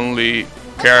the only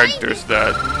characters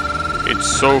that it's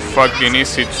so fucking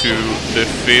easy to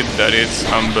defeat that it's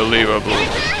unbelievable.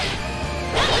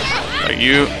 Like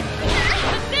you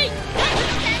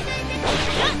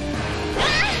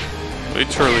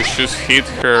literally just hit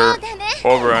her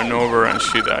over and over and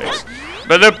she dies.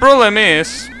 But the problem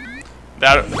is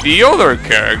that the other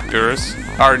characters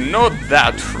are not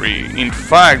that free. In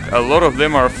fact, a lot of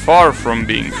them are far from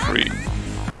being free.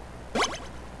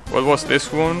 What was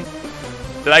this one?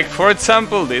 Like, for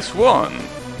example, this one.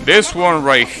 This one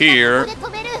right here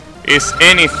is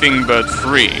anything but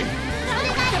free.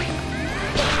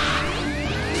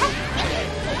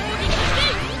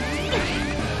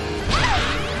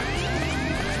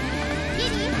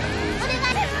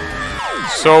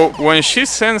 So, when she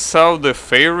sends out the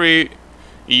fairy,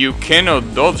 you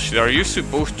cannot dodge it. Are you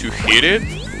supposed to hit it?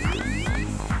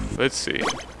 Let's see.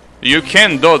 You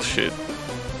can dodge it.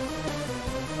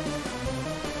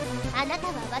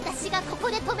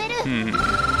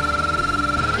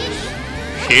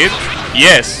 Hit?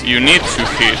 Yes, you need to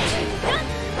hit.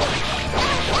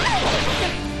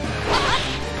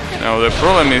 Now the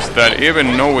problem is that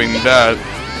even knowing that,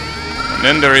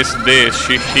 then there is this,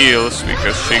 she heals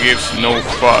because she gives no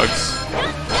fucks.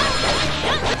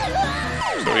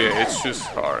 So yeah, it's just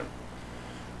hard.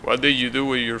 What did you do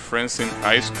with your friends in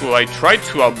high school? I tried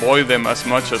to avoid them as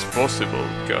much as possible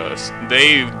because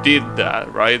they did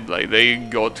that, right? Like they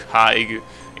got high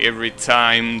every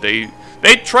time. They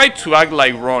tried to act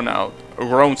like grown up,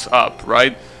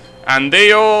 right? And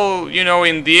they all, you know,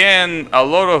 in the end, a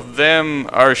lot of them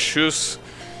are just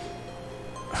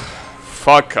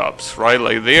fuck ups, right?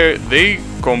 Like they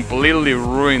completely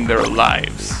ruined their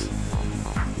lives.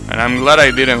 And I'm glad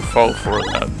I didn't fall for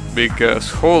that, because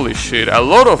holy shit, a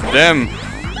lot of them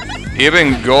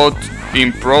even got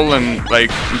in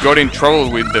trouble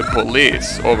with the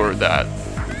police over that.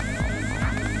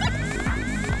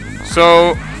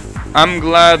 So I'm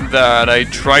glad that I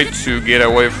tried to get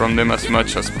away from them as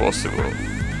much as possible,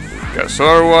 because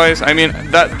otherwise, I mean,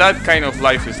 that kind of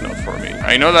life is not for me.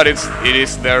 I know that it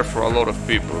is there for a lot of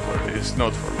people, but it's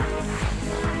not for me.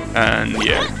 And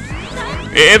yeah,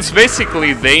 it's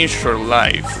basically danger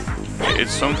life.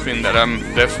 It's something that I'm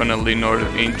definitely not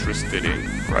interested in,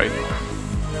 right?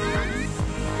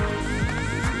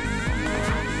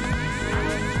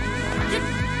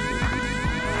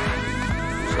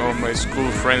 Some of my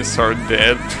school friends are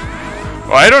dead.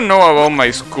 Well, I don't know about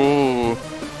my school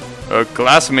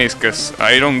classmates, because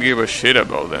I don't give a shit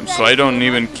about them, so I don't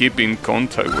even keep in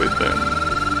contact with them.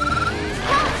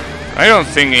 I don't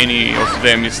think any of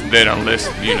them is dead unless,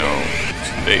 you know,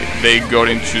 they got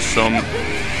into some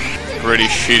pretty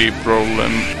shitty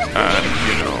problem and,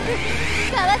 you know,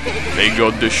 they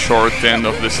got the short end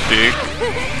of the stick.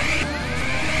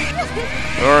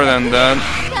 Other than that,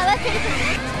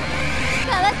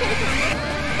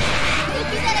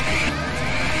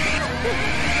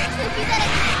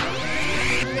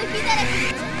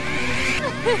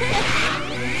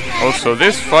 also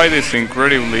this fight is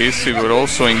incredibly easy but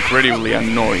also incredibly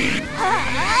annoying,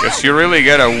 because you really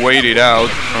gotta wait it out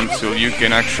until you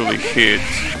can actually hit.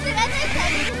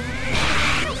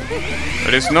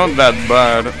 But it's not that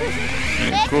bad.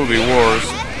 It could be worse.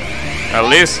 At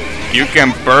least you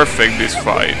can perfect this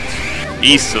fight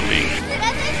easily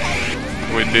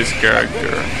with this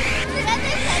character.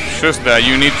 It's just that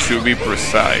you need to be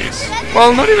precise.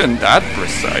 Well, not even that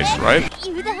precise, right?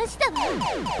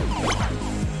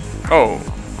 Oh,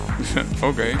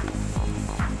 okay.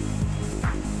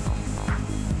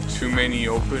 Too many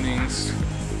openings.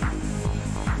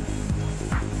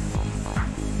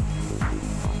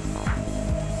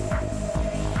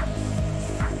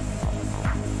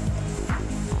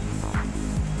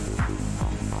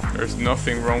 There's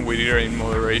nothing wrong with it in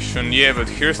moderation. Yeah, but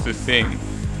here's the thing.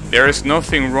 There is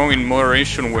nothing wrong in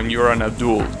moderation when you're an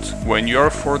adult. When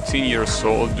you're 14 years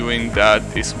old, doing that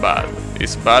is bad.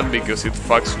 It's bad because it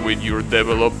fucks with your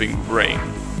developing brain.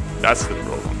 That's the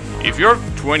problem. If you're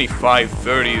 25,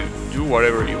 30, do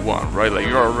whatever you want, right? Like,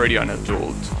 you're already an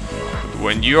adult.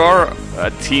 When you're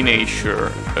a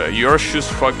teenager, you're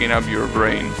just fucking up your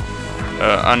brain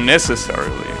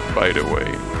unnecessarily. by the way,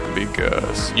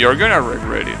 because you're gonna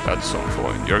regret it at some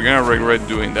point. You're gonna regret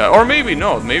doing that, or maybe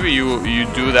not. Maybe you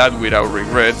do that without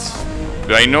regrets.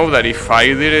 But I know that if I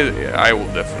did it, I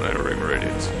will definitely regret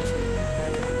it.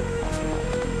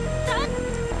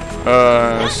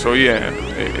 So yeah,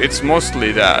 it's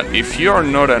mostly that. If you are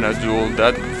not an adult,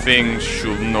 that thing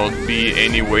should not be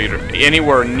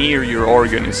anywhere near your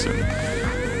organism.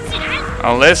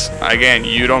 Unless, again,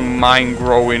 you don't mind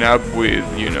growing up with,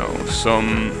 you know,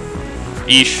 some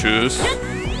issues.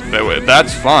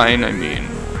 That's fine. I mean,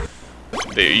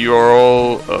 you're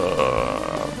all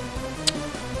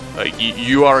like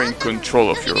you are in control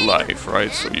of your life,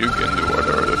 right? So you can do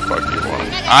whatever the fuck you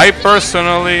want. I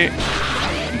personally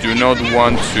do not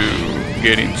want to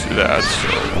get into that, so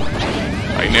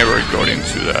I never got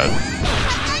into that.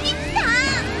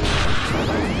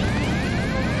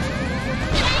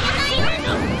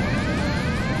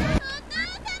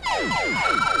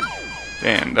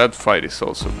 Damn, that fight is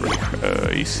also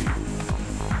pretty easy.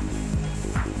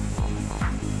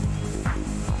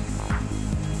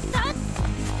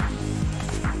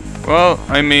 Well,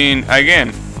 I mean,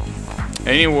 again,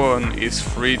 anyone is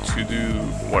free to do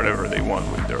whatever they want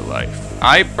with their life.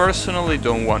 I personally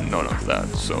don't want none of that,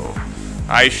 so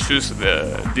I choose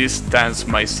to distance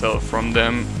myself from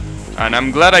them, and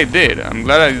I'm glad I did. I'm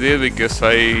glad I did because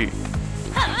they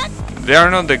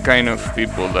are not the kind of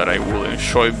people that I will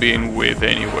enjoy being with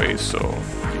anyway, so,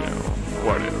 you know,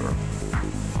 whatever.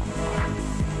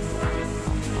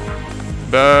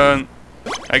 But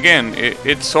again,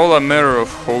 it's all a matter of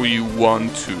how you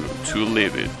want to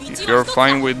live it. If you're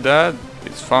fine with that,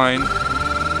 it's fine.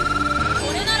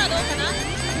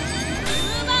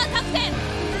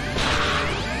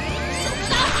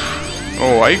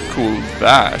 Oh, I could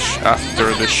dash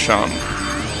after the jump.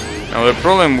 Now the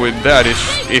problem with that is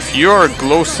if you're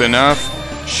close enough,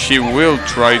 she will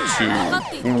try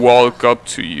to walk up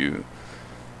to you.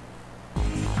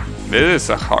 This is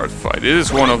a hard fight. This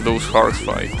is one of those hard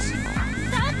fights.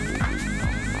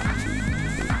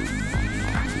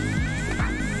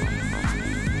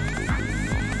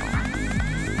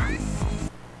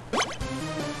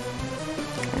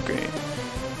 Okay.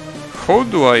 How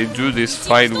do I do this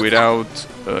fight without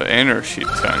energy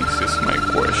tanks is my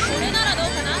question.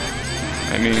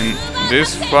 I mean,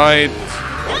 this fight,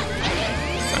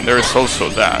 and there's also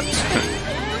that.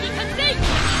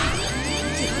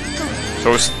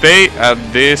 So stay at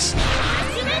this,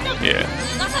 yeah,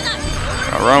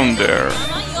 around there,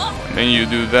 and then you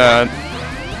do that.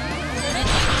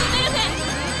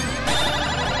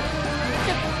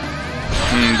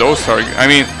 Those are, I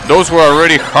mean, those were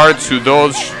already hard to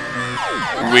dodge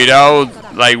without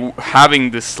like having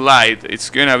the slide. It's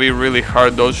gonna be really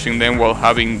hard dodging them while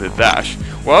having the dash.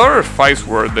 What other fights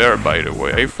were there, by the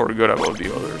way? I forgot about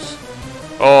the others.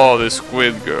 Oh, the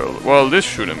squid girl. Well, this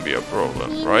shouldn't be a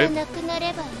problem, right?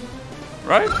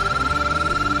 Right?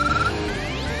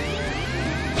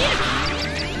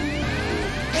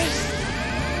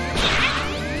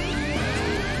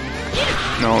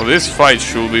 No, this fight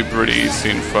should be pretty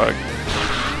easy, in fact.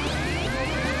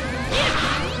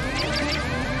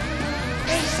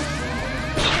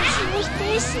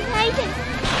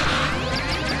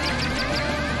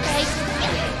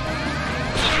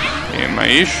 Yeah, my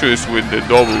issue is with the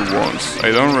double ones.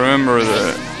 I don't remember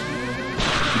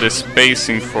the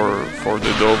spacing for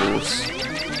the doubles.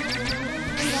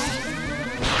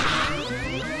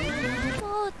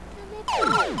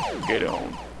 Get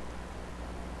on.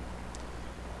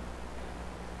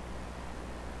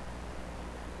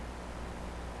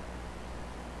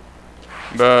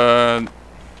 But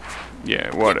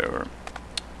yeah, whatever.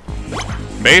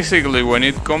 Basically, when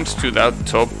it comes to that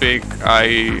topic,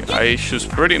 I should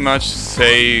pretty much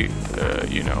say,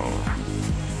 you know,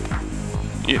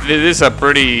 it is a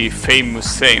pretty famous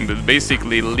saying, but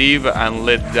basically live and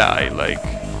let die. Like,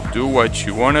 do what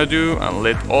you want to do and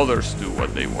let others do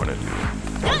what they want to do.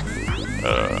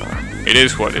 It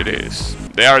is what it is.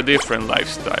 There are different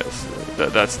lifestyles.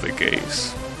 That's the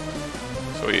case.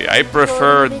 So yeah, I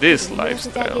prefer this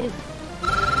lifestyle.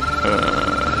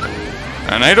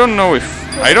 And I don't know if...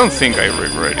 I don't think I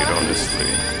regret it, honestly.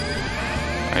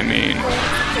 I mean...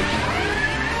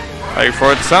 like,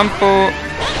 for example...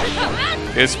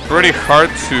 it's pretty hard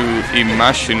to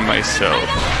imagine myself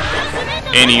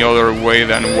any other way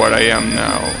than what I am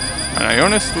now. And I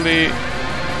honestly...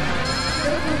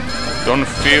 don't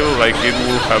feel like it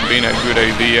would have been a good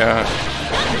idea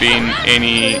being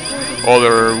any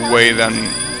other way than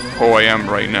how I am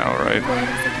right now, right?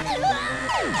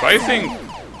 So I think,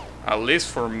 at least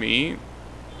for me,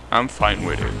 I'm fine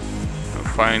with it. I'm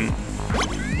fine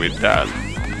with that.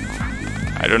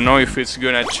 I don't know if it's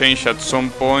gonna change at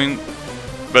some point,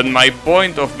 but my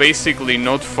point of basically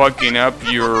not fucking up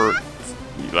your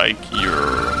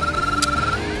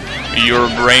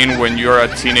brain when you're a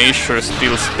teenager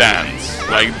still stands.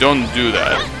 Like, don't do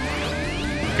that,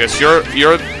 because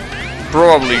you're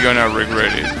probably gonna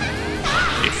regret it.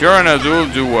 If you're an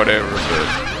adult, do whatever, but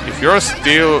if you're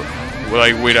still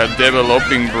like with a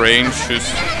developing brain,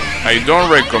 just I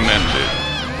don't recommend it.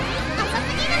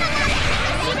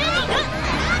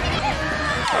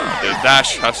 The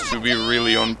dash has to be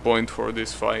really on point for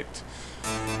this fight.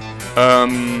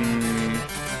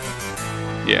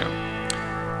 Yeah.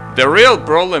 The real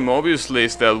problem obviously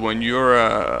is that when you're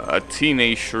a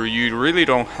teenager, you really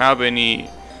don't have any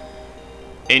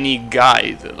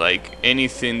guide, like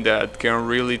anything that can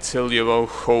really tell you about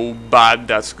how bad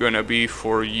that's gonna be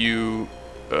for you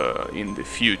in the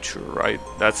future, right?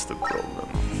 That's the problem.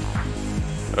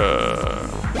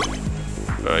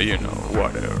 You know,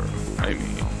 whatever. I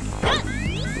mean,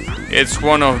 it's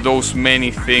one of those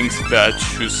many things that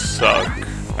just suck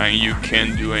and you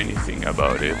can't do anything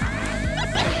about it.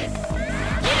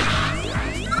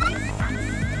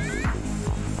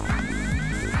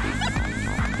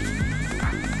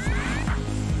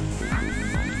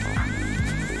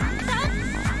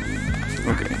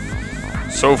 Okay,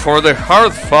 so for the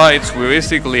hard fights we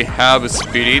basically have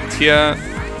Spiritia,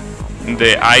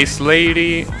 the Ice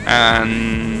Lady,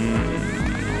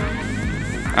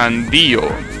 and Dio,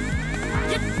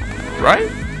 right?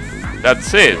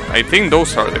 That's it. I think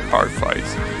those are the hard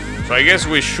fights. So I guess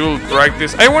we should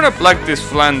practice. I want to practice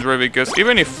Flandre, because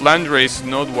even if Flandre is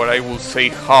not what I will say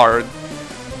hard,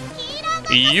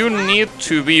 you need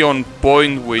to be on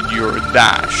point with your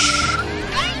dash.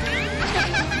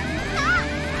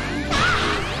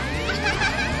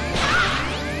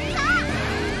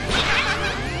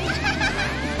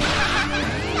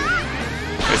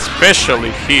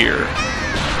 Especially here.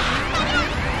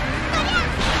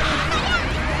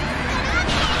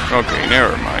 Okay,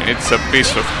 never mind. It's a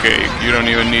piece of cake. You don't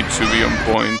even need to be on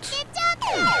point.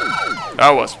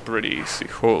 That was pretty easy.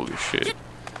 Holy shit.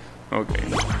 Okay.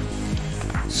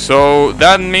 So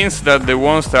that means that the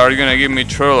ones that are gonna give me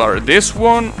trouble are this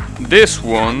one,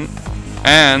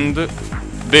 and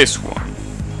this one.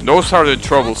 Those are the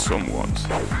troublesome ones.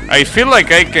 I feel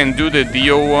like I can do the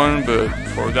Dio one, but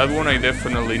for that one I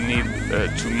definitely need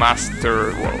to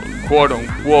master, well,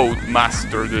 quote-unquote,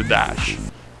 master the dash,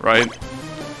 right?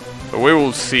 But we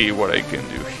will see what I can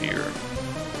do here.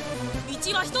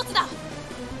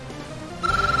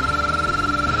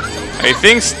 I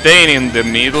think staying in the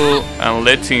middle and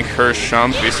letting her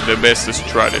jump is the best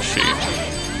strategy.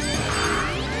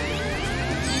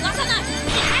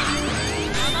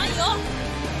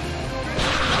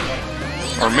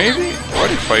 Or maybe,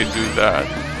 what if I do that?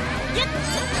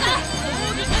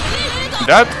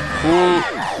 That could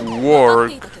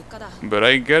work, but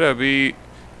I gotta be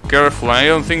careful. I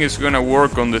don't think it's gonna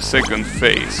work on the second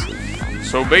phase.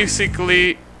 So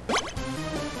basically,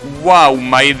 wow,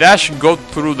 my dash got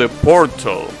through the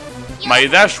portal. My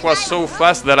dash was so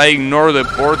fast that I ignored the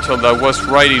portal that was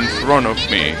right in front of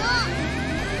me.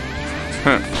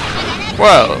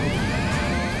 Well,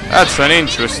 that's an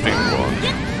interesting one.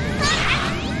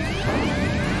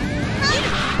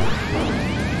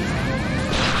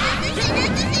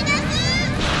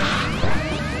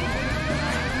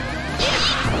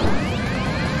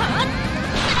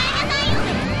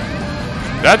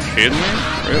 That hit me?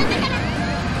 Really?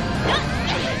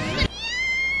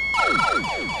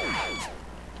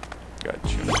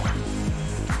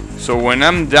 Gotcha. So when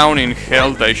I'm down in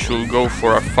health, I should go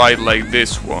for a fight like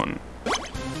this one.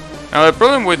 Now the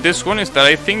problem with this one is that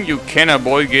I think you can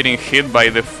avoid getting hit by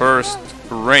the first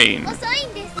rain.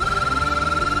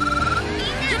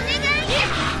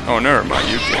 Oh, never mind,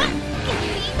 you can.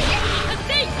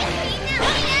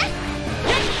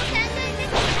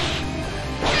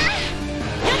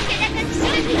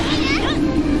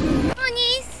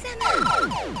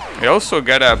 I also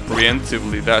gotta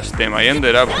preemptively dash them. I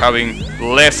ended up having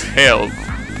less health.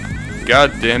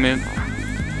 God damn it.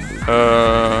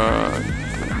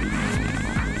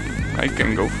 I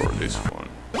can go for this one.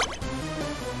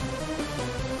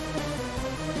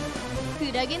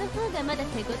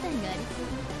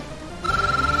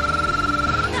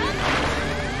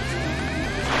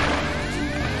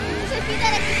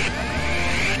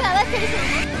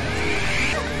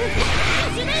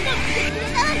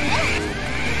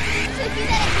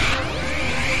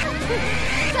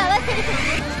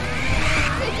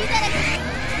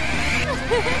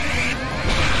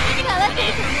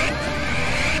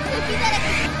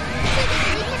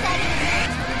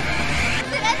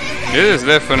 This is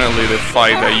definitely the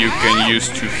fight that you can use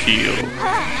to heal.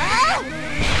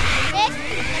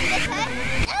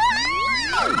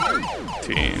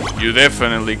 Team, you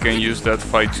definitely can use that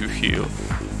fight to heal.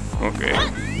 Okay.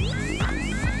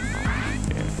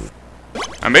 Yeah.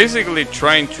 I'm basically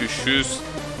trying to choose,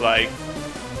 like,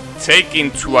 take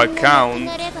into account,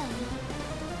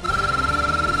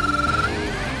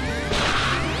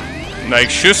 like,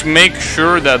 just make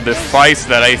sure that the fights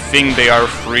that I think they are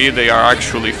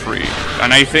actually free.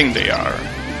 And I think they are.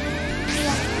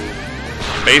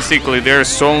 Basically,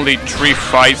 there's only 3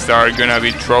 fights that are gonna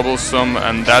be troublesome,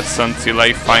 and that's until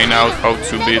I find out how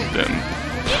to beat them.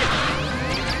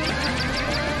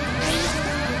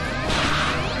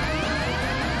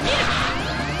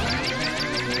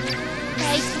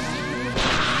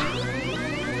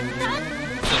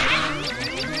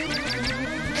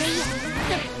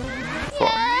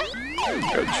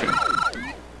 Gotcha.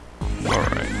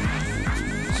 Alright.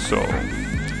 So,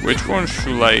 which one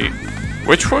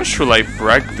should I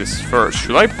practice first?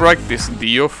 Should I practice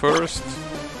Dio first?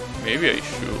 Maybe I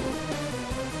should.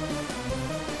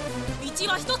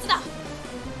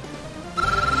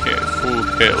 Okay, full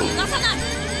health.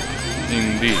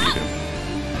 Indeed.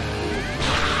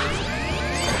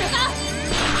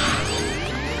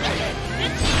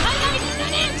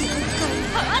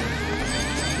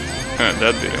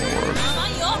 That didn't work.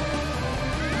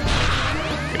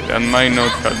 Okay, that might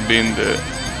not have been the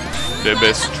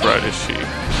best strategy.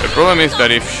 The problem is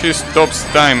that if she stops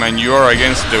time and you are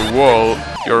against the wall,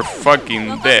 you're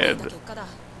fucking dead.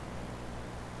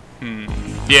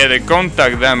 Yeah, the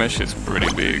contact damage is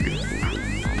pretty big.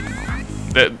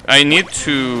 That I need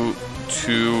to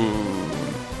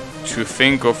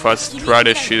think of a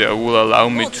strategy that will allow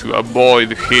me to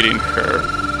avoid hitting her.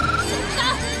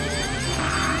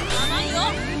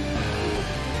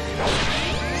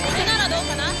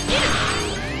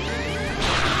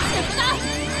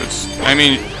 I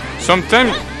mean,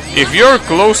 sometimes if you're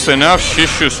close enough, she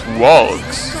just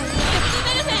walks.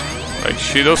 Like,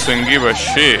 she doesn't give a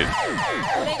shit.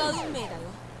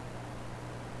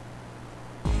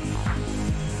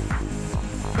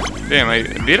 Damn,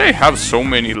 did I have so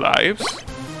many lives?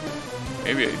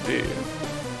 Maybe I did.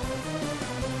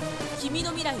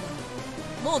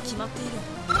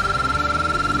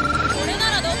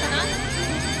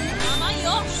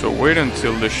 So wait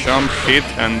until the jump hit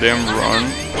and then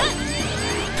run.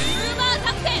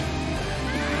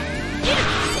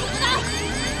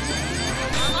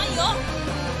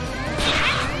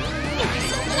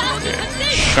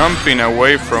 Jumping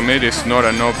away from it is not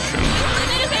an option.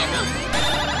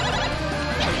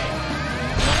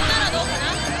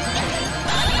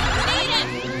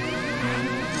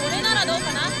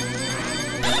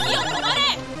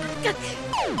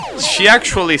 She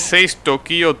actually says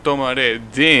Tokyo Tomare,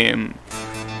 damn.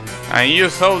 And you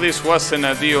thought this wasn't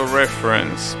a Dio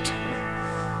reference.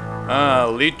 Ah,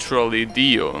 literally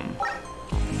Dio.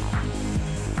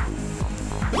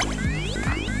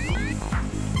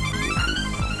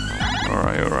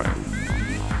 Alright, alright.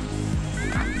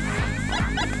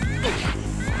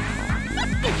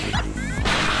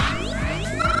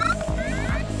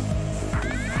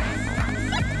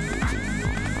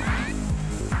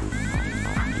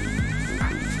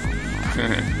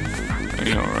 I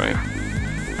know, right?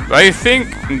 But I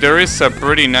think there is a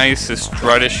pretty nice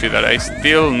strategy that I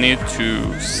still need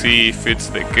to see if it's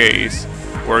the case,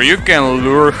 where you can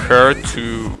lure her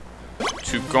to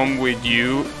come with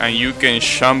you and you can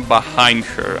jump behind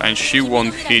her and she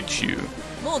won't hit you.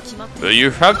 But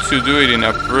you have to do it in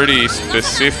a pretty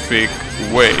specific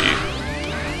way.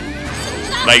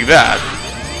 Like that.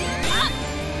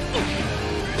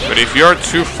 But if you're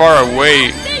too far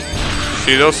away,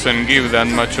 she doesn't give that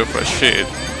much of a shit.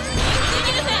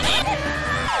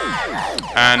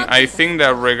 And I think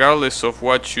that regardless of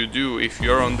what you do, if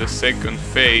you're on the second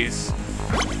phase,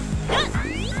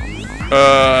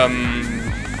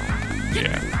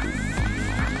 yeah,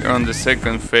 you're on the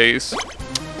second phase,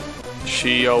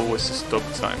 she always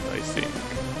stops time, I think.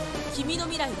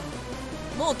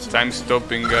 Time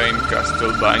stopping guy in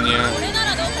Castlevania.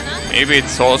 Maybe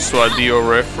it's also a Dio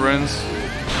reference.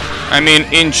 I mean,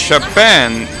 in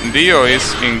Japan, Dio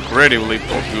is incredibly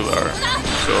popular,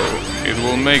 so it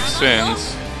will make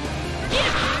sense.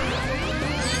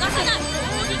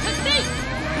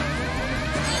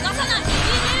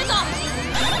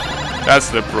 That's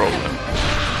the problem.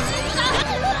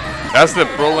 That's the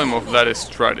problem of that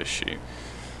strategy.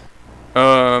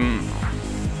 Damn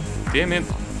it.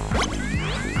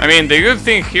 I mean, the good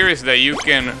thing here is that you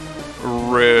can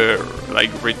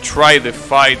retry the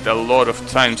fight a lot of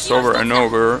times over and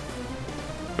over.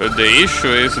 But the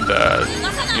issue is that,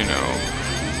 you know,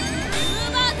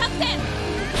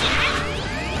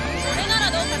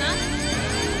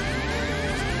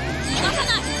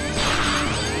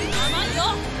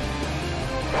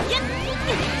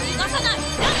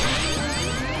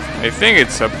 I think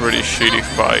it's a pretty shitty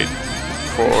fight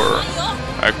for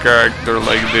a character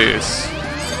like this.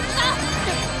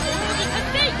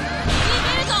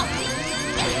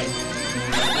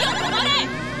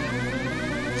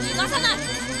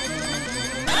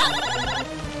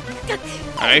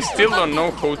 And I still don't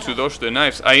know how to dodge the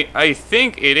knives. I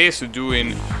think it is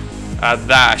doing a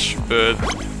dash, but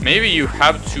maybe you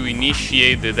have to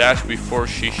initiate the dash before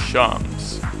she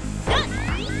jumps.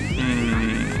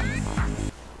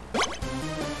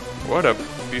 What a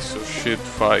piece of shit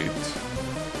fight.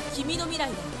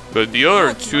 But the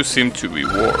other two seem to be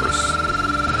worse.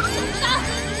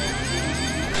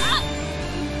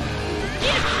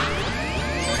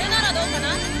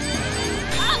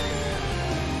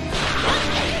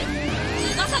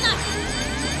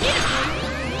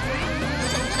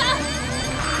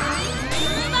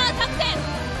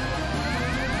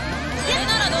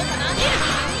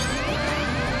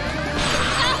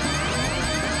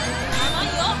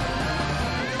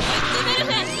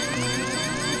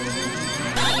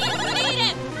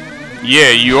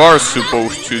 Yeah, you are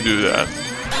supposed to do that.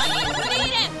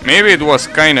 Maybe it was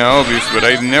kinda obvious, but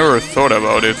I never thought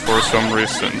about it for some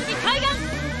reason.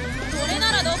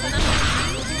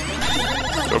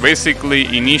 So basically,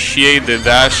 initiate the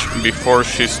dash before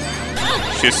she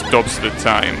stops the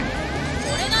time.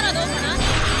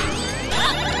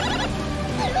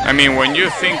 I mean, when you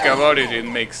think about it, it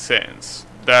makes sense.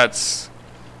 That's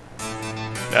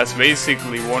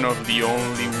basically one of the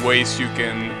only ways you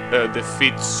can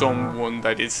defeat someone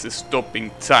that is stopping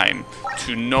time,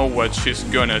 to know what she's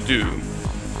gonna do.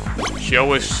 She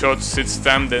always shots its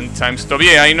time, then time stop.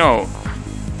 Yeah, I know.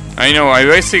 I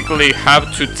basically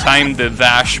have to time the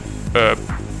dash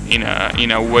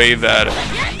in a way that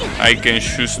I can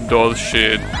just dodge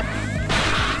it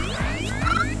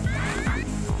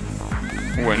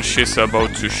when she's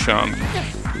about to jump.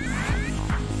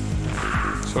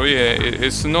 So yeah,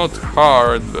 it's not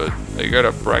hard, but I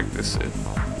gotta practice it.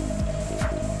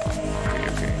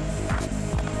 Okay.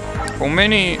 How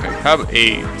many? I have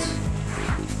 8.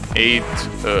 8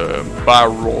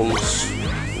 barrels.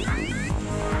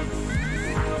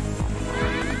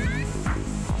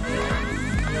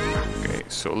 Okay,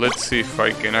 so let's see if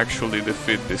I can actually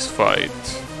defeat this fight.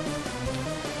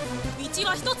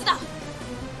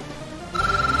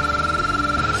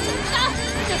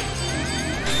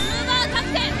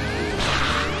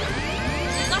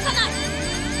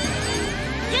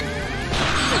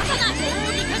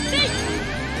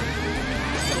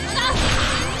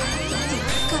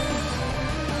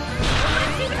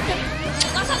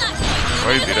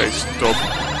 Why did I stop?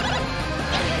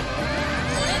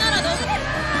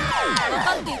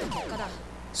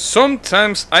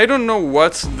 Sometimes I don't know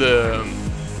what's the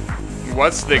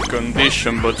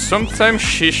condition, but sometimes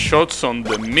she shots on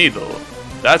the middle.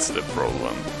 That's the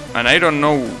problem, and I don't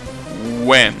know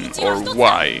when or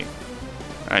why,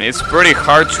 and it's pretty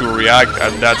hard to react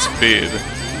at that speed.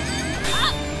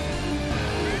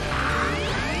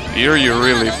 Here you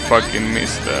really fucking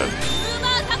missed that.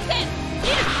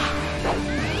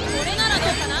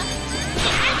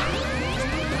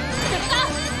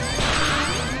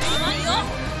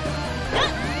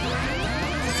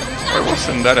 Why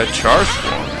wasn't that a charge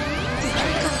one?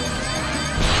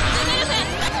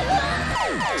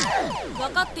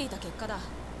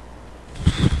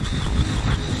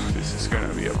 This is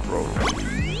gonna be a problem.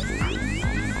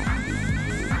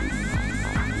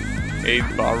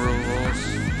 8 barrel rolls.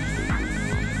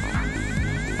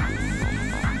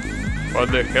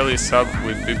 What the hell is up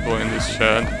with people in this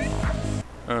chat?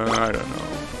 I don't know.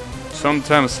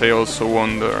 Sometimes I also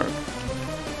wonder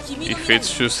if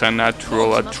it's just a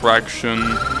natural attraction.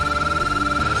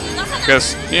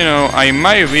 Because, you know, I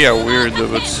might be a weirdo,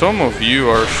 but some of you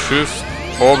are just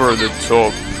over the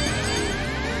top.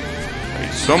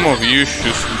 Like, some of you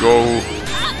just go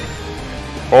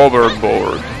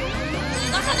overboard.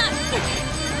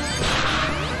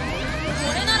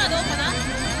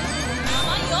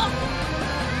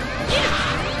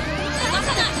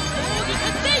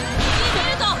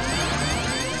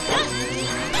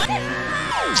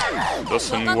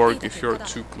 Doesn't work if you're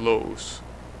too close.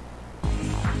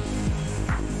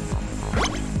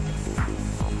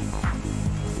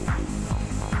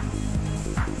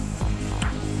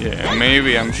 Yeah,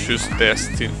 maybe I'm just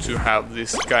destined to have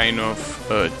this kind of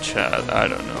chat, I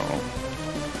don't know.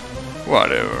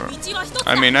 Whatever.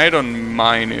 I mean, I don't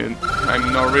mind it.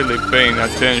 I'm not really paying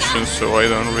attention, so I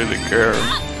don't really care.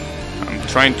 I'm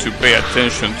trying to pay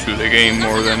attention to the game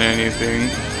more than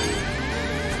anything.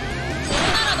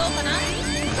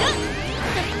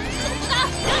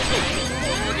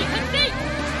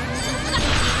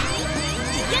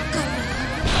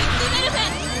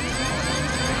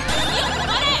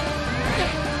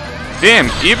 Damn,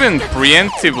 even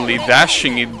preemptively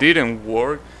dashing it didn't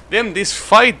work. Damn, this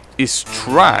fight is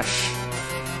trash.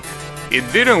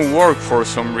 It didn't work for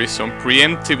some reason.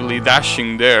 Preemptively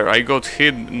dashing there. I got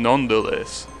hit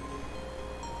nonetheless.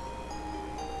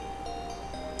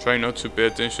 Try not to pay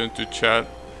attention to chat.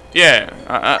 Yeah,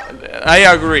 I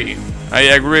agree. I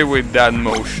agree with that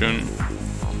motion.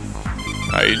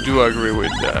 I do agree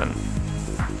with that.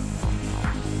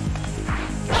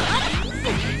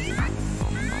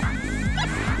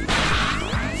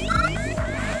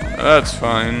 That's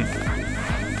fine.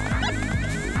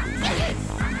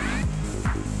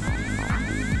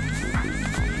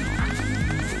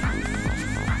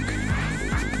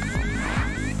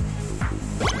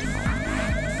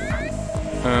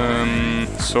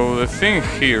 So the thing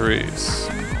here is,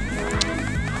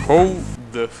 how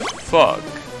the fuck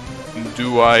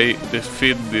do I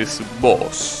defeat this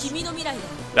boss?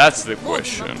 That's the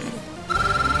question.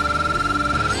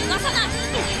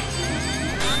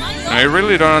 I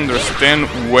really don't understand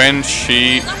when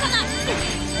she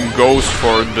goes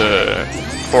for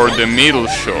the middle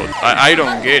shot. I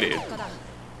don't get it.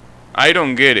 I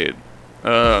don't get it.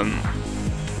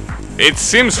 It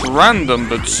seems random,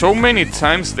 but so many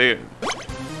times the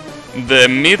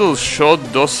middle shot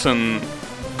doesn't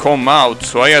come out,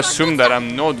 so I assume that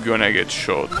I'm not gonna get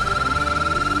shot.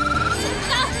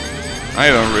 I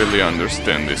don't really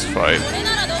understand this fight.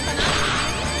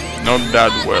 Not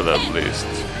that well, at least.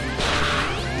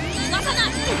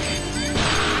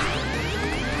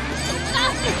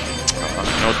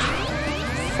 Not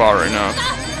far enough.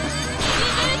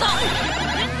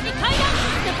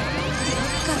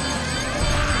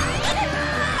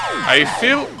 I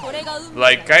feel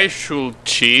like I should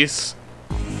cheese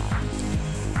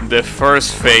the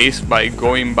first phase by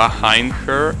going behind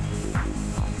her,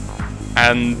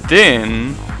 and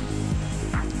then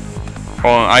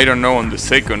on, I don't know, on the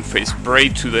second phase pray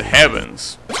to the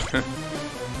heavens.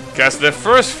 Because the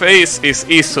first phase is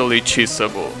easily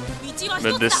cheesable,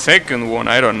 but the second one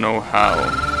I don't know how.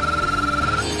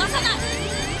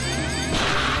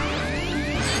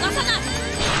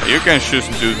 You can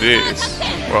just do this.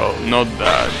 Well, not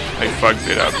that. I fucked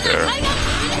it up there.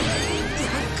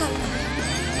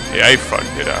 Yeah, I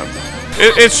fucked it up.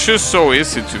 It's just so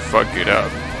easy to fuck it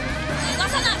up.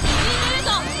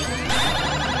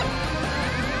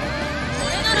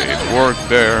 Okay, it worked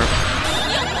there.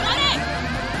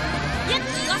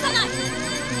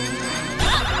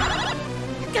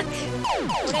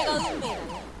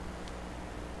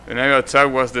 The next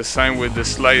attack was designed with the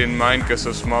slide in mind because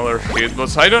of smaller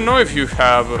hitbox. I don't know if you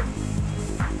have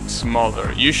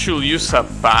smaller. You should use a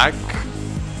pack.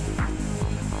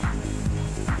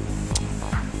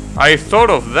 I thought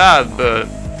of that, but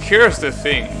here's the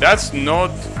thing. That's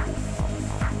not...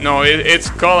 No, it's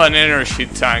called an energy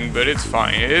tank, but it's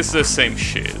fine. It's the same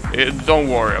shit. Don't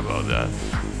worry about that.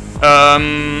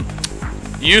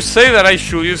 You say that I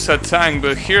should use a tank,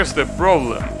 but here's the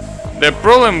problem. The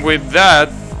problem with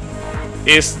that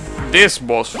is this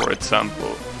boss, for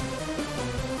example.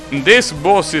 This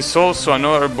boss is also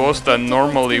another boss that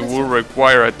normally would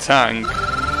require a tank,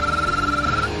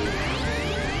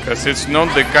 because it's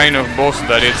not the kind of boss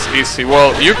that it's easy.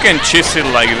 Well, you can cheese it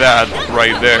like that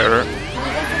right there.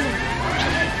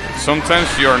 Sometimes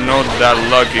you're not that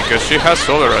lucky because she has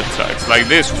other attacks, like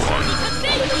this one.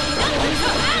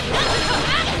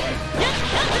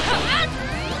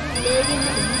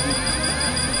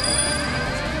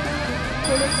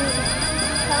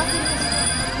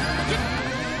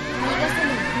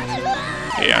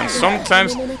 Yeah, and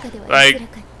sometimes, like,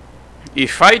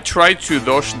 if I try to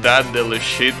dodge that the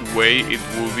legit way, it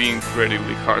will be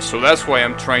incredibly hard. So that's why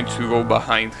I'm trying to go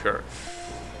behind her.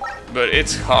 But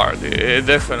it's hard, it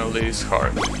definitely is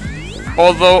hard.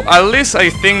 Although, at least I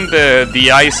think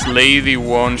the Ice Lady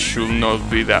one should not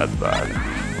be that bad.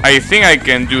 I think I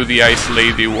can do the Ice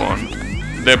Lady one.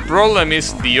 The problem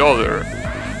is the other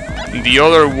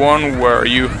one where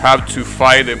you have to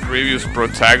fight the previous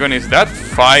protagonist. That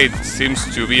fight seems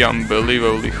to be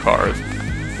unbelievably hard.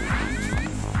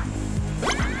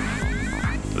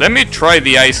 Let me try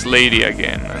the Ice Lady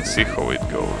again and see how it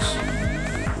goes.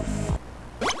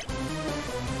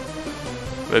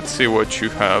 Let's see what you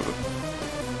have.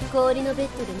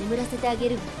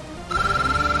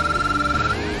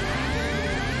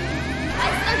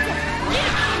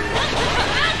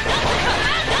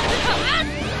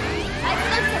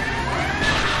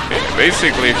 Okay,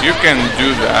 basically, if you can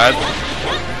do that,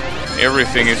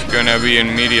 everything is gonna be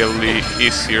immediately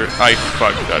easier. I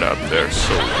fucked that up there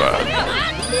so bad.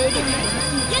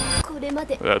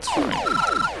 That's fine.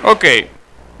 Okay,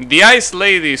 the Ice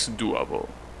Lady is doable.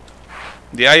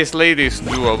 The Ice Lady is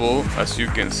doable, as you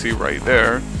can see right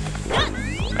there.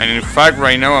 And in fact,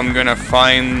 right now I'm gonna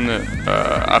find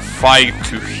a fight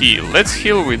to heal. Let's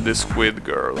heal with the Squid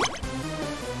Girl.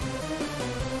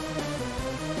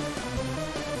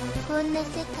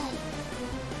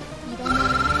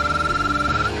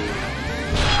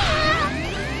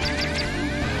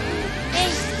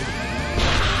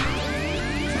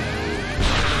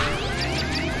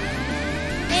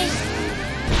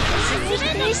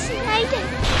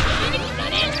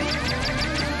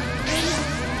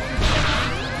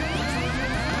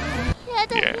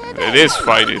 Yeah, this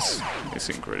fight is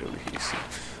incredibly easy.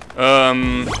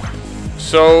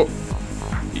 So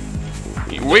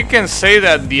we can say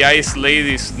that the Ice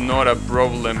Lady is not a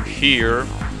problem here,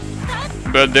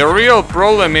 but the real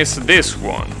problem is this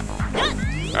one.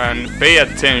 And pay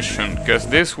attention, because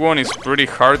this one is pretty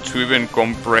hard to even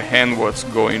comprehend what's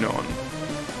going on.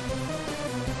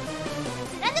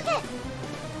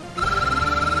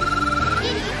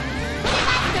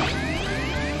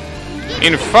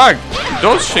 In fact,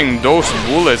 dodging those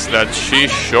bullets that she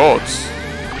shoots,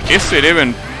 is it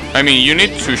even... I mean, you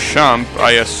need to jump,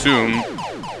 I assume.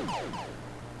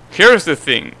 Here's the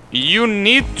thing, you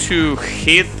need to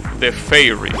hit the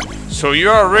fairy, so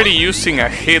you're already using a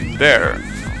hit there.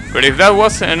 But if that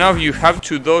wasn't enough, you have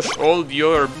to dodge all the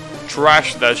other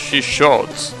trash that she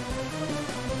shoots.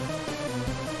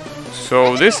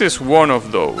 So this is one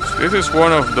of those. This is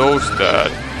one of those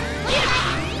that...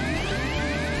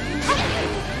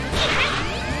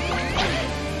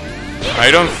 I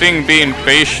don't think being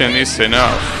patient is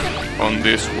enough on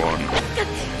this one.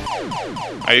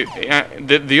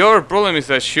 The other problem is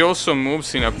that she also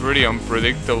moves in a pretty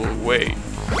unpredictable way.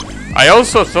 I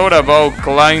also thought about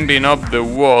climbing up the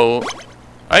wall.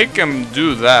 I can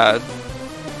do that.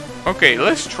 Okay,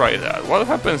 let's try that. What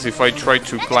happens if I try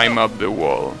to climb up the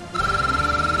wall?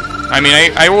 I mean,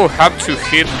 I will have to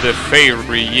hit the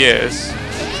fairy, yes,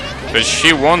 but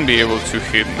she won't be able to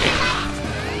hit me.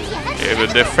 Yeah,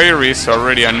 but the fairy is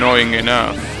already annoying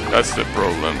enough. That's the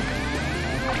problem.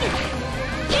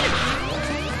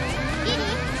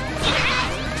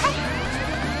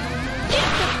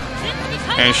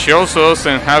 And she also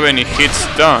doesn't have any hits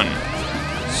done.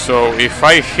 So if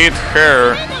I hit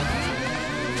her,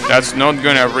 that's not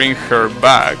gonna bring her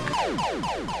back.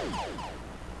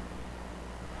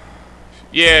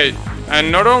 Yeah,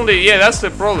 and not only... yeah, that's the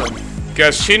problem.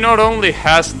 Because she not only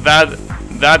has that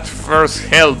first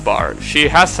health bar, she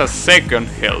has a second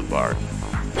health bar.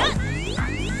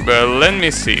 But let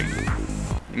me see.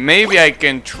 Maybe I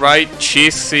can try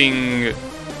cheesing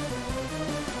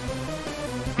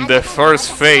the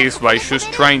first phase by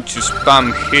just trying to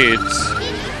spam hits,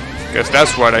 because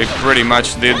that's what I pretty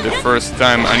much did the first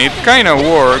time, and it kinda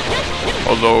worked,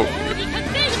 although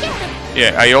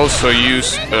yeah, I also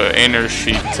use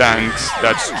energy tanks,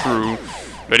 that's true.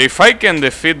 But if I can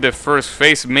defeat the first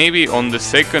phase, maybe on the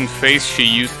second phase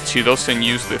she doesn't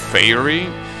use the fairy,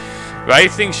 but I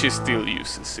think she still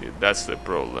uses it, that's the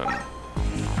problem.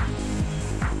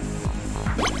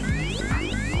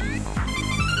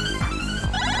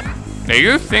 The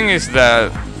good thing is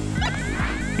that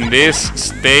this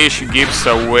stage gives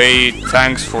away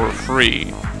tanks for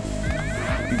free.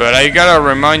 But I gotta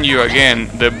remind you again,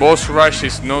 the boss rush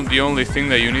is not the only thing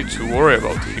that you need to worry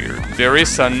about here. There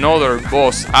is another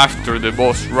boss after the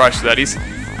boss rush that is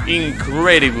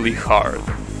incredibly hard.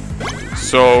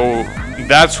 So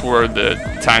that's where the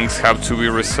tanks have to be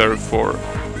reserved for.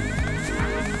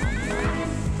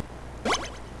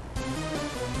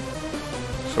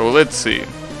 So let's see.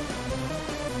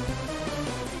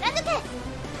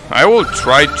 I will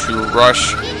try to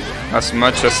rush as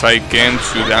much as I can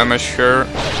to damage her.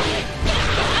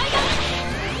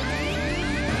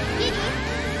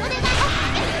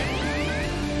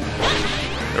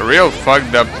 The real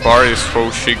fucked up part is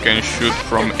how she can shoot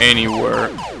from anywhere,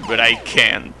 but I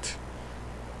can't.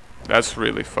 That's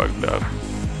really fucked up.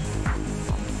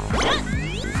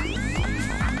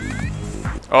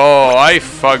 Oh, I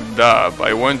fucked up.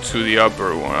 I went to the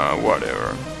upper one,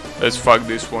 whatever. Let's fuck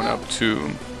this one up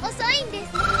too.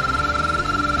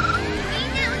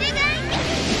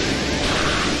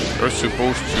 You're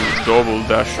supposed to double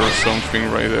dash or something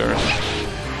right there.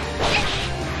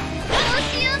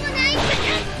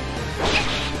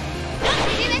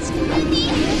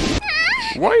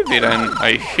 Why didn't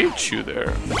I hit you there?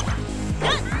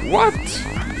 What?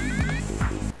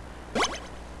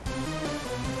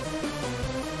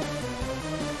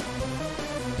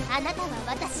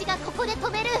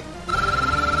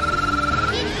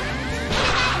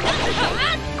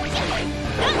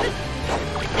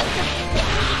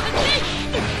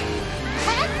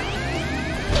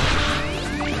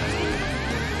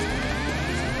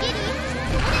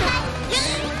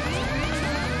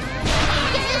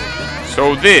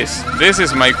 So this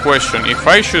is my question. If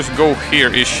I just go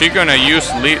here, is she gonna use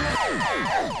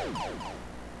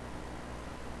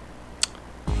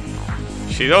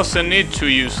She doesn't need to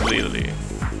use Lily.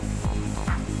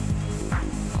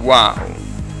 Wow.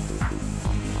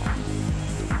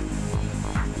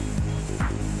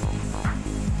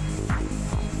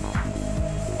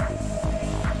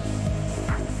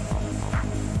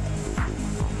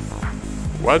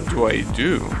 What do I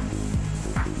do?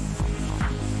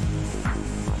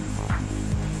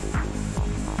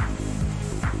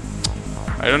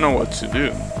 I don't know what to do.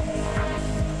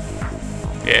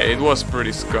 Yeah, it was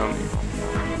pretty scummy.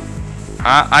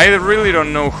 I really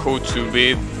don't know how to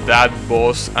beat that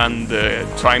boss and the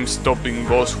time-stopping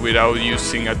boss without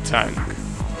using a tank.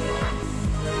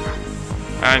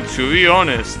 And to be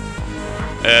honest,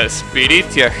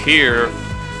 Spiritia here,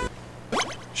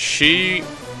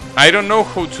 I don't know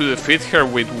how to defeat her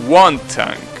with one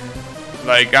tank.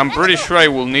 Like, I'm pretty sure I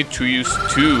will need to use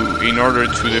two in order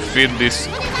to defeat this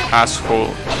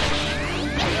asshole.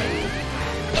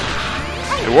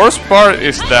 The worst part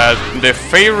is that the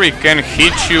fairy can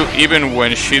hit you even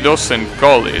when she doesn't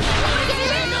call it.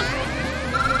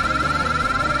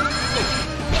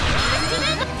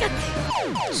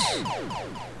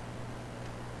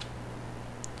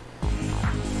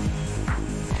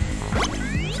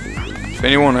 If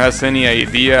anyone has any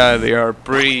idea, they are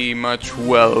pretty much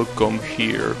welcome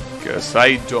here, because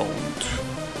I don't.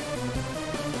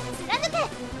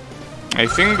 I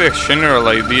think the general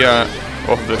idea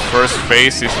of the first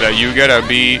phase is that you gotta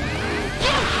be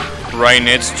right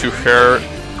next to her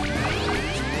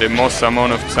the most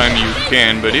amount of time you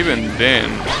can, but even then,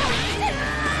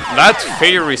 that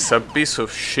fairy is a piece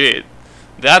of shit.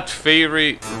 That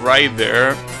fairy right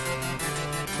there,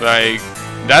 like,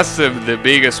 that's the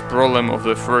biggest problem of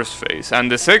the first phase.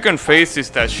 And the second phase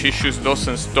is that she just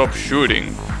doesn't stop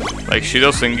shooting. Like, she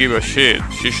doesn't give a shit,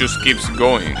 she just keeps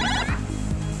going.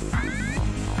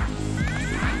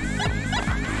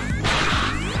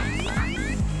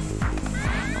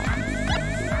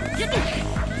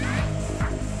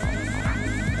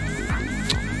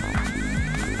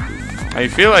 I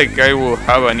feel like I will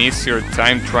have an easier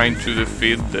time trying to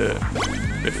defeat the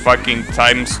fucking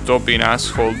time-stopping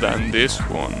asshole than this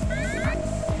one.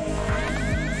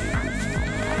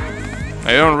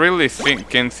 I don't really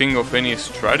can think of any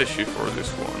strategy for this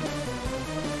one.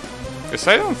 Because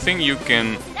I don't think you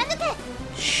can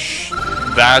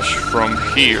dash from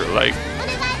here, like...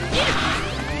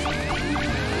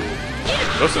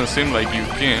 Doesn't seem like you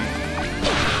can.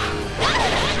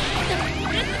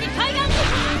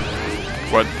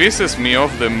 What pisses me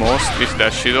off the most is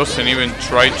that she doesn't even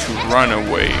try to run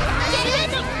away.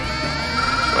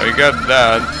 So I got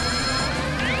that.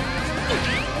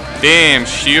 Damn,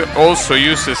 she also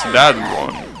uses that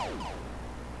one.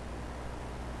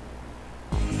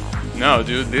 No,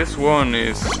 dude, this one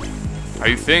is...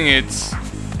 I think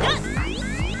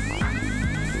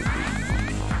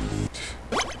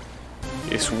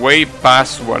it's way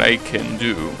past what I can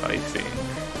do, I think.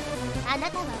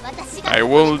 I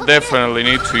will definitely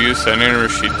need to use an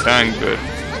energy tank, but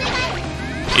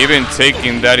even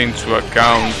taking that into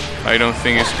account, I don't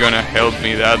think it's gonna help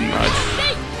me that much.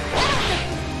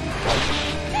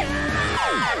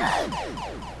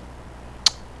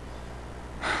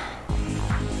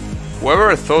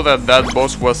 Whoever thought that that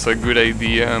boss was a good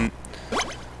idea,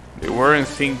 they weren't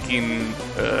thinking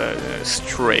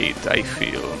straight, I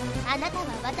feel.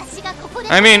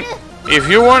 I mean, if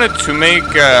you wanted to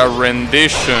make a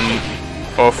rendition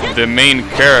of the main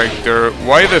character,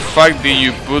 why the fuck did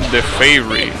you put the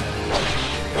fairy?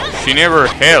 She never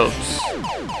helps.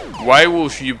 Why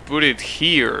would you put it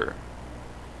here?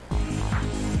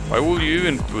 Why would you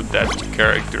even put that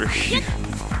character here?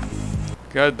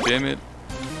 God damn it.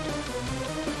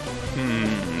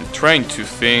 Trying to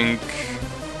think.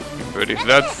 But if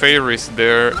that fairy is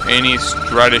there, any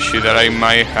strategy that I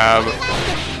might have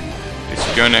is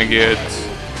gonna get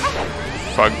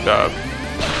fucked up.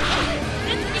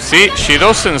 See, she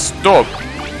doesn't stop.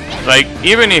 Like,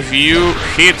 even if you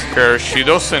hit her, she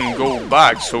doesn't go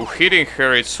back. So hitting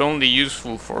her is only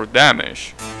useful for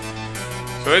damage.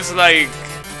 So it's like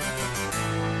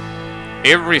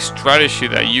every strategy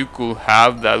that you could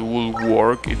have that will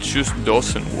work, it just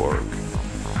doesn't work.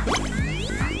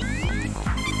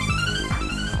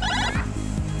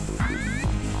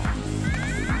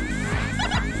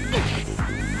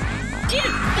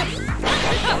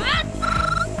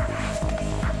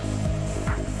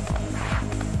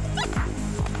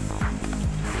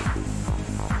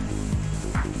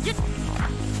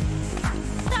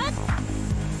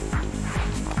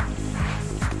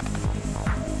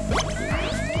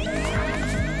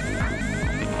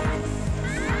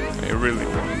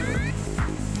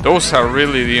 Those are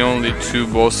really the only two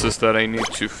bosses that I need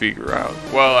to figure out.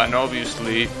 Well, and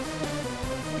obviously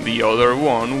the other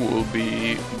one will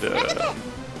be the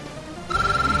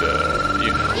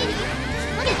you know,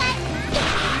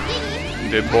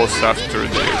 the boss after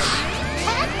this.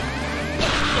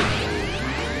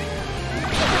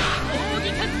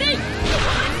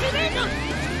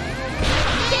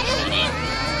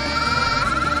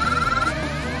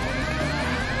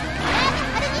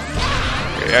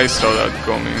 I saw that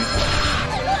coming.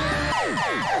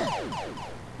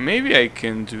 Maybe I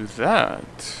can do that.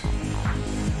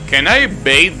 Can I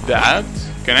bait that?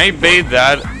 Can I bait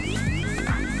that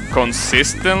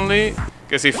consistently?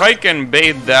 Because if I can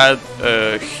bait that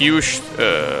huge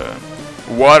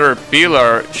water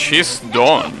pillar, she's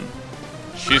done.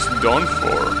 She's done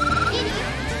for.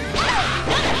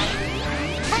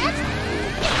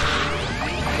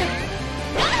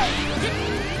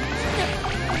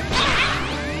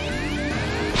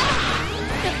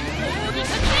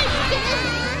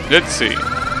 Let's see.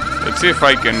 Let's see if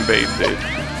I can bait it.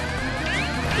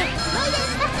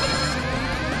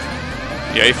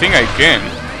 Yeah, I think I can.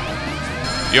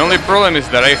 The only problem is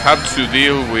that I have to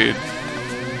deal with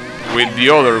the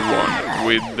other one,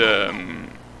 with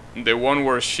the one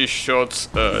where she shots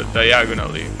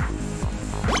diagonally.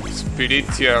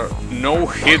 Spiritia, no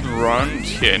hit run.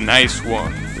 Yeah, nice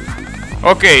one.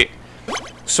 Okay.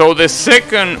 So the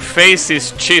second phase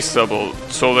is cheesable,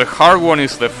 so the hard one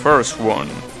is the first one.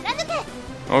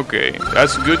 Okay,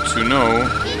 that's good to know.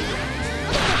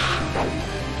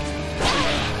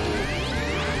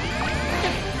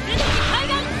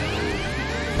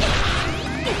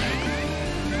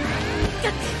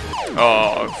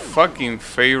 Oh, fucking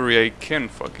fairy, I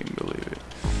can't fucking believe it.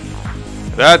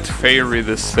 That fairy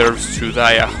deserves to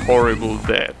die a horrible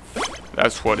death.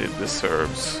 That's what it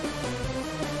deserves.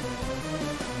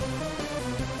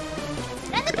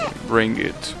 Okay, bring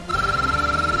it.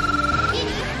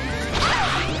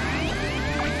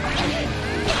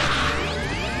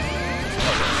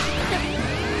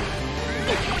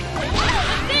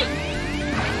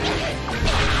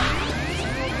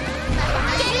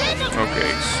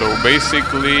 Okay, so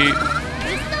basically,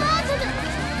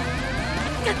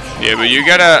 yeah, but you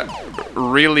gotta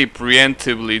really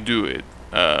preemptively do it.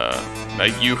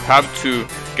 Like you have to,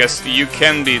 because you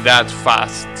can't be that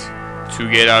fast to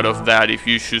get out of that if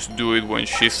you just do it when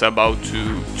she's about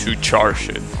to charge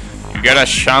it. You gotta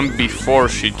jump before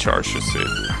she charges it.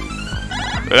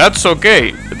 But that's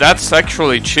okay. That's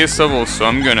actually cheesable, so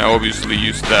I'm gonna obviously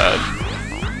use that.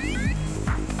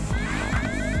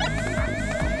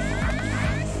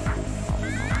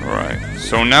 Alright,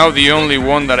 so now the only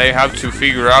one that I have to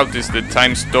figure out is the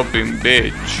time-stopping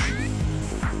bitch.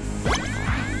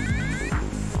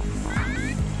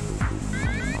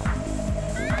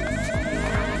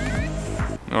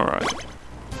 Alright,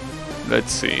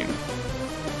 let's see.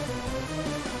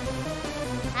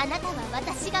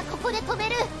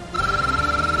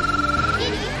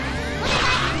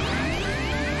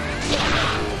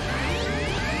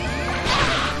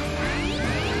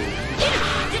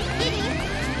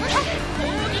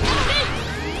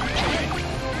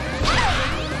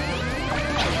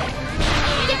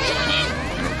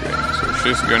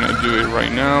 She's gonna do it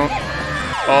right now.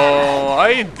 Oh,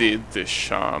 I did the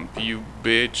jump, you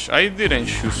bitch. I didn't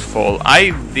choose fall.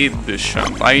 I did the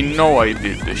jump. I know I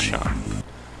did the jump.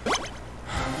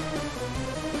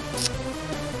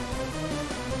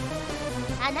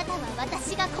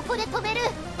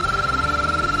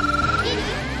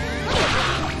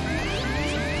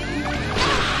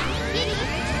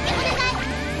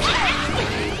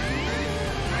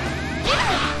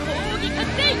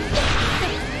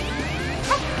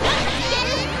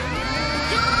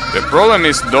 The problem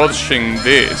is dodging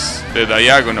this, the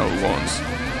diagonal ones.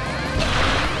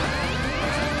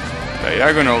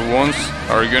 Diagonal ones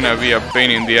are gonna be a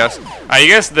pain in the ass. I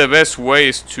guess the best way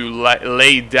is to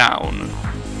lay down.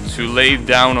 To lay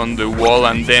down on the wall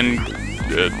and then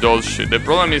dodge it. The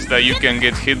problem is that you can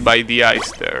get hit by the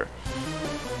ice there.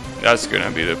 That's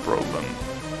gonna be the problem.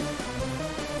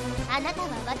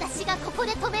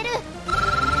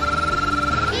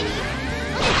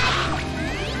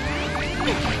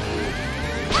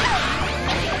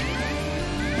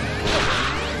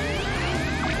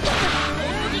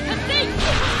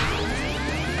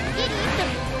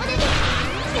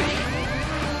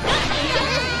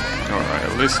 Alright,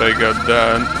 at least I got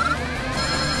that.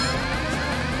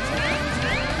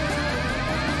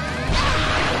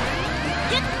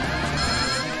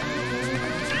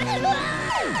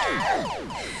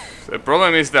 The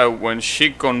problem is that when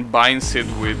she combines it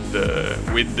with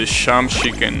the jump,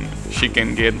 she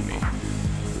can get me.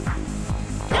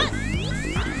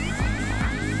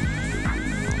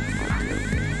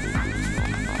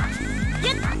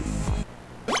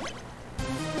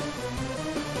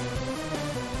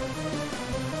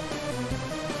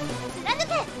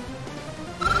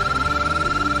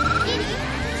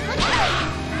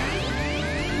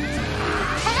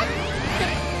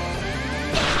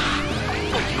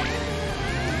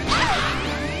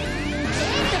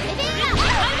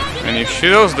 And if she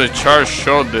does the charge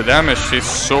shot, the damage is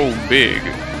so big.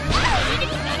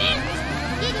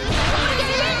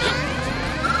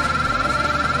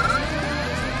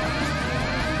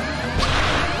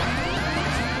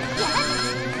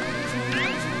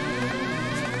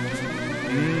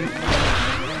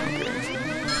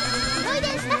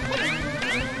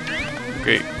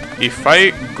 Okay, if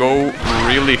I go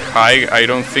really high, I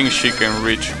don't think she can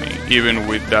reach me, even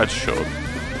with that shot.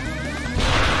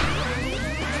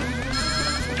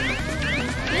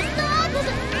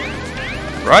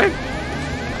 Right?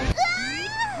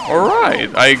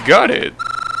 Alright, I got it.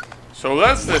 So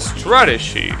that's the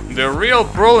strategy. The real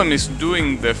problem is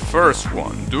doing the first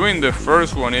one. Doing the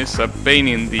first one is a pain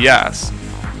in the ass.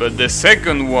 But the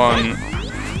second one,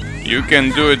 you can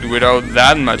do it without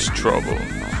that much trouble.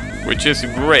 Which is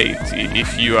great,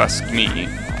 if you ask me.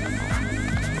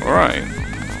 Alright,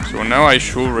 so now I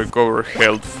should recover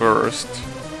health first.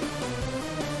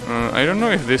 I don't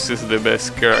know if this is the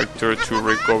best character to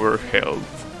recover health,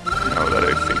 now that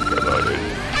I think about it.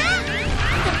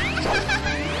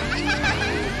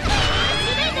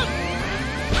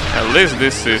 At least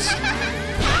this is...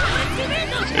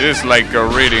 it is like a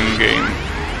reading game.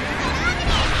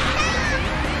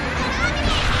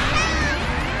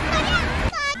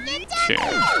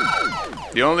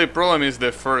 The only problem is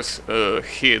the first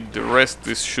hit, the rest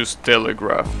is just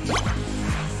telegraphed.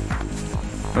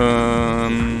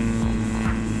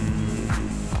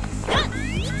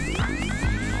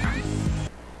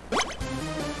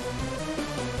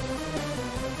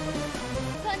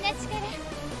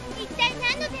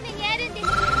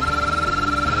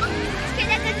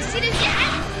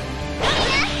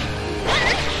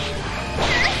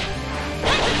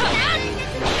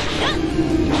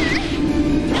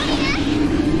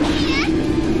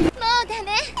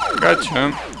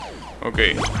 Gotcha.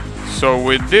 Okay, so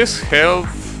with this health,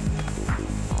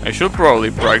 I should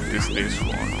probably practice this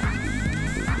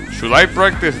one. Should I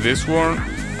practice this one?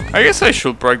 I guess I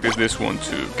should practice this one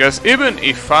too, because even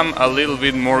if I'm a little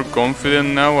bit more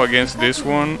confident now against this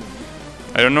one,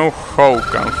 I don't know how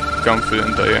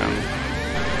confident I am.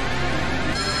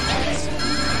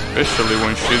 Especially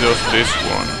when she does this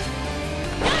one.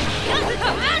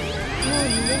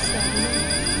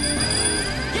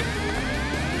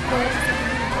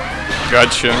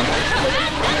 Gotcha.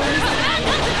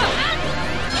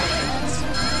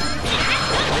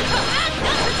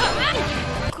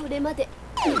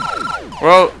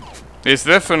 Well, it's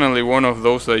definitely one of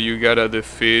those that you gotta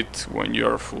defeat when you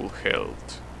are full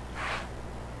health.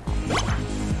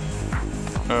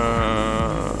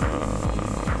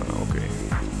 Okay.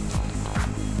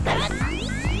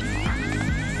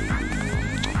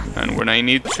 And when I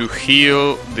need to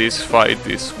heal, this fight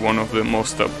is one of the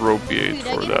most appropriate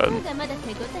for that.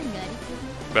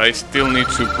 But I still need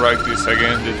to practice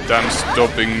against the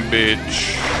time-stopping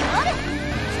bitch.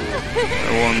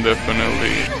 I won't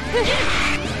definitely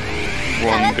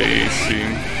won't be easy.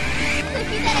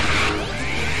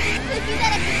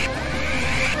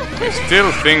 I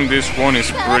still think this one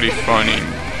is pretty funny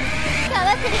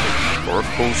for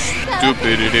how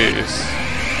stupid it is.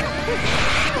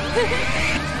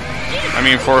 I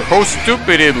mean, for how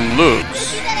stupid it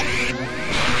looks.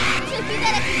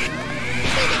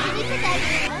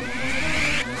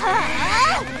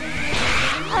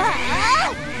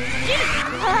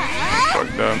 Fuck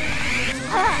that.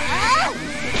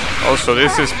 Also,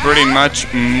 this is pretty much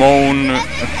moan.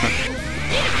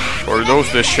 For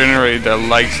those degenerate that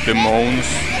likes the moans,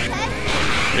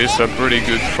 it's a pretty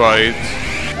good fight.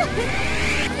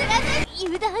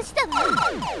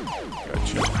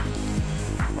 Gotcha.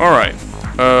 Alright,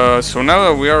 so now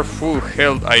that we are full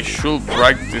health, I should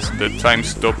practice the time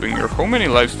stopping her. How many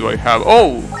lives do I have?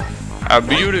 Oh! A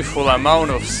beautiful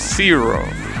amount of 0.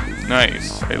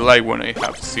 Nice, I like when I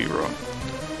have 0.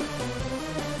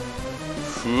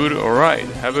 Food, alright,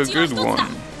 have a good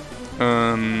one.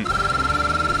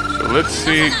 So let's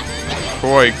see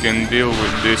how I can deal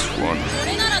with this one.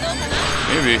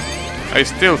 Maybe, I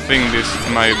still think this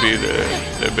might be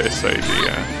the best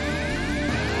idea.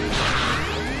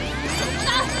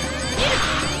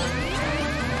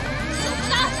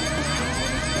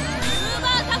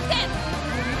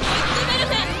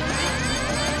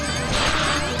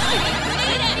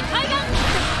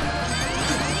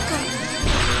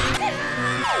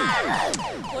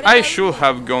 I should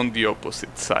have gone the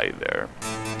opposite side there.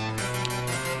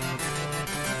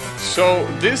 So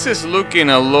this is looking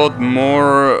a lot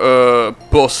more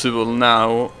possible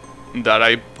now that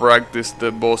I practiced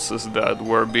the bosses that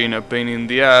were being a pain in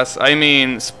the ass. I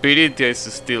mean, Spiritia is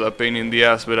still a pain in the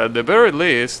ass, but at the very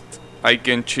least I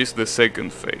can cheese the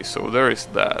second phase, so there is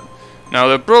that. Now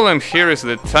the problem here is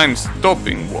the time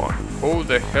stopping one. How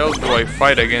the hell do I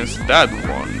fight against that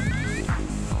one?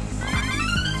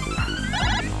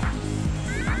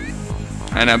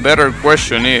 And a better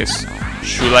question is,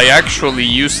 should I actually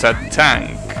use a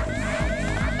tank?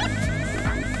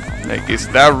 Like, is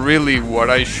that really what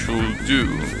I should do?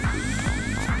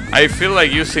 I feel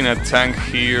like using a tank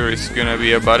here is gonna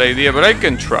be a bad idea, but I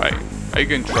can try. I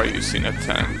can try using a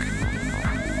tank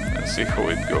and see how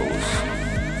it goes.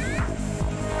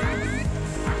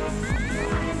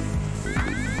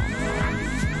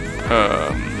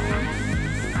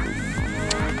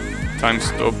 Time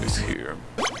stop is here.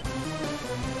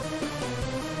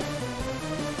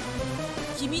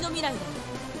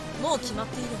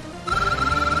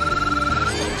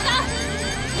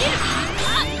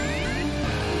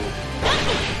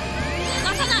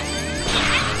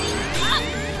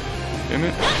 Damn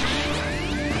it.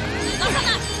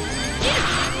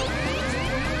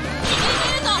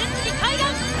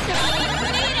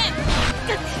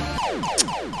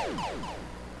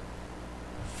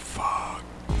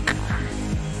 Fuck.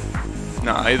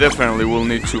 Nah, I definitely will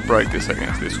need to practice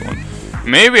against this one.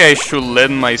 Maybe I should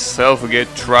let myself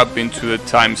get trapped into the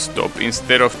time stop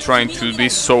instead of trying to be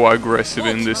so aggressive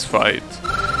in this fight.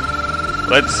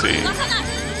 Let's see.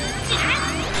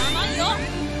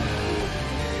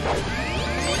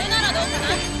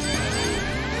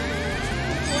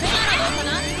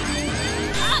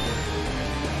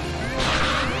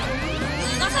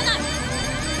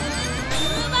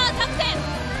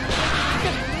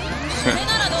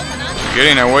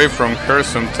 Getting away from her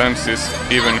sometimes is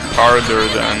even harder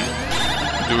than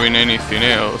doing anything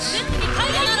else.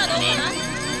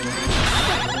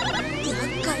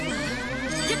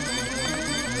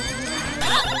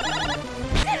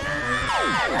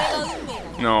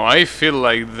 No, I feel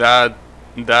like that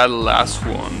last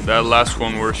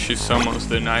one where she summons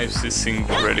the knives is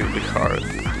incredibly hard.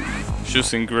 It's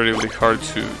just incredibly hard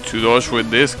to dodge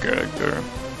with this character.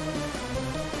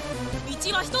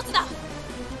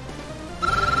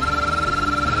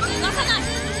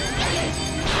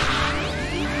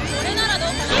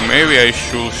 So maybe I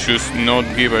should just not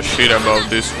give a shit about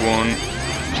this one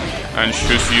and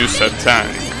just use a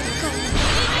tank.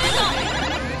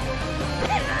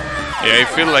 Yeah, I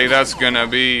feel like that's gonna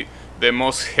be the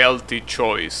most healthy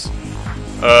choice.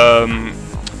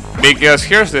 Because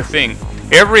here's the thing.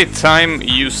 Every time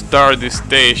you start this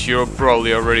stage, you'll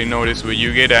probably already notice where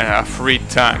you get a free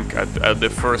tank at the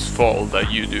first fall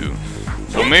that you do.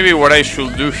 So maybe what I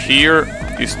should do here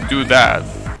is do that.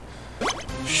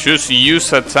 Just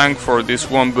use a tank for this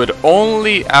one, but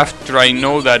only after I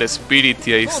know that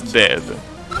Spiritia is dead.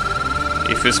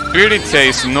 If Spiritia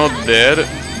is not dead,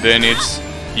 then it's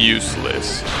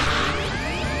useless.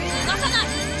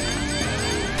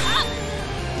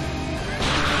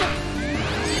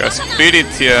 Because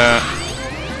Spiritia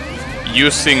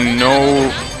using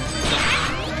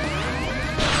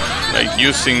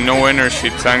no energy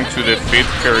tank to defeat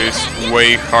her is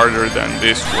way harder than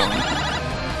this one.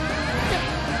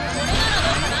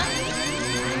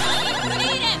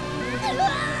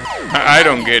 I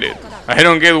don't get it. I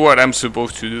don't get what I'm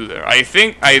supposed to do there. I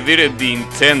think I did it the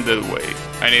intended way,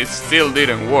 and it still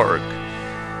didn't work.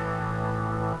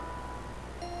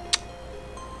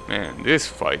 Man, this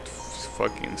fight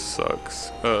fucking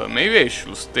sucks. Maybe I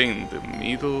should stay in the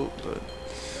middle, but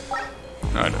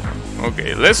I don't know.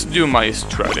 Okay, let's do my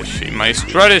strategy. My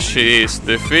strategy is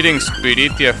defeating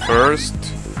Spiritia first,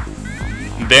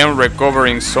 then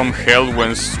recovering some health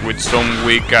with some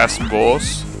weak-ass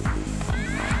boss,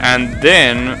 and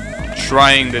then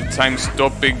trying the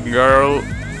time-stopping girl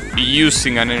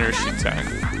using an energy tank.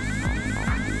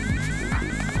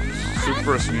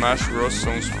 Super Smash Bros.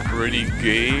 Sounds pretty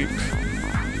gay.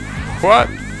 What?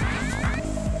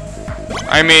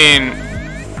 I mean,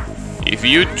 if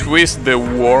you twist the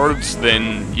words,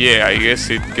 then yeah, I guess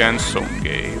it can sound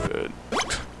gay, but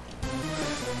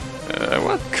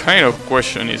what kind of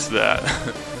question is that?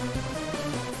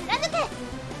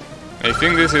 I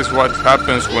think this is what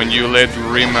happens when you let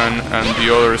Riemann and the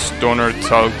other stoner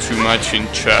talk too much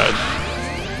in chat.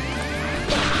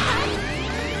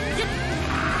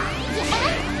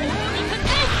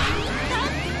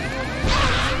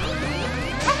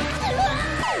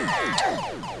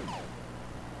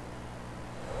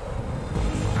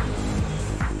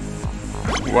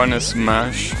 One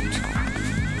smashed?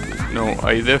 No,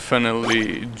 I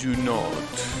definitely do not.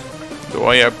 Though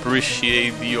I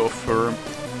appreciate the offer.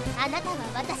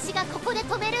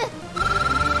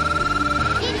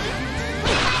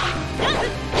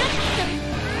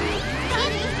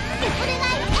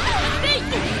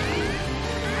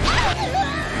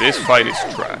 This fight is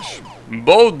trash.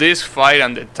 Both this fight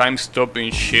and the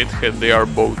time-stopping shithead, they are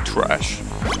both trash.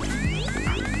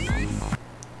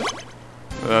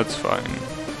 That's fine.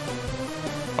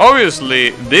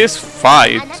 Obviously, this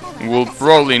fight will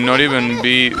probably not even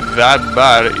be that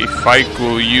bad if I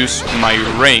could use my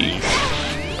range.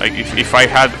 Like, if I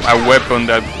had a weapon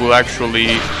that could actually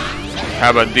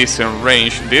have a decent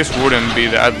range, this wouldn't be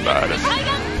that bad.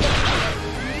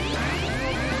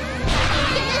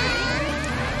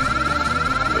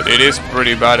 But it is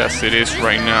pretty bad as it is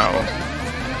right now.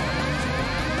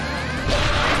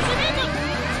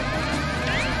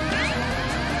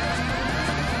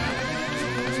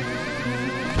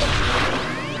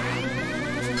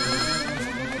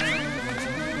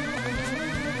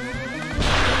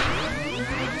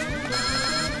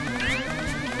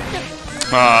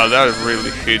 Ah, that really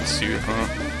hits you, huh?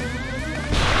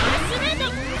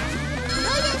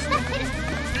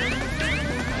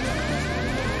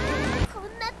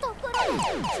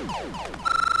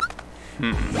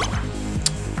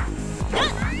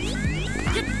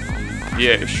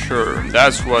 Yeah, sure.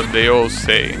 That's what they all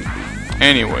say.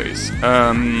 Anyways,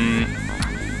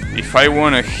 if I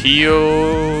wanna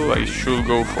heal, I should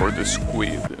go for the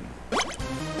squid.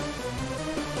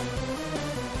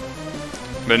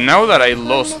 But now that I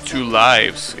lost 2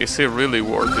 lives, is it really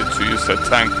worth it to use a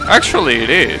tank? Actually, it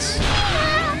is.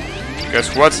 Because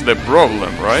what's the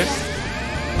problem, right?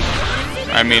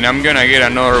 I mean, I'm gonna get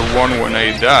another one when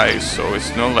I die, so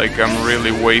it's not like I'm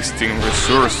really wasting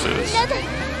resources.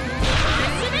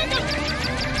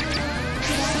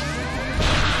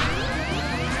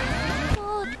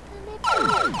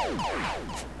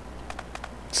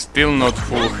 Still not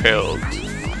full health.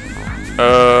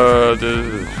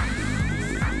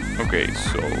 Okay,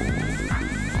 so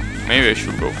maybe I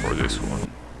should go for this one.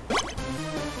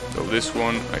 So this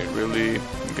one, I really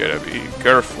gotta be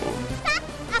careful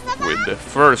with the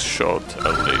first shot,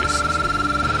 at least.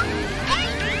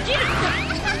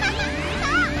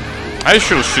 I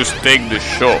should just take the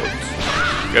shot,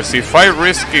 because if I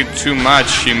risk it too much,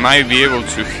 she might be able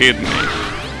to hit me.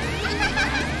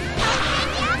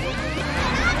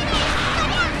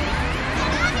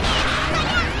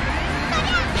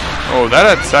 Oh, that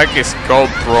attack is called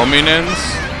Prominence?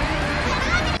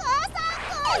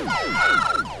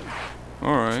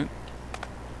 Alright.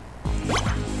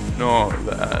 No,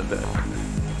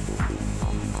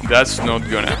 that's not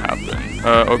gonna happen.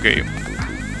 Okay.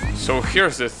 So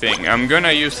here's the thing. I'm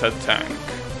gonna use a tank,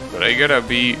 but I gotta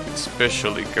be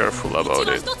especially careful about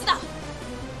it.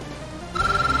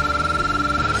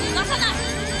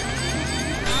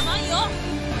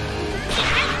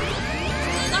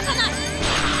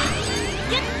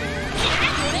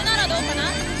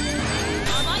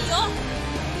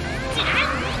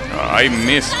 I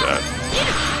missed that.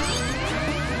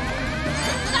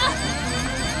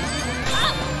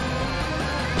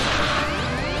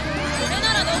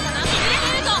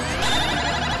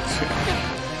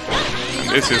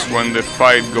 This is when the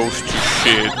fight goes to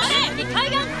shit.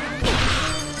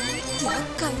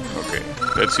 Okay,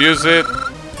 let's use it.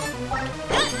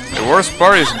 The worst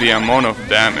part is the amount of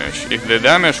damage. If the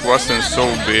damage wasn't so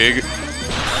big,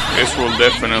 this will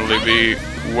definitely be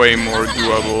way more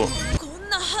doable.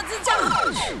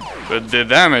 But the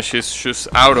damage is just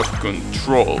out of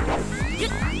control.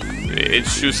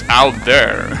 It's just out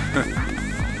there.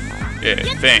 Yeah,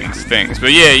 thanks.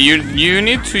 But yeah, you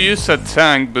need to use a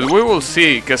tank, but we will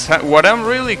see. Because what I'm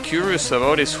really curious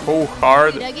about is how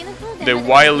hard the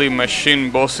wily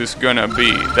machine boss is gonna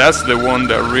be. That's the one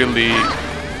that really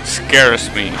scares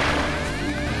me.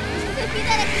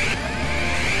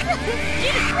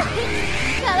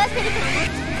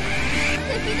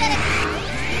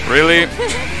 Really?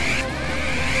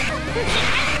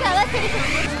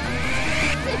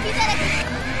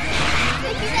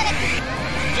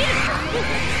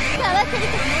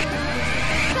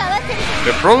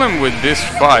 The problem with this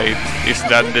fight is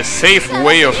that the safe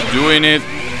way of doing it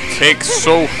takes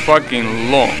so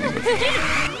fucking long.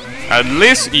 At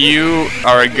least you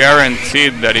are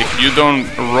guaranteed that if you don't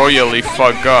royally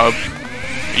fuck up,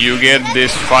 you get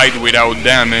this fight without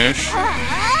damage.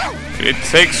 It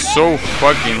takes so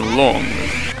fucking long.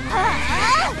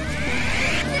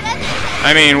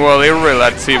 I mean, well, it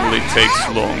relatively takes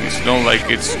long. It's not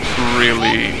like it's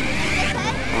really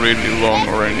long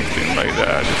or anything like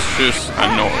that. It's just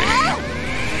annoying.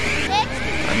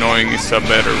 Annoying is a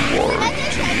better word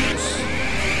to use.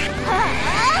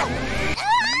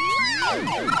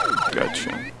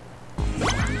 Gotcha.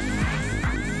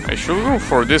 I should go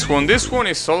for this one. This one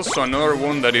is also another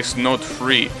one that is not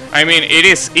free. I mean, it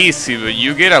is easy, but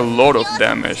you get a lot of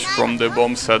damage from the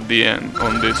bombs at the end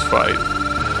on this fight.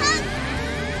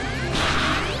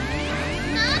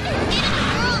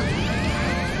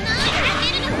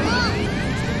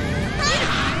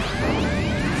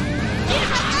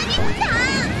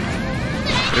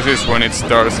 This is when it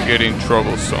starts getting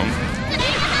troublesome.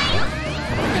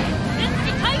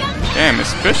 Damn,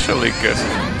 especially because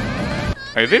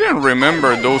I didn't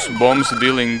remember those bombs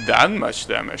dealing that much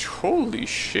damage. Holy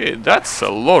shit, that's a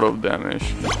lot of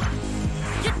damage.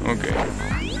 Okay.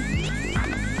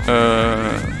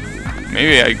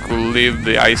 Maybe I could leave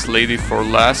the Ice Lady for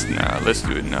last. Nah, let's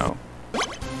do it now.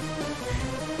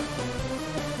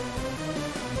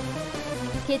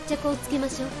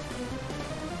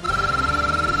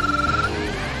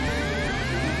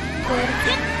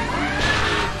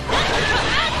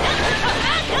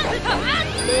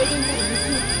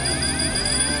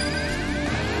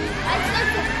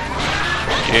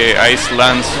 Yeah, ice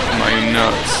lands my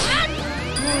nuts.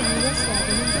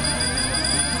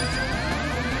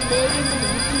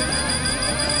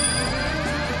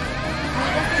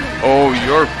 Oh,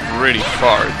 you're pretty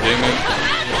far, damn it.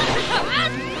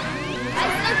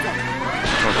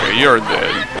 Okay, you're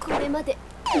dead.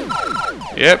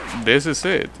 Yep, this is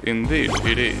it. Indeed,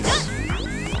 it is.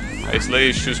 Ice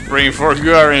Lady should spring for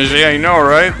good RNG, I know,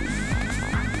 right?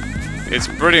 It's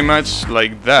pretty much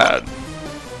like that.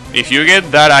 If you get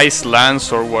that Ice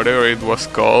Lance or whatever it was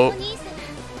called,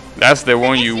 that's the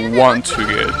one you want to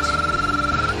get.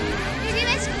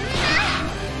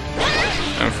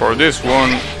 And for this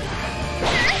one,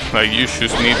 like, you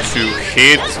just need to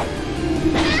hit,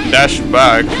 dash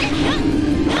back,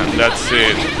 and that's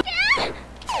it.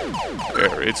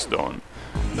 There, it's done.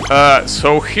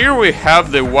 So here we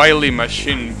have the Wily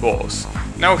Machine boss.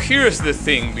 Now here's the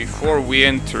thing before we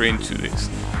enter into this.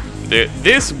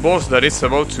 This boss that is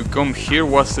about to come here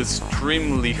was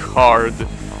extremely hard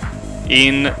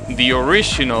in the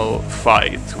original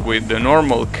fight with the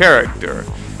normal character.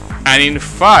 And in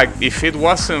fact, if it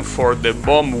wasn't for the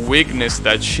bomb weakness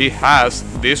that she has,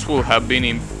 this would have been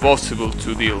impossible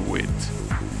to deal with.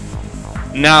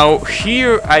 Now,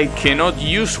 here I cannot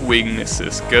use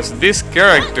weaknesses, because this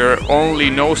character only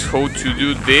knows how to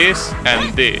do this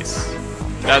and this.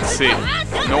 That's it.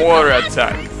 No other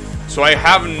attack. So I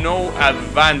have no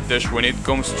advantage when it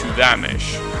comes to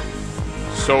damage.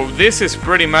 So this is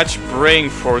pretty much praying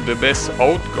for the best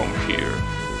outcome here.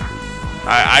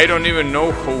 I don't even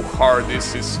know how hard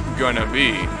this is gonna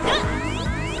be.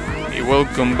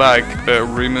 Welcome back,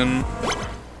 Riemann.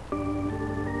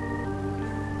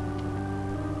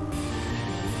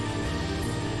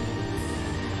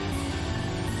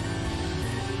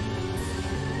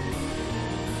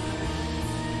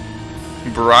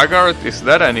 Braggart, is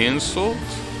that an insult?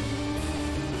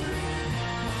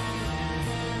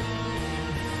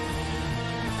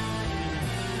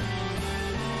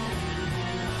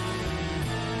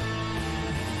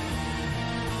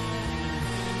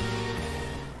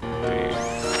 Okay,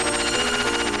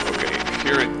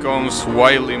 here it comes,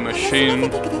 Wily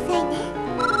Machine.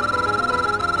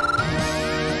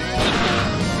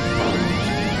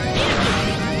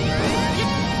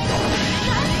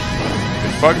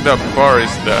 Fucked up part is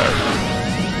that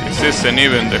this isn't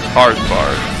even the hard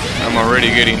part. I'm already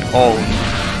getting owned.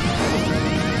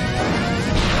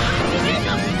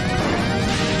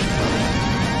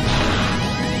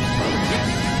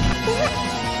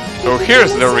 So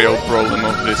here's the real problem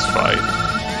of this fight.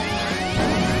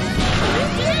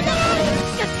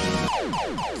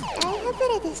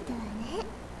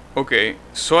 Okay,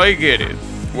 so I get it.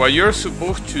 What you're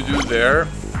supposed to do there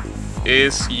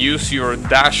is use your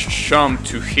dash jump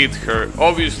to hit her.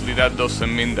 Obviously that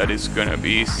doesn't mean that it's gonna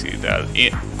be easy.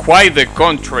 Quite the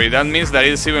contrary, that means that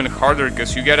it's even harder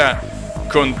because you gotta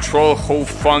control how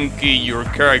funky your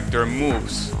character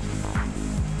moves.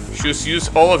 Just use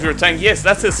all of your tank. Yes,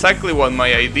 that's exactly what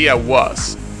my idea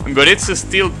was, but it's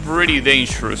still pretty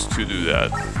dangerous to do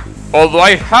that. Although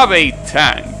I have 8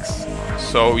 tanks,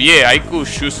 so yeah, I could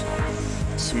just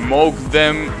smoke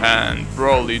them and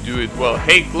probably do it well.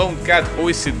 Hey Clone Cat, how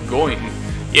is it going?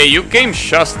 Yeah, you came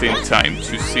just in time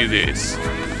to see this.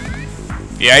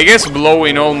 Yeah, I guess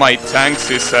blowing all my tanks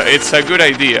is it's a good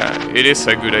idea. It is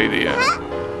a good idea.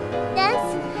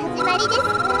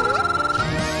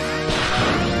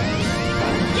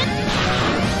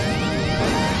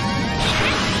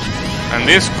 And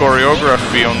this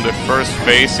choreography on the first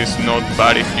phase is not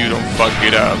bad if you don't fuck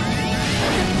it up.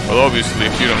 Well, obviously,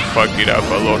 if you don't fuck it up,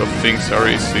 a lot of things are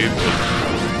easy, but...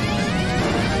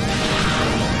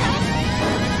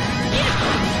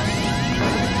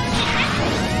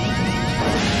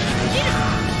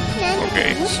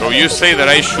 Okay, so you say that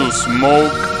I should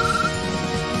smoke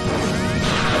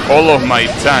all of my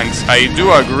tanks. I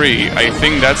do agree. I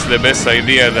think that's the best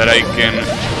idea that I can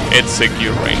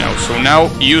execute right now. So now,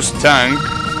 use tank.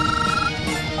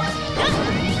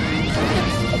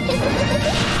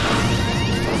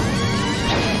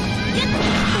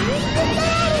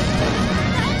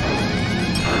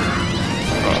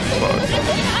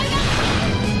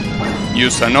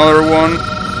 Use another one.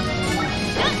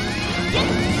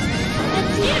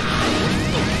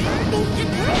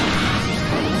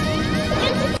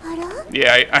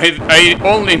 Yeah, I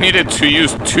only needed to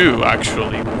use 2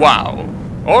 actually. Wow.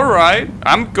 Alright,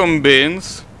 I'm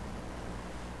convinced.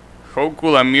 How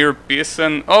could a mere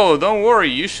peasant... Oh, don't worry,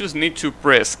 you just need to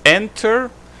press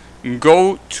enter,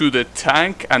 go to the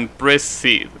tank and press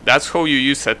C. That's how you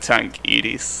use a tank, it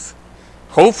is.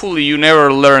 Hopefully you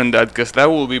never learn that, because that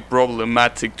will be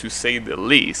problematic to say the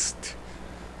least.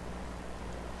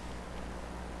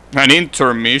 An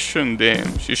intermission?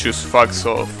 Damn, she just fucks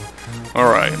off.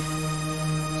 Alright.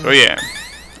 So yeah.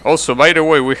 Also, by the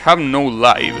way, we have no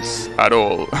lives at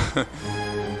all.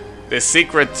 The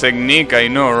secret technique, I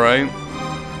know, right?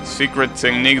 Secret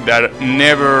technique that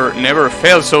never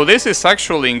fails. So this is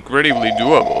actually incredibly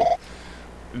doable.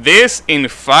 This, in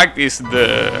fact, is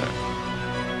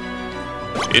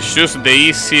it's just the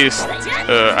easiest.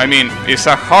 I mean, it's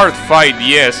a hard fight,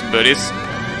 yes, but it's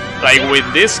like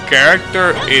with this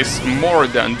character, it's more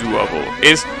than doable.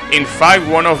 It's in fact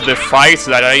one of the fights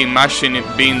that I imagine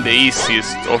it being the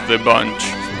easiest of the bunch.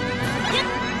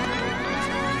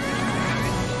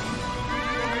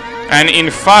 And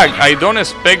in fact, I don't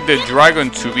expect the dragon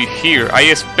to be here. I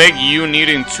expect you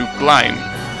needing to climb.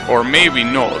 Or maybe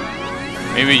not.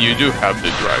 Maybe you do have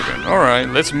the dragon. Alright,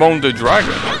 let's mount the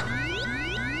dragon.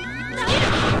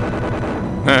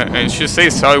 And she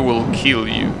says I will kill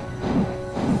you.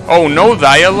 Oh, no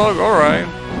dialogue? Alright.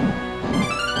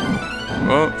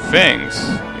 Well, thanks.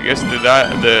 I guess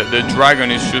the dragon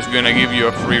is just gonna give you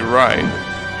a free ride.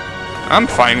 I'm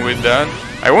fine with that.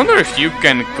 I wonder if you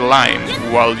can climb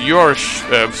while you're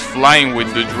flying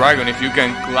with the dragon, if you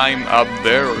can climb up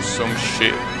there or some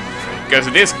shit. Because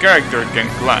this character can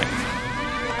climb.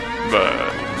 But,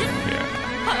 yeah.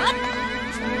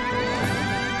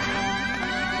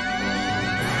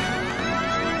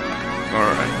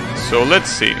 Alright, so let's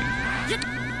see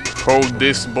how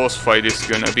this boss fight is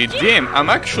gonna be. Damn, I'm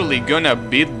actually gonna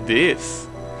beat this.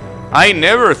 I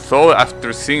never thought,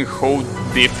 after seeing how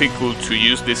difficult to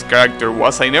use this character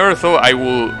was, I never thought I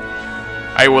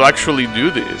will actually do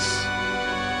this.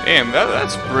 Damn,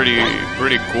 that's pretty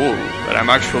cool that I'm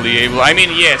actually able. I mean,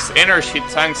 yes, energy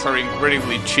tanks are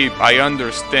incredibly cheap, I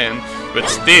understand, but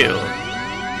still.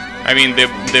 I mean,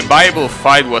 the Bible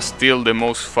fight was still the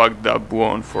most fucked up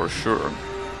one for sure.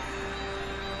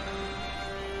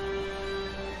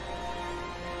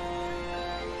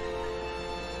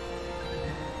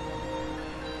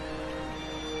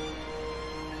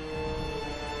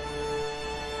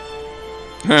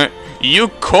 You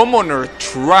commoner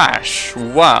trash,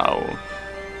 wow.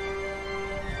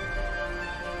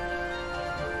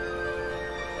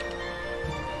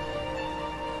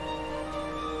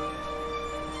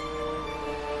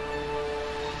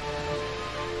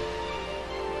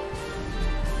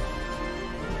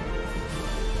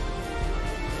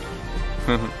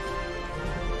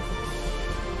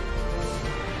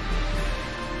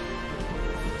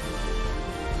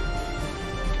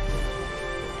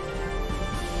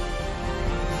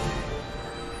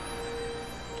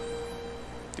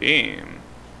 Damn.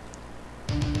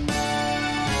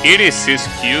 Iris is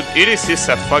cute. Iris is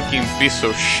a fucking piece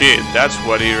of shit. That's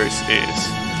what Iris is.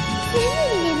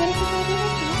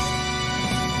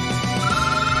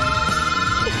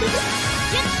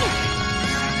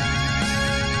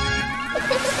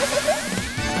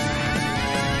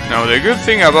 Now the good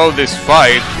thing about this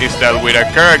fight is that with a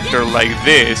character like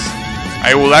this,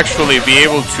 I will actually be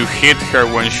able to hit her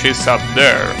when she's up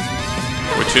there,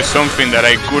 which is something that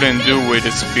I couldn't do with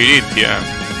Spiritia.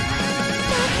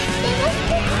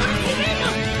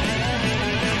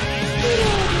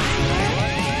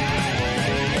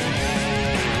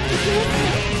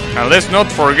 And let's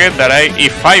not forget that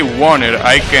if I wanted,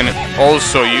 I can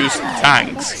also use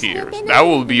tanks here. That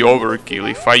will be overkill.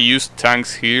 If I use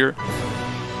tanks here,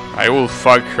 I will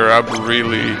fuck her up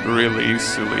really, really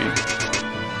easily.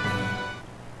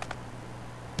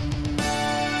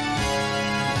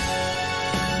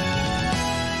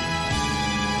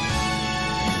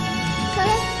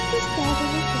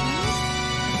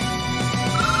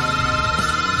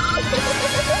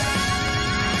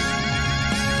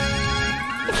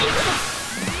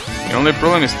 The only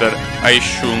problem is that I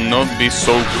should not be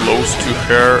so close to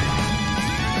her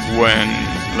when,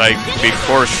 like,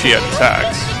 before she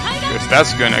attacks, because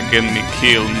that's gonna get me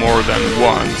killed more than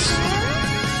once.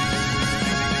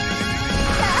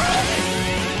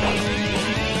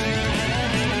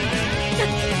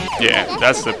 Yeah,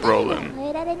 that's the problem.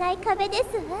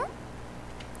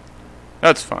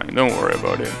 That's fine, don't worry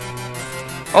about it.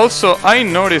 Also, I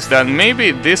noticed that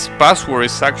maybe this password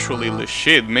is actually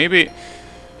legit. Maybe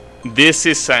this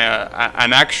is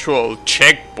an actual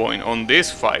checkpoint on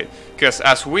this fight. Because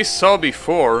as we saw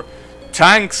before,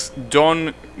 tanks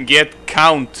don't get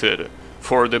counted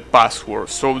for the password.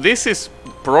 So this is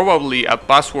probably a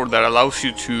password that allows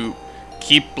you to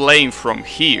keep playing from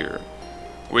here.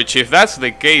 Which, if that's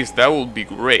the case, that would be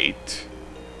great.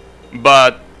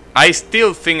 But I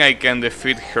still think I can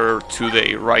defeat her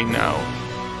today, right now.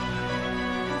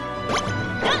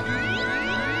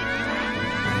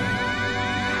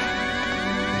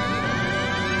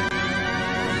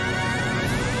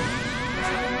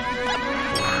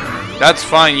 That's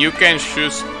fine, you can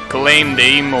just claim the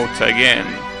emote again.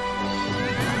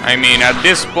 I mean, at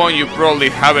this point you probably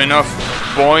have enough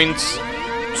points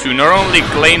to not only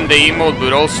claim the emote,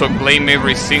 but also claim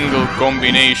every single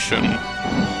combination.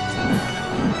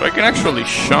 So I can actually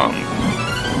jump.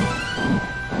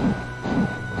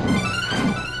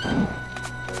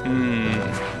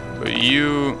 But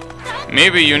you...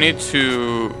 maybe you need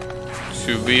to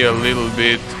be a little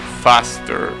bit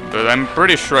faster. But I'm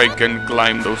pretty sure I can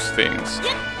climb those things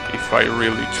if I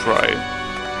really try.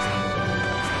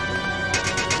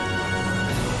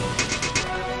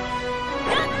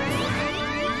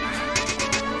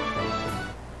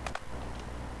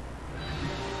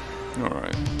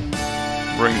 Alright,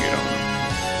 bring it on.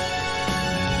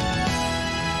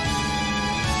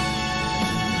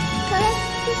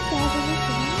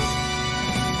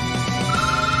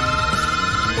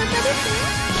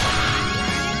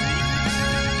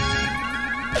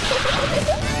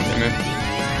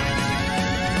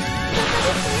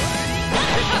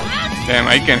 Damn,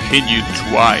 I can hit you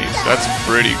twice. That's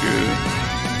pretty good.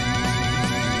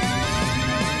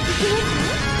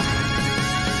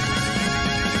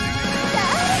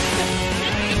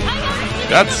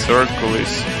 That circle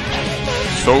is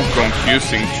so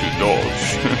confusing to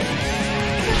dodge.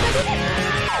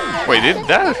 Wait, did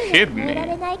that hit me?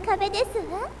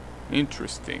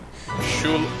 Interesting.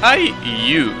 Should I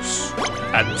use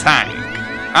a tank?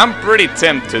 I'm pretty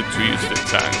tempted to use the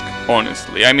tank,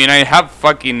 honestly. I mean, I have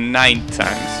fucking 9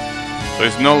 tanks. So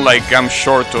it's not like I'm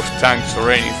short of tanks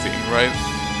or anything, right?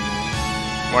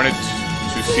 Wanted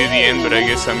to see the end, but I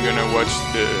guess I'm gonna watch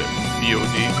the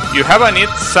VOD. You haven't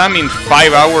eaten some in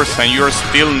 5 hours and you're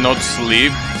still not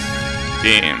asleep?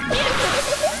 Damn.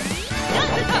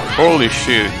 Holy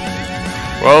shit.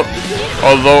 Well,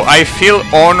 although I feel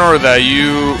honored that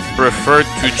you prefer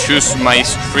to choose my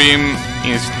stream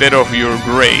instead of your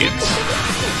grades.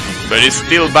 But it's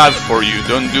still bad for you,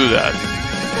 don't do that.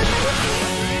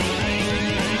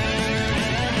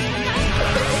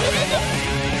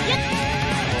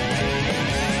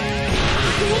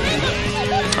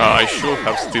 Oh, I should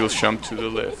have still jumped to the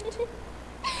left.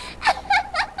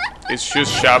 It's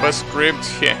just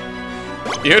JavaScript? Yeah.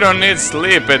 You don't need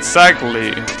sleep,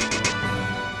 exactly.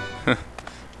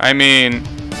 I mean,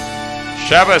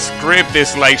 JavaScript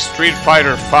is like Street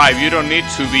Fighter 5. You don't need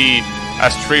to be a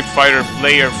Street Fighter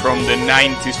player from the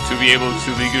 90s to be able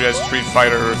to be good at Street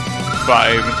Fighter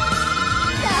 5.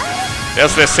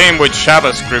 That's the same with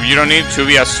JavaScript. You don't need to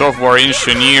be a software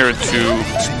engineer to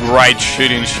write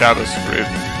shit in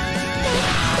JavaScript.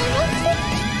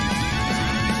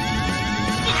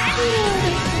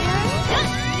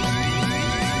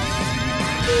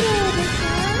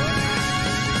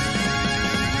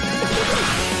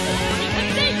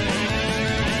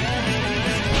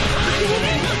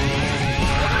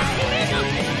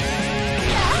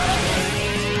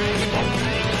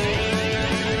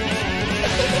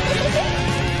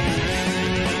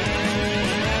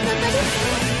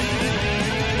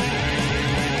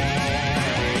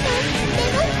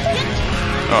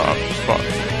 Oh, fuck.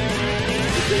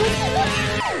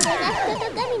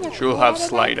 Should have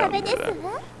slide under that.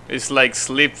 It's like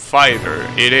Sleep Fighter.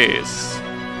 It is.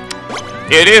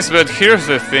 It is, but here's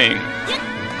the thing.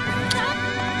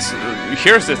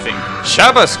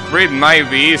 JavaScript might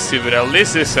be easy, but at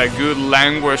least it's a good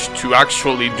language to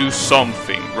actually do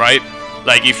something, right?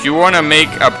 Like, if you want to make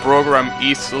a program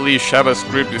easily,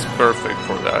 JavaScript is perfect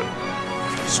for that.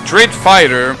 Street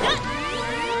Fighter,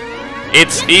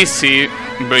 it's easy,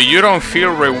 but you don't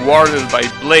feel rewarded by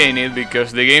playing it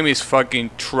because the game is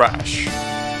fucking trash.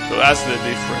 So that's the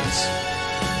difference.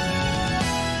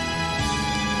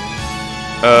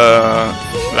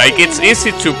 Like, it's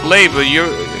easy to play, but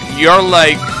you're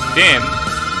like, damn,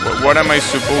 what am I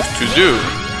supposed to do?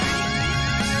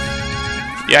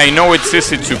 Yeah, I know it's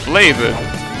easy to play, but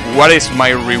what is my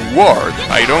reward?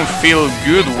 I don't feel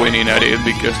good winning at it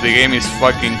because the game is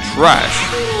fucking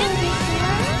trash.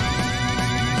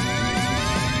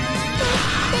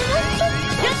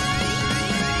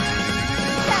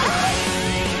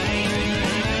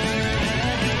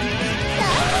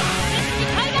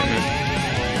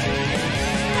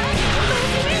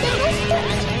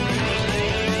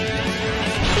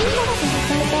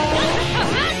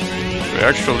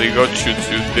 actually got you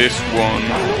to this one.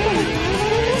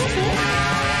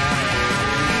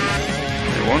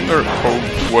 I wonder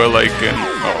how well I can...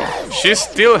 Oh, she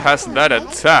still has that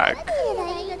attack.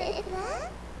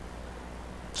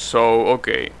 So,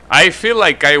 okay. I feel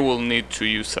like I will need to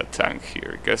use a tank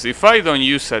here. Because if I don't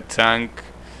use a tank...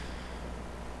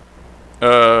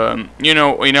 you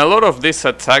know, in a lot of these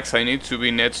attacks I need to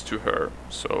be next to her.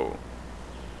 So,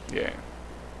 yeah.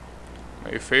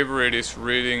 My favorite is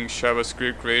reading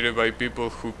JavaScript created by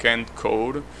people who can't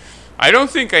code. I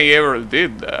don't think I ever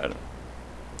did that.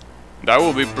 That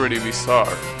would be pretty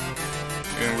bizarre.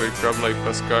 Didn't wake up like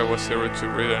Pascal was ever to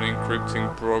read an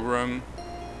encrypting program.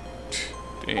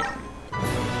 Damn.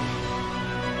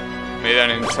 Made an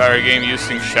entire game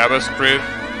using JavaScript.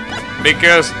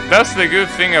 Because that's the good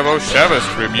thing about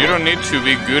JavaScript. You don't need to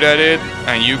be good at it,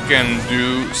 and you can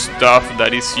do stuff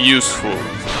that is useful.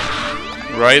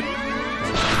 Right?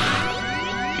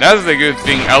 That's the good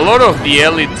thing. A lot of the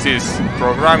elitists,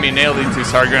 programming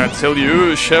elitists, are gonna tell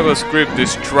you, JavaScript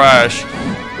is trash.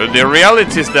 But the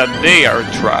reality is that they are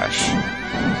trash.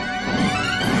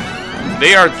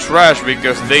 They are trash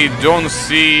because they don't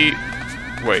see...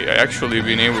 Wait, I actually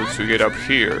been able to get up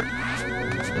here.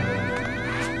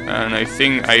 And I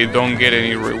think I don't get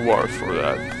any reward for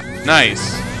that.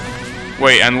 Nice.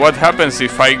 Wait, and what happens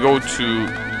if I go to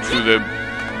the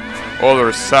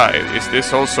other side? Is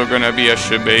this also gonna be a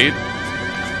shebate?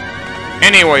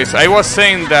 Anyways, I was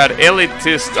saying that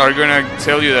elitists are gonna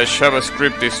tell you that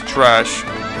JavaScript is trash.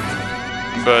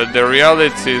 But the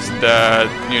reality is that,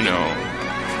 you know,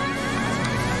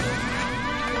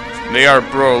 they are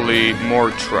probably more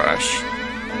trash.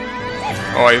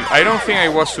 Oh, I don't think I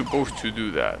was supposed to do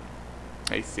that.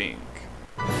 I think.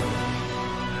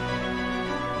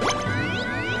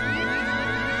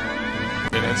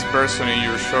 The next person in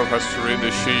your show has to read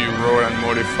the shit you wrote and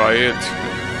modify it.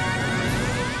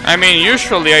 I mean,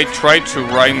 usually I try to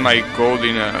write my code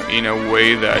in a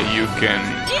way that you can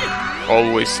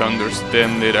always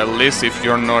understand it, at least if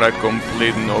you're not a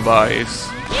complete novice.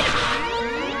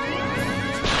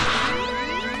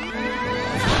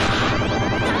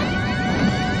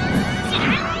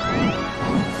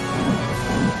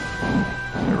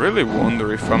 I really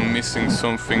wonder if I'm missing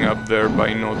something up there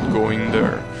by not going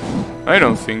there. I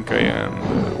don't think I am,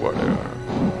 but whatever.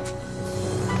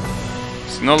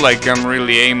 It's not like I'm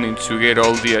really aiming to get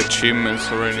all the achievements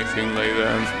or anything like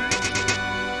that.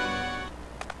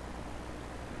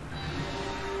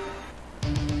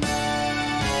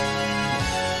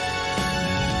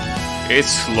 It's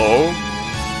slow.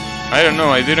 I don't know,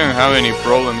 I didn't have any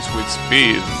problems with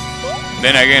speed.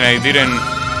 Then again,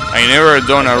 I never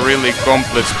done a really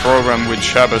complex program with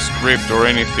JavaScript or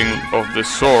anything of the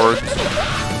sort.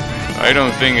 I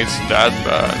don't think it's that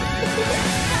bad.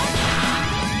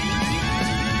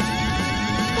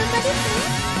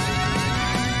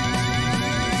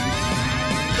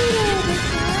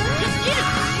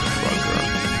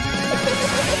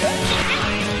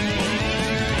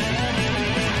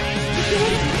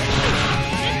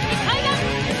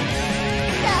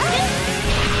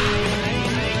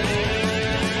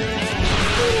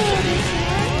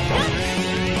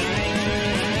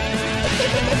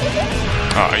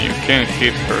 Ah, you can't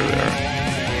hit her there.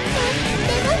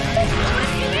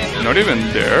 Not even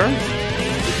there?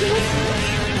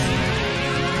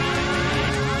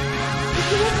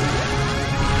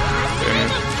 Then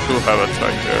she'll have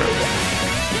attack there.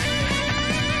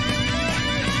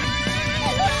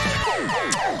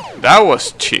 That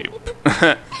was cheap.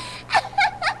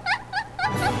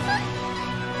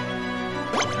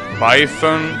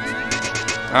 Python?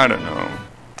 I don't know.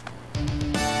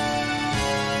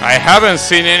 I haven't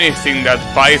seen anything that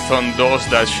Python does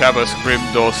that JavaScript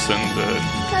doesn't, but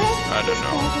I don't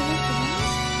know.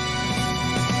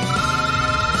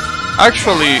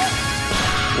 Actually,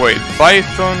 wait,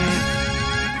 Python...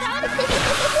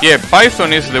 Yeah,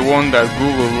 Python is the one that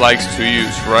Google likes to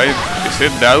use, right? Is it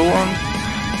that one?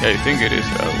 Yeah, I think it is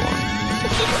that one.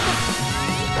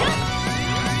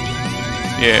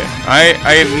 Yeah,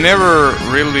 I've never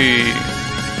really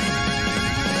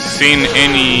seen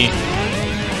any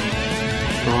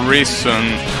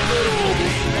reason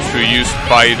to use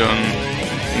Python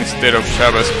instead of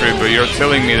JavaScript, but you're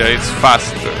telling me that it's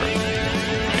faster.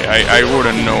 Yeah, I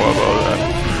wouldn't know about that.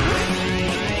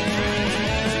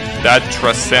 That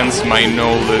transcends my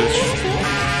knowledge.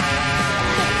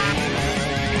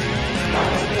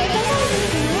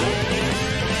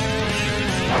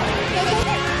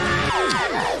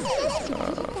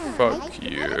 Fuck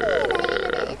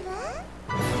yeah.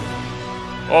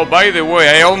 Oh, by the way,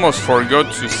 I almost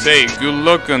forgot to say, good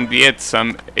luck on the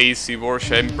exam, AC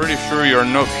Borsche. I'm pretty sure you're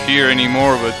not here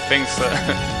anymore, but thanks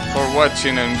for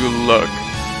watching and good luck.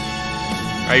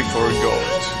 I forgot.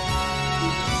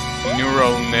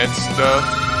 Neural net stuff.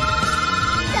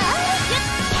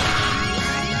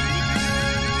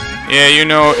 Yeah, you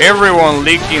know, everyone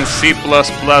leaking C++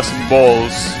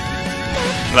 balls.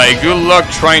 Like, good luck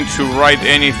trying to write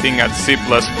anything at C++.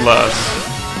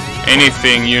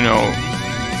 Anything, you know,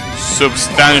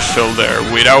 substantial there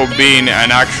without being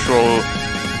an actual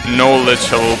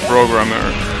knowledgeable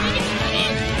programmer.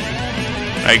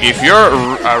 Like, if you're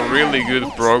a really good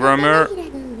programmer,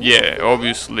 yeah,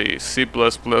 obviously C++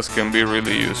 can be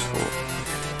really useful.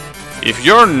 If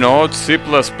you're not, C++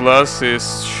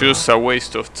 is just a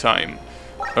waste of time.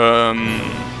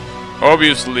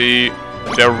 Obviously,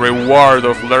 the reward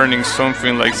of learning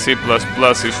something like C++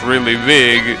 is really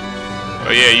big.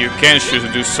 But yeah, you can't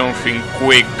just do something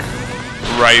quick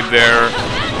right there,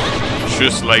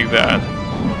 just like that.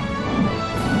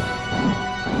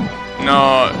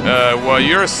 No, what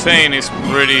you're saying is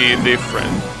pretty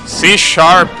different. C#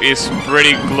 is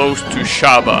pretty close to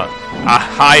Java, a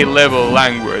high-level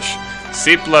language.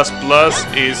 C++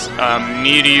 is a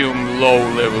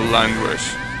medium-low-level language.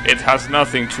 It has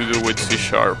nothing to do with C#.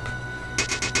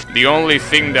 The only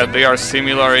thing that they are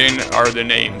similar in are the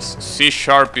names. C#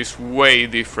 is way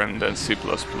different than C++.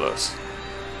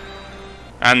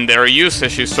 And their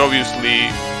usage is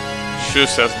obviously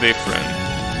just as different.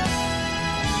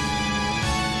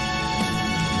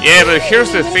 Yeah, but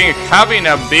here's the thing, having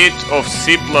a bit of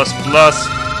C++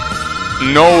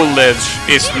 knowledge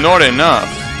is not enough,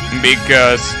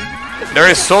 because there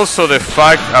is also the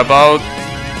fact about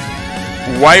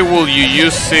why will you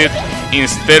use it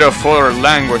instead of other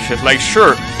languages. Like,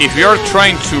 sure, if you're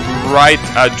trying to write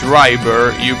a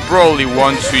driver, you probably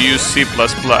want to use C++.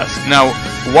 Now,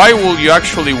 why will you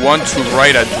actually want to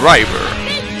write a driver?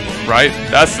 Right?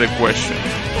 That's the question.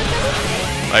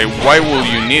 Like, why will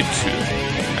you need to?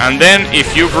 And then,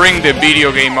 if you bring the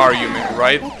video game argument,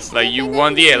 right? Like, you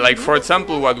want, yeah, like, for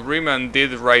example, what Riemann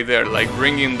did right there, like,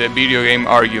 bringing the video game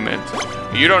argument.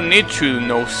 You don't need to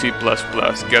know C++,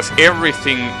 because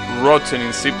everything rotten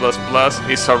in C++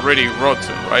 is already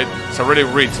rotten, right? It's already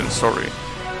written, sorry.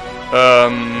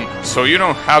 So you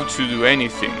don't have to do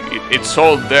anything. It's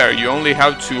all there. You only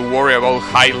have to worry about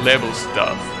high-level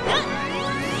stuff.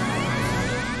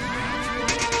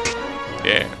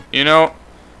 Yeah, you know,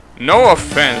 no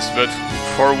offense, but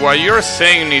for what you're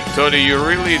saying, Nitori, you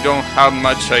really don't have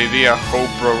much idea how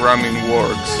programming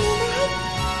works.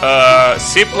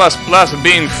 C++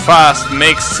 being fast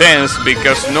makes sense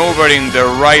because nobody in their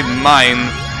right mind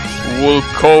will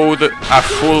code a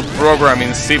full program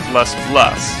in C++.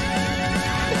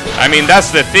 I mean,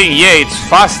 that's the thing, yeah, it's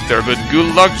faster, but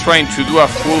good luck trying to do a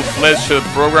full-fledged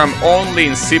program only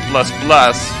in C++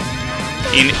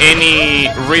 in any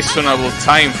reasonable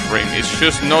time frame. It's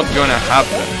just not gonna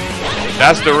happen.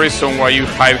 That's the reason why you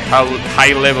have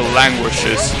high-level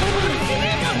languages.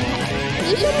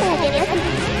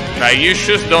 Like, you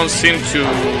just don't seem to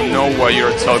know what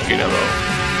you're talking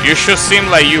about. You just seem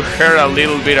like you heard a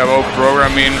little bit about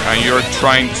programming and you're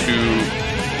trying to,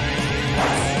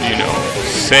 you know,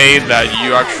 say that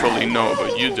you actually know,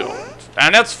 but you don't.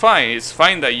 And that's fine, it's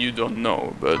fine that you don't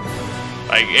know, but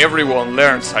like, everyone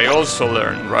learns, I also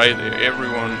learn, right?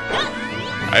 Everyone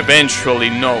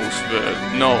eventually knows, but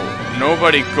no,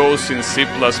 nobody goes in C++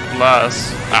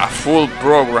 a full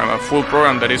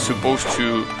program that is supposed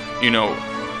to, you know,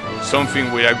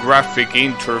 something with a graphic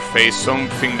interface,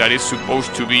 something that is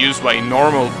supposed to be used by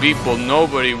normal people.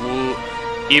 Nobody will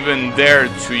even dare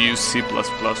to use C++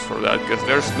 for that, because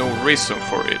there's no reason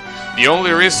for it. The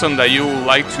only reason that you would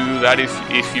like to do that is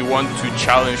if you want to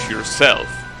challenge yourself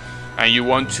and you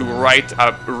want to write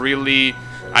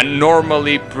a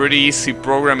normally pretty easy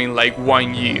program in like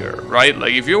 1 year, right?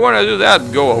 Like, if you want to do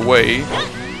that, go away.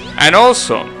 And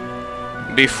also,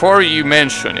 before you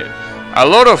mention it, a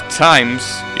lot of times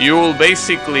you will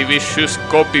basically be just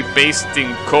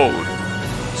copy-pasting code.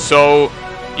 So,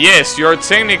 yes, you're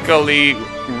technically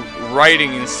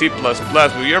writing in C++,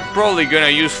 but you're probably gonna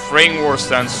use frameworks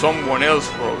that someone else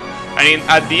wrote. And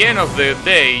at the end of the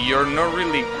day, you're not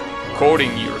really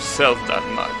coding yourself that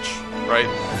much, right?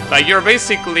 Like, you're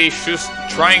basically just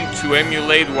trying to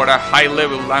emulate what a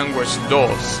high-level language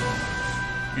does,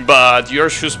 but you're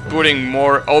just putting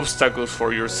more obstacles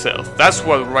for yourself. That's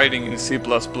what writing in C++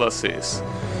 is.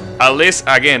 At least,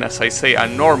 again, as I say, a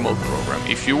normal program.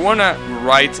 If you wanna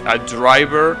write a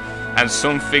driver and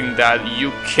something that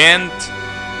you can't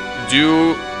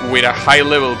do with a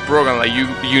high-level program, like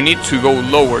you need to go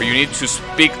lower, you need to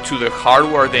speak to the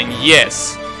hardware, then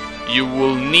yes, you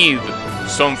will need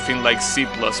something like C++.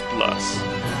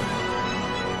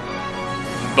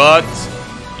 But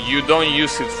you don't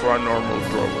use it for a normal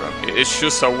program. It's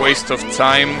just a waste of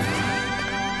time.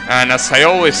 And as I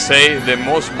always say, the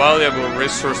most valuable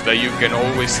resource that you can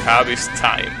always have is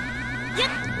time.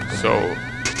 So,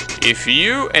 if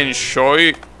you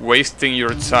enjoy wasting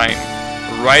your time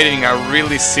writing a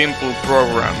really simple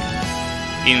program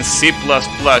in C++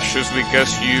 just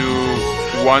because you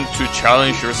want to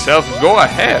challenge yourself, go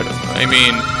ahead. I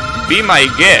mean, be my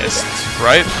guest,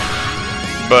 right?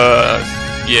 But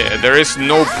yeah, there is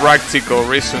no practical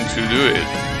reason to do it.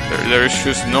 There is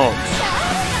just not.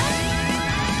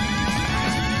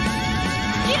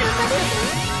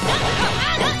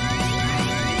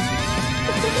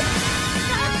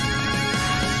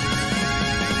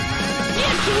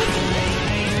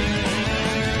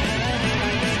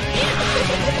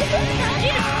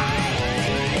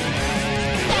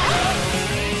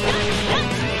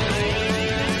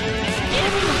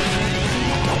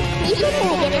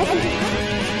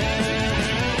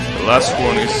 The last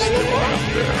one is the one up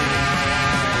there.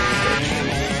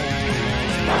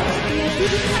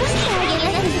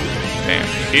 Damn,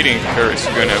 hitting her is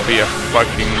gonna be a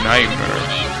fucking nightmare.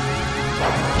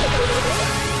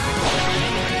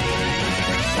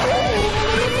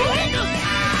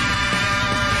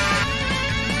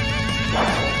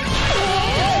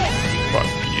 Fuck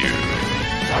you.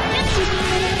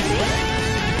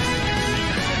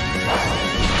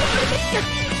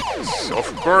 So of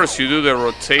course you do the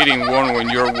rotating one when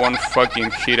you're one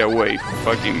fucking hit away,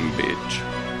 fucking bitch.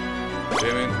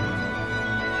 Damn it.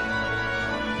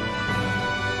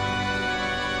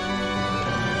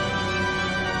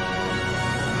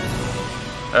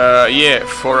 Yeah,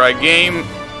 for a game,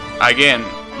 again,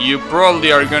 you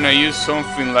probably are gonna use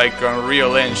something like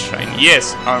Unreal Engine.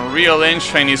 Yes, Unreal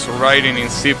Engine is writing in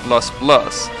C++,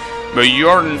 but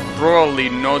you're probably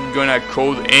not gonna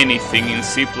code anything in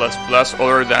C++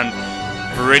 other than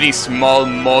pretty small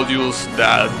modules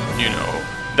that, you know,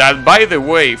 that, by the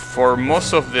way, for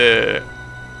most of the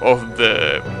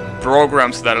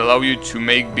programs that allow you to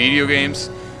make video games,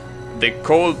 the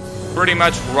code pretty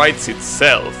much writes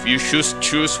itself. You just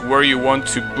choose where you want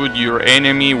to put your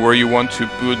enemy, where you want to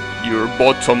put your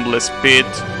bottomless pit,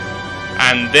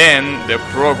 and then the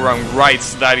program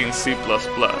writes that in C++.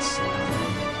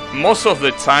 Most of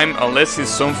the time, unless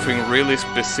it's something really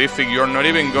specific, you're not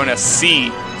even gonna see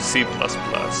C++.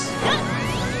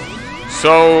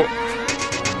 So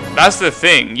that's the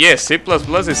thing. Yes, C++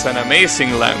 is an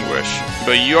amazing language,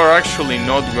 but you're actually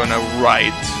not gonna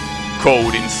write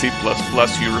code in C++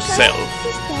 yourself.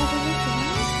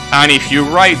 And if you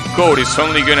write code, it's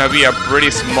only gonna be a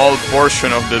pretty small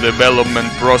portion of the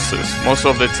development process. Most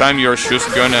of the time you're just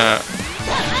gonna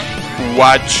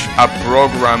watch a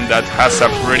program that has a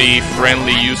pretty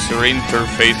friendly user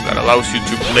interface that allows you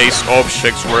to place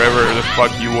objects wherever the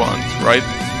fuck you want, right?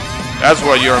 That's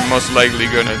what you're most likely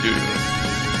gonna do.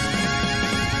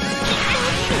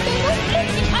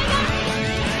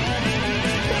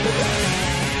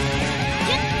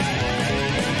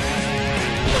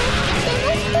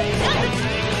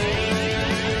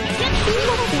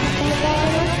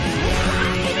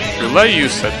 Should I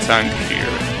use a tank here?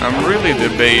 I'm really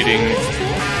debating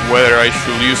whether I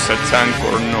should use a tank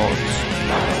or not.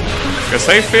 Because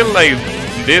I feel like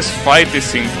this fight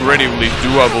is incredibly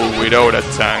doable without a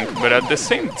tank, but at the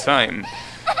same time,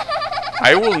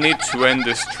 I will need to end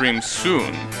the stream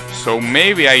soon, so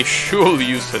maybe I should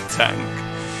use a tank.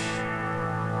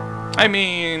 I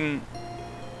mean,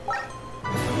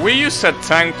 we use a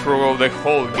tank throughout the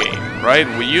whole game, right?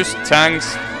 We use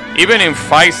tanks even in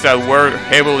fights that were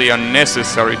heavily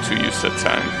unnecessary to use a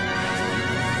tank.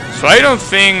 So I don't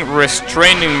think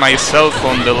restraining myself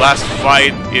on the last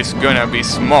fight is gonna be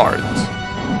smart.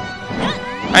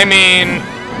 I mean,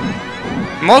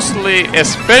 mostly,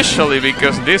 especially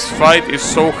because this fight is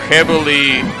so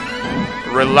heavily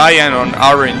reliant on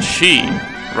RNG,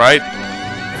 right?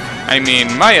 I mean,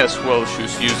 might as well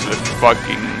just use the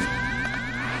fucking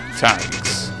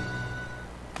tanks,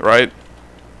 right?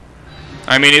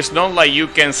 I mean, it's not like you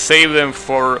can save them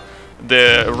for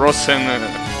the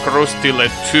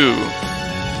Rosenkreuzstilette 2.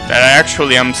 That I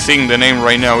actually am seeing the name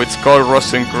right now. It's called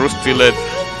Rosenkreuzstilette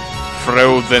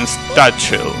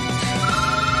Freudenstachel.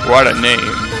 What a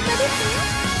name.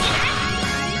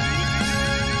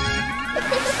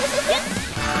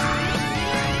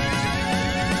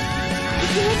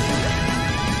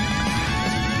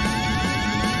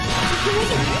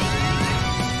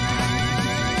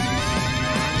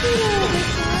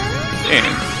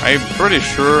 Dang, I'm pretty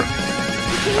sure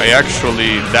I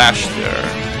actually dashed there.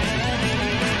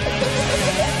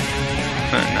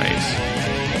 Nice.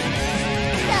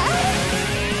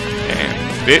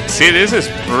 See, this is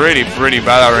pretty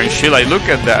bad RNG. Like, look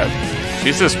at that.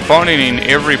 She's spawning in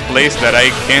every place that I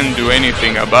can't do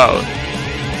anything about.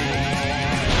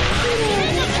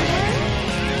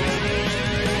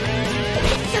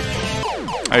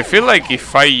 I feel like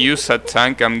if I use a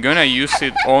tank, I'm gonna use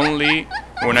it only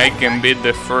when I can beat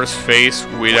the first phase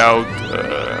without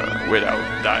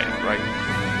dying, right?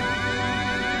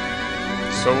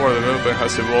 Software development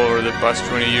has evolved over the past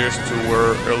 20 years to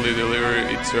where early delivery,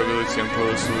 its ability and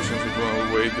product solutions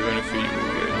will weigh the benefit you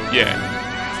will get.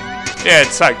 Yeah,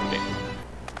 exactly.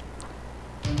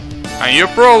 And you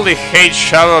probably hate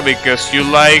Java because you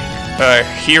like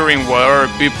hearing what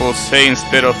other people say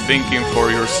instead of thinking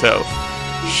for yourself.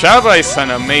 Java is an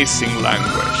amazing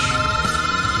language.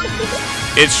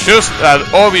 It's just that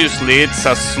obviously it's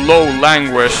a slow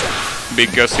language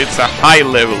because it's a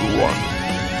high-level one.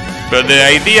 But the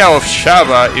idea of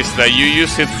Java is that you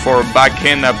use it for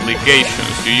back-end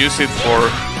applications. You use it for,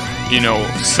 you know,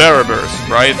 servers,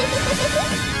 right?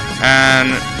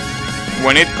 And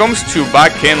when it comes to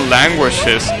back-end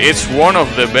languages, it's one of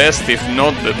the best, if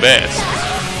not the best,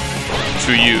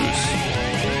 to use.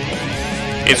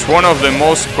 It's one of the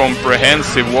most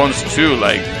comprehensive ones too.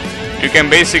 Like, you can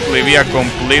basically be a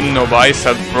complete novice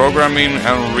at programming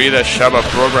and read a Java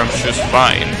program just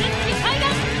fine.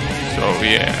 So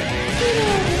yeah,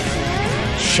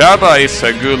 Java is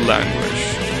a good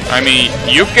language. I mean,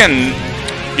 you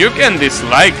can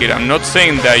dislike it. I'm not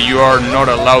saying that you are not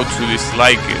allowed to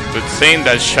dislike it, but saying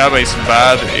that Java is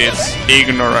bad, it's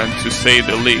ignorant to say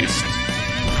the least.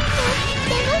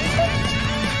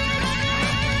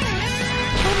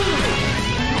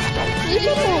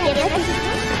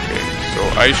 So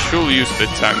I should use the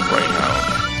tank right now.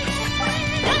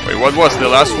 Wait, what was the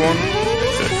last one?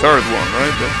 The third one,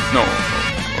 right? No.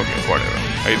 Okay, whatever.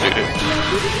 I did it.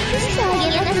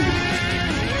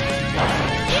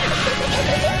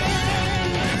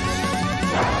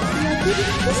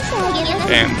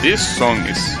 And this song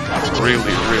is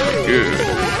really good.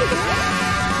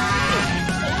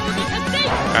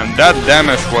 And that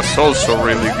damage was also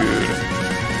really good.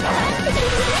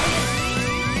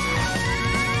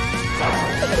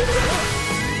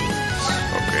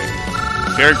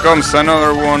 Here comes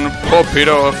another one, pop it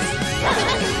off.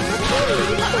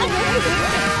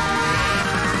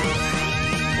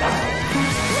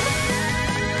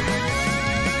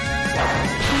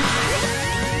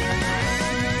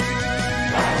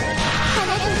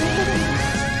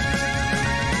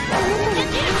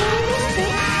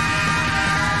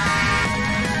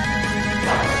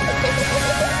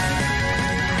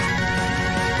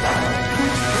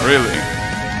 Really?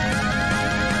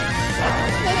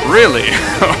 Really?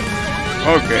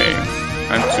 Okay.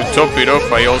 And to top it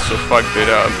off, I also fucked it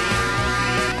up.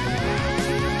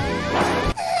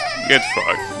 Get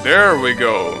fucked. There we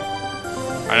go.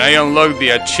 And I unlocked the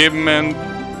achievement,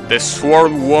 the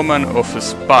Sword Woman of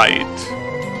Spite.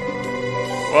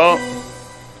 Well,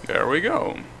 there we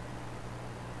go.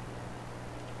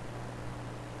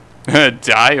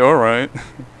 Die? Alright.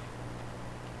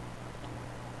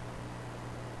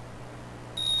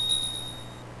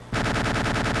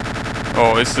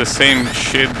 Oh, it's the same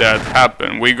shit that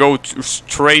happened. We go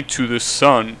straight to the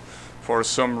sun for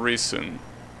some reason.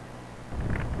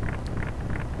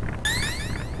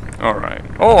 Alright.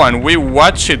 Oh, and we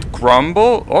watch it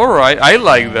crumble? Alright, I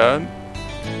like that.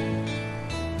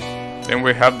 Then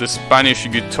we have the Spanish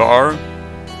guitar.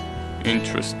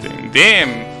 Interesting.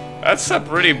 Damn, that's a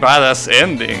pretty badass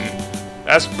ending.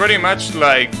 That's pretty much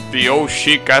like the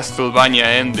OG Castlevania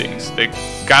endings. The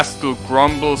castle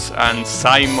crumbles and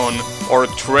Simon or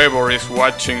Trevor is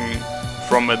watching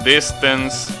from a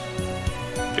distance.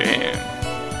 Damn.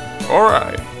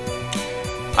 Alright.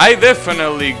 I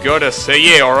definitely gotta say,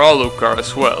 yeah, or Alucard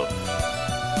as well.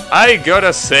 I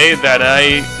gotta say that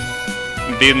I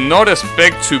did not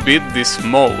expect to beat this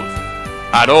mode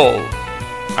at all.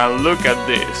 And look at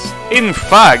this. In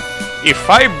fact, if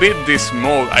I beat this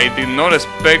mode, I did not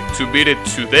expect to beat it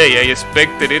today. I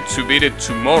expected it to beat it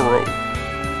tomorrow.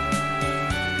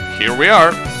 Here we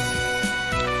are.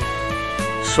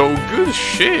 So good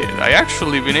shit. I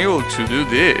actually been able to do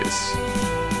this.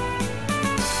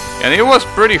 And it was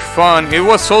pretty fun. It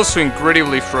was also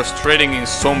incredibly frustrating in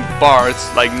some parts,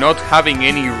 like not having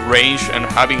any range and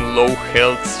having low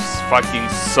health fucking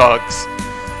sucks.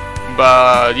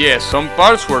 But yeah, some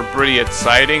parts were pretty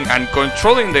exciting, and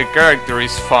controlling the character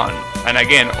is fun. And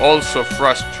again, also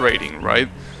frustrating, right?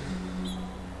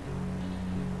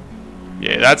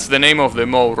 Yeah, that's the name of the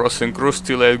mode,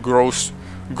 Rosenkreuzstilette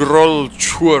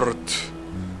Grollschwert.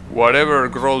 Whatever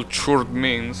Grollschwert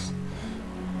means.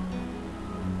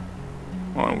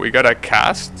 Oh, we got a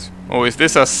cast? Oh, is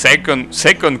this a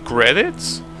second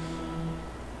credits?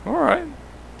 Alright,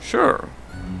 sure.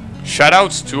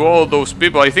 Shoutouts to all those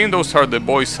people. I think those are the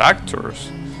voice actors.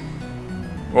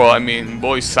 Well, I mean,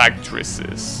 voice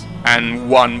actresses. And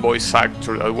one voice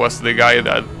actor that was the guy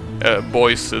that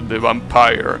voiced the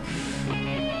vampire.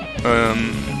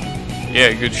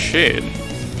 Yeah, good shit.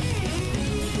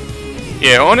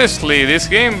 Yeah, honestly, this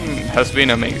game has been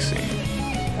amazing.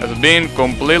 Has been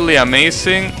completely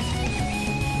amazing.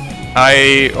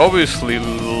 I obviously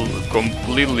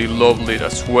completely loved it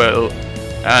as well.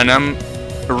 And I'm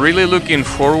really looking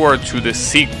forward to the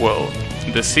sequel.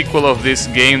 The sequel of this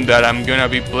game that I'm gonna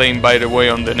be playing, by the way,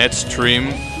 on the next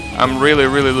stream. I'm really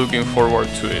looking forward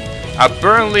to it.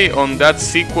 Apparently on that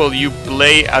sequel you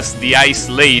play as the Ice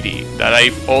Lady, that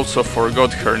I also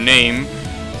forgot her name.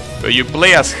 But you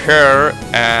play as her,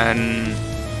 and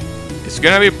it's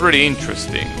gonna be pretty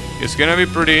interesting. It's gonna be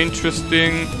pretty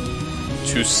interesting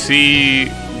to see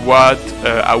what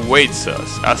awaits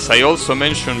us. As I also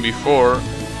mentioned before,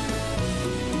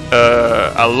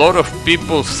 a lot of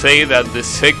people say that the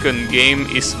second game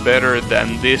is better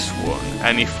than this one,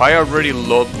 and if I already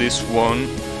love this one,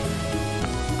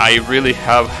 I really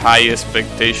have high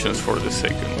expectations for the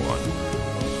second one.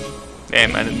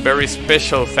 Damn, and very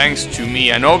special thanks to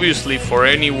me, and obviously for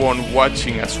anyone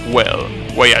watching as well.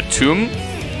 Wait, a tomb?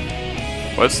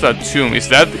 What's that tomb? Is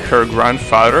that her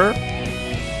grandfather?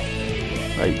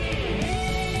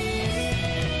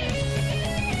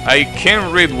 I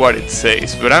can't read what it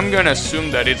says, but I'm gonna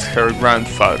assume that it's her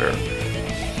grandfather.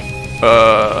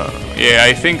 Yeah,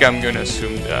 I think I'm gonna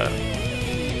assume that.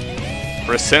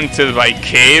 Presented by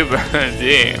Cave?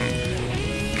 Damn.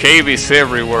 Cave is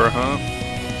everywhere, huh?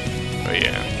 But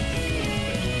yeah.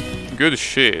 Good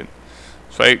shit.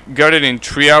 So I got it in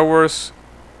 3 hours.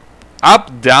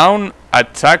 Up, down,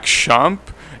 attack, jump.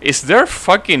 Is there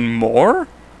fucking more?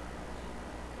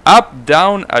 Up,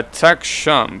 down, attack,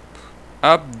 jump.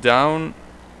 Up, down,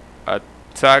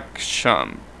 attack,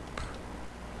 jump.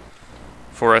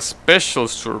 For a special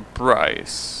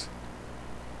surprise.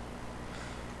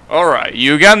 Alright,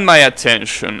 you got my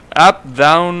attention. Up,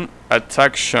 down,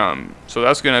 attack, jump. So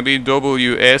that's gonna be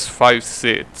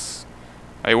WS56.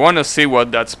 I wanna see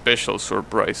what that special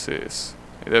surprise is.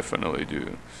 I definitely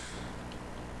do.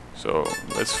 So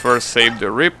let's first save the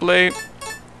replay.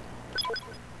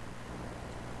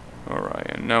 Alright,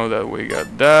 and now that we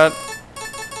got that.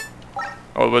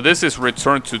 Oh, but this is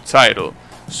return to title.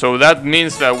 So that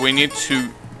means that we need to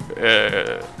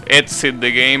exit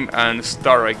the game and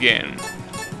start again.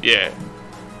 Yeah.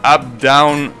 Up,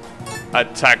 down,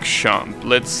 attack, jump.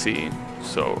 Let's see.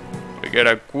 So we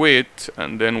gotta quit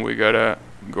and then we gotta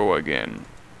go again.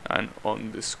 And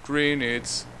on the screen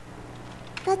it's...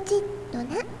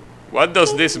 What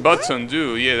does this button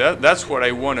do? Yeah, that's what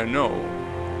I wanna know.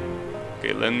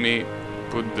 Okay, let me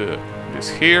put this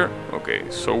here. Okay,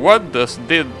 so what did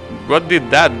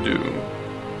that do?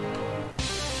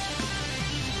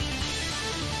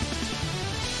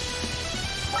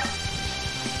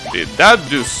 Did that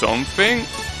do something?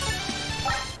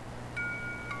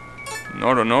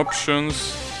 Not on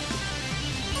options.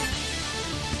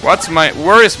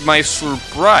 Where is my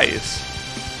surprise?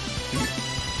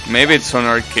 Maybe it's on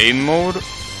arcade mode?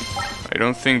 I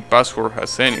don't think password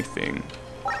has anything.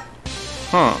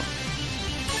 Huh.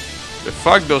 The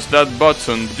fuck does that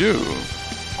button do?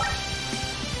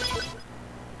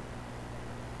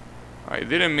 I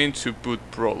didn't mean to put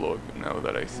prologue now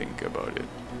that I think about it.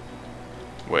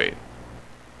 Wait.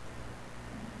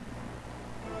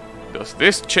 Does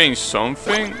this change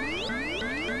something?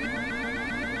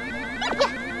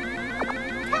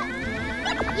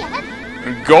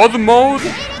 God mode?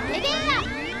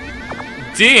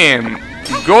 Damn!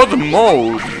 God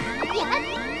mode!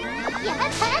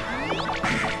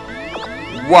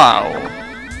 Wow!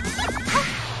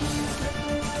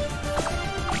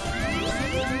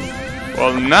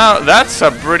 Well, now that's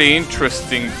a pretty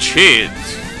interesting cheat.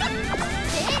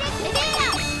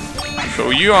 So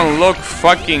you unlock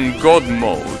fucking God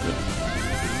mode.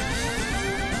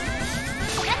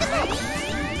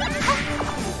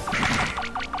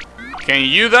 Can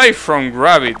you die from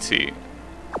gravity?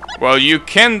 Well, you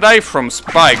can die from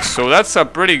spikes, so that's a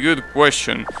pretty good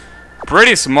question.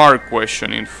 Pretty smart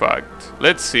question, in fact.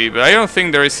 Let's see, but I don't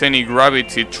think there is any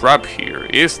gravity trap here,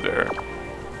 is there?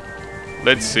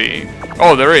 Let's see.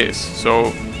 Oh, there is,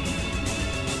 so...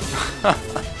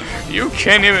 You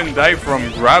can't even die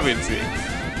from gravity.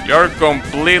 You're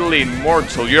completely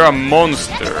immortal. You're a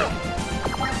monster.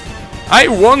 I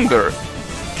wonder,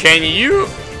 can you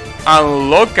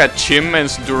unlock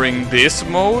achievements during this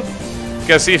mode?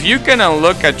 Because if you can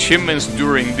unlock achievements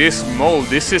during this mode,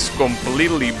 this is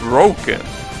completely broken.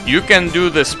 You can do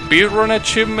the speedrun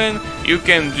achievement, you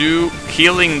can do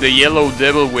killing the yellow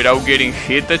devil without getting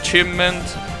hit achievement.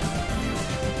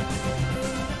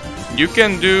 You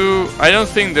can do... I don't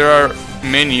think there are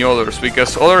many others,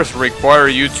 because others require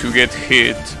you to get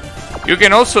hit. You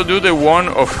can also do the one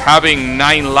of having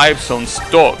 9 lives on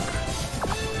stock.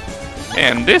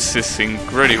 And this is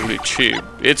incredibly cheap.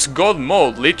 It's God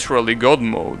mode, literally God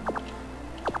mode.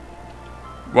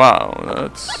 Wow,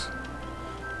 that's...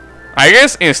 I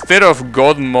guess instead of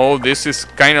God mode, this is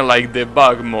kind of like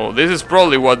debug mode. This is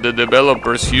probably what the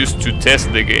developers used to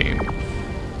test the game.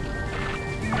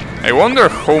 I wonder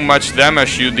how much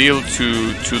damage you deal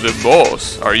to the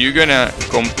boss. Are you gonna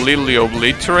completely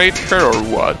obliterate her or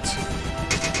what?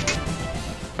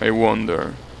 I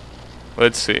wonder.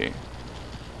 Let's see.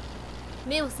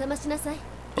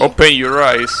 Open your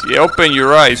eyes. Yeah, open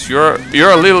your eyes. You're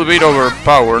a little bit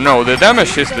overpowered. No, the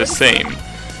damage is the same.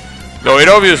 Though it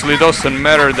obviously doesn't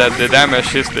matter that the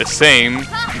damage is the same,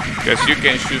 because you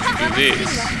can choose to do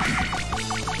this.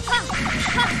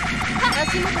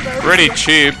 Pretty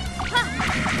cheap.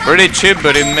 Pretty cheap,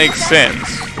 but it makes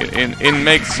sense. It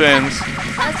makes sense.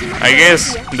 I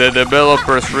guess the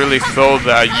developers really thought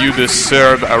that you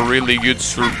deserved a really good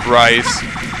surprise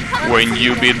when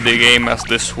you beat the game as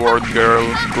the sword girl.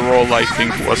 Groll, I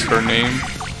think was her name.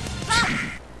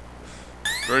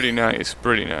 Pretty nice,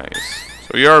 pretty nice.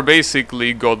 So you are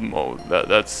basically God mode,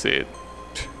 that's it.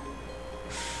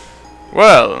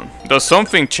 Well, does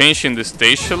something change in the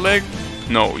stage select?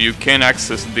 No, you can't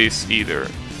access this either.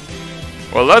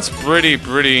 Well, that's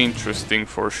pretty interesting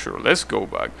for sure. Let's go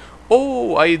back.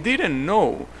 Oh, I didn't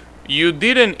know. You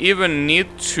didn't even need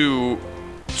to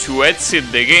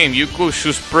exit the game. You could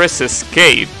just press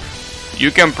escape.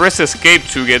 You can press escape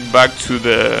to get back to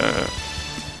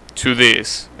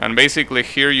this. And basically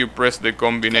here you press the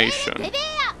combination.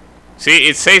 See,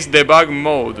 it says debug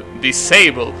mode,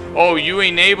 disable. Oh, you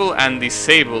enable and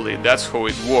disable it. That's how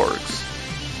it works.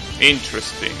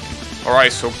 Interesting.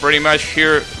 Alright, so pretty much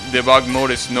here debug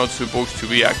mode is not supposed to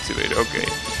be activated. Okay.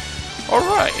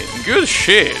 Alright, good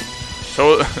shit.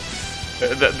 So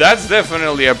that's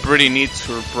definitely a pretty neat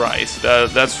surprise.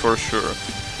 That's for sure.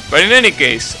 But in any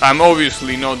case, I'm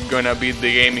obviously not gonna beat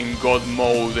the game in God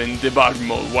mode and debug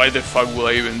mode. Why the fuck will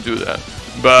I even do that?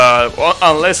 But well,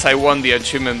 unless I want the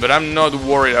achievement, but I'm not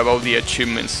worried about the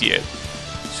achievements yet.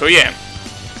 So yeah,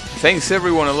 thanks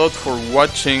everyone a lot for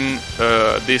watching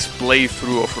this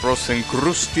playthrough of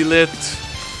Rosenkreuzstilette.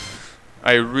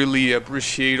 I really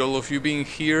appreciate all of you being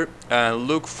here and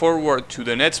look forward to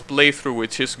the next playthrough,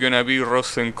 which is gonna be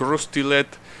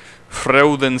Rosenkreuzstilette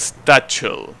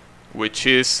Freudenstachel, which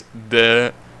is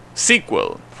the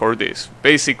sequel for this.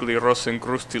 Basically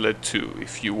Rosenkreuzstilette 2,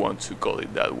 if you want to call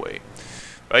it that way.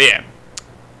 But yeah.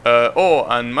 Oh,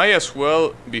 and might as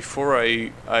well, before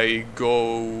I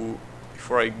go,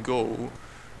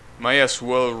 might as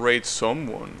well raid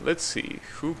someone. Let's see,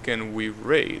 who can we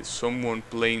raid? Someone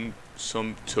playing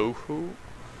some Toho?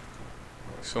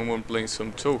 Someone playing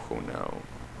some Toho now.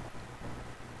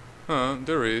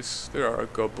 There are a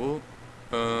couple.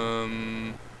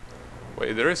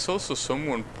 Wait, there is also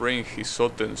someone playing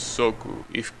Hisoten Soku.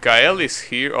 If Kael is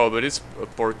here, oh, but it's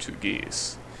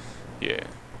Portuguese. Yeah,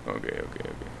 okay.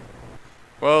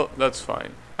 Well, that's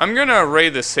fine. I'm gonna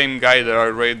raid the same guy that I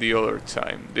raid the other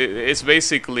time. It's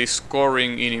basically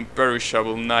scoring in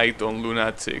Imperishable Knight on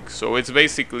Lunatic. So it's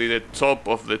basically the top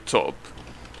of the top.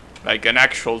 Like an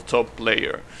actual top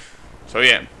player. So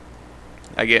yeah.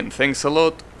 Again, thanks a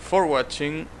lot for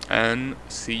watching and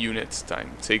see you next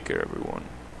time. Take care everyone.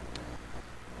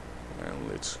 And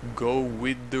let's go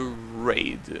with the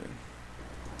raid.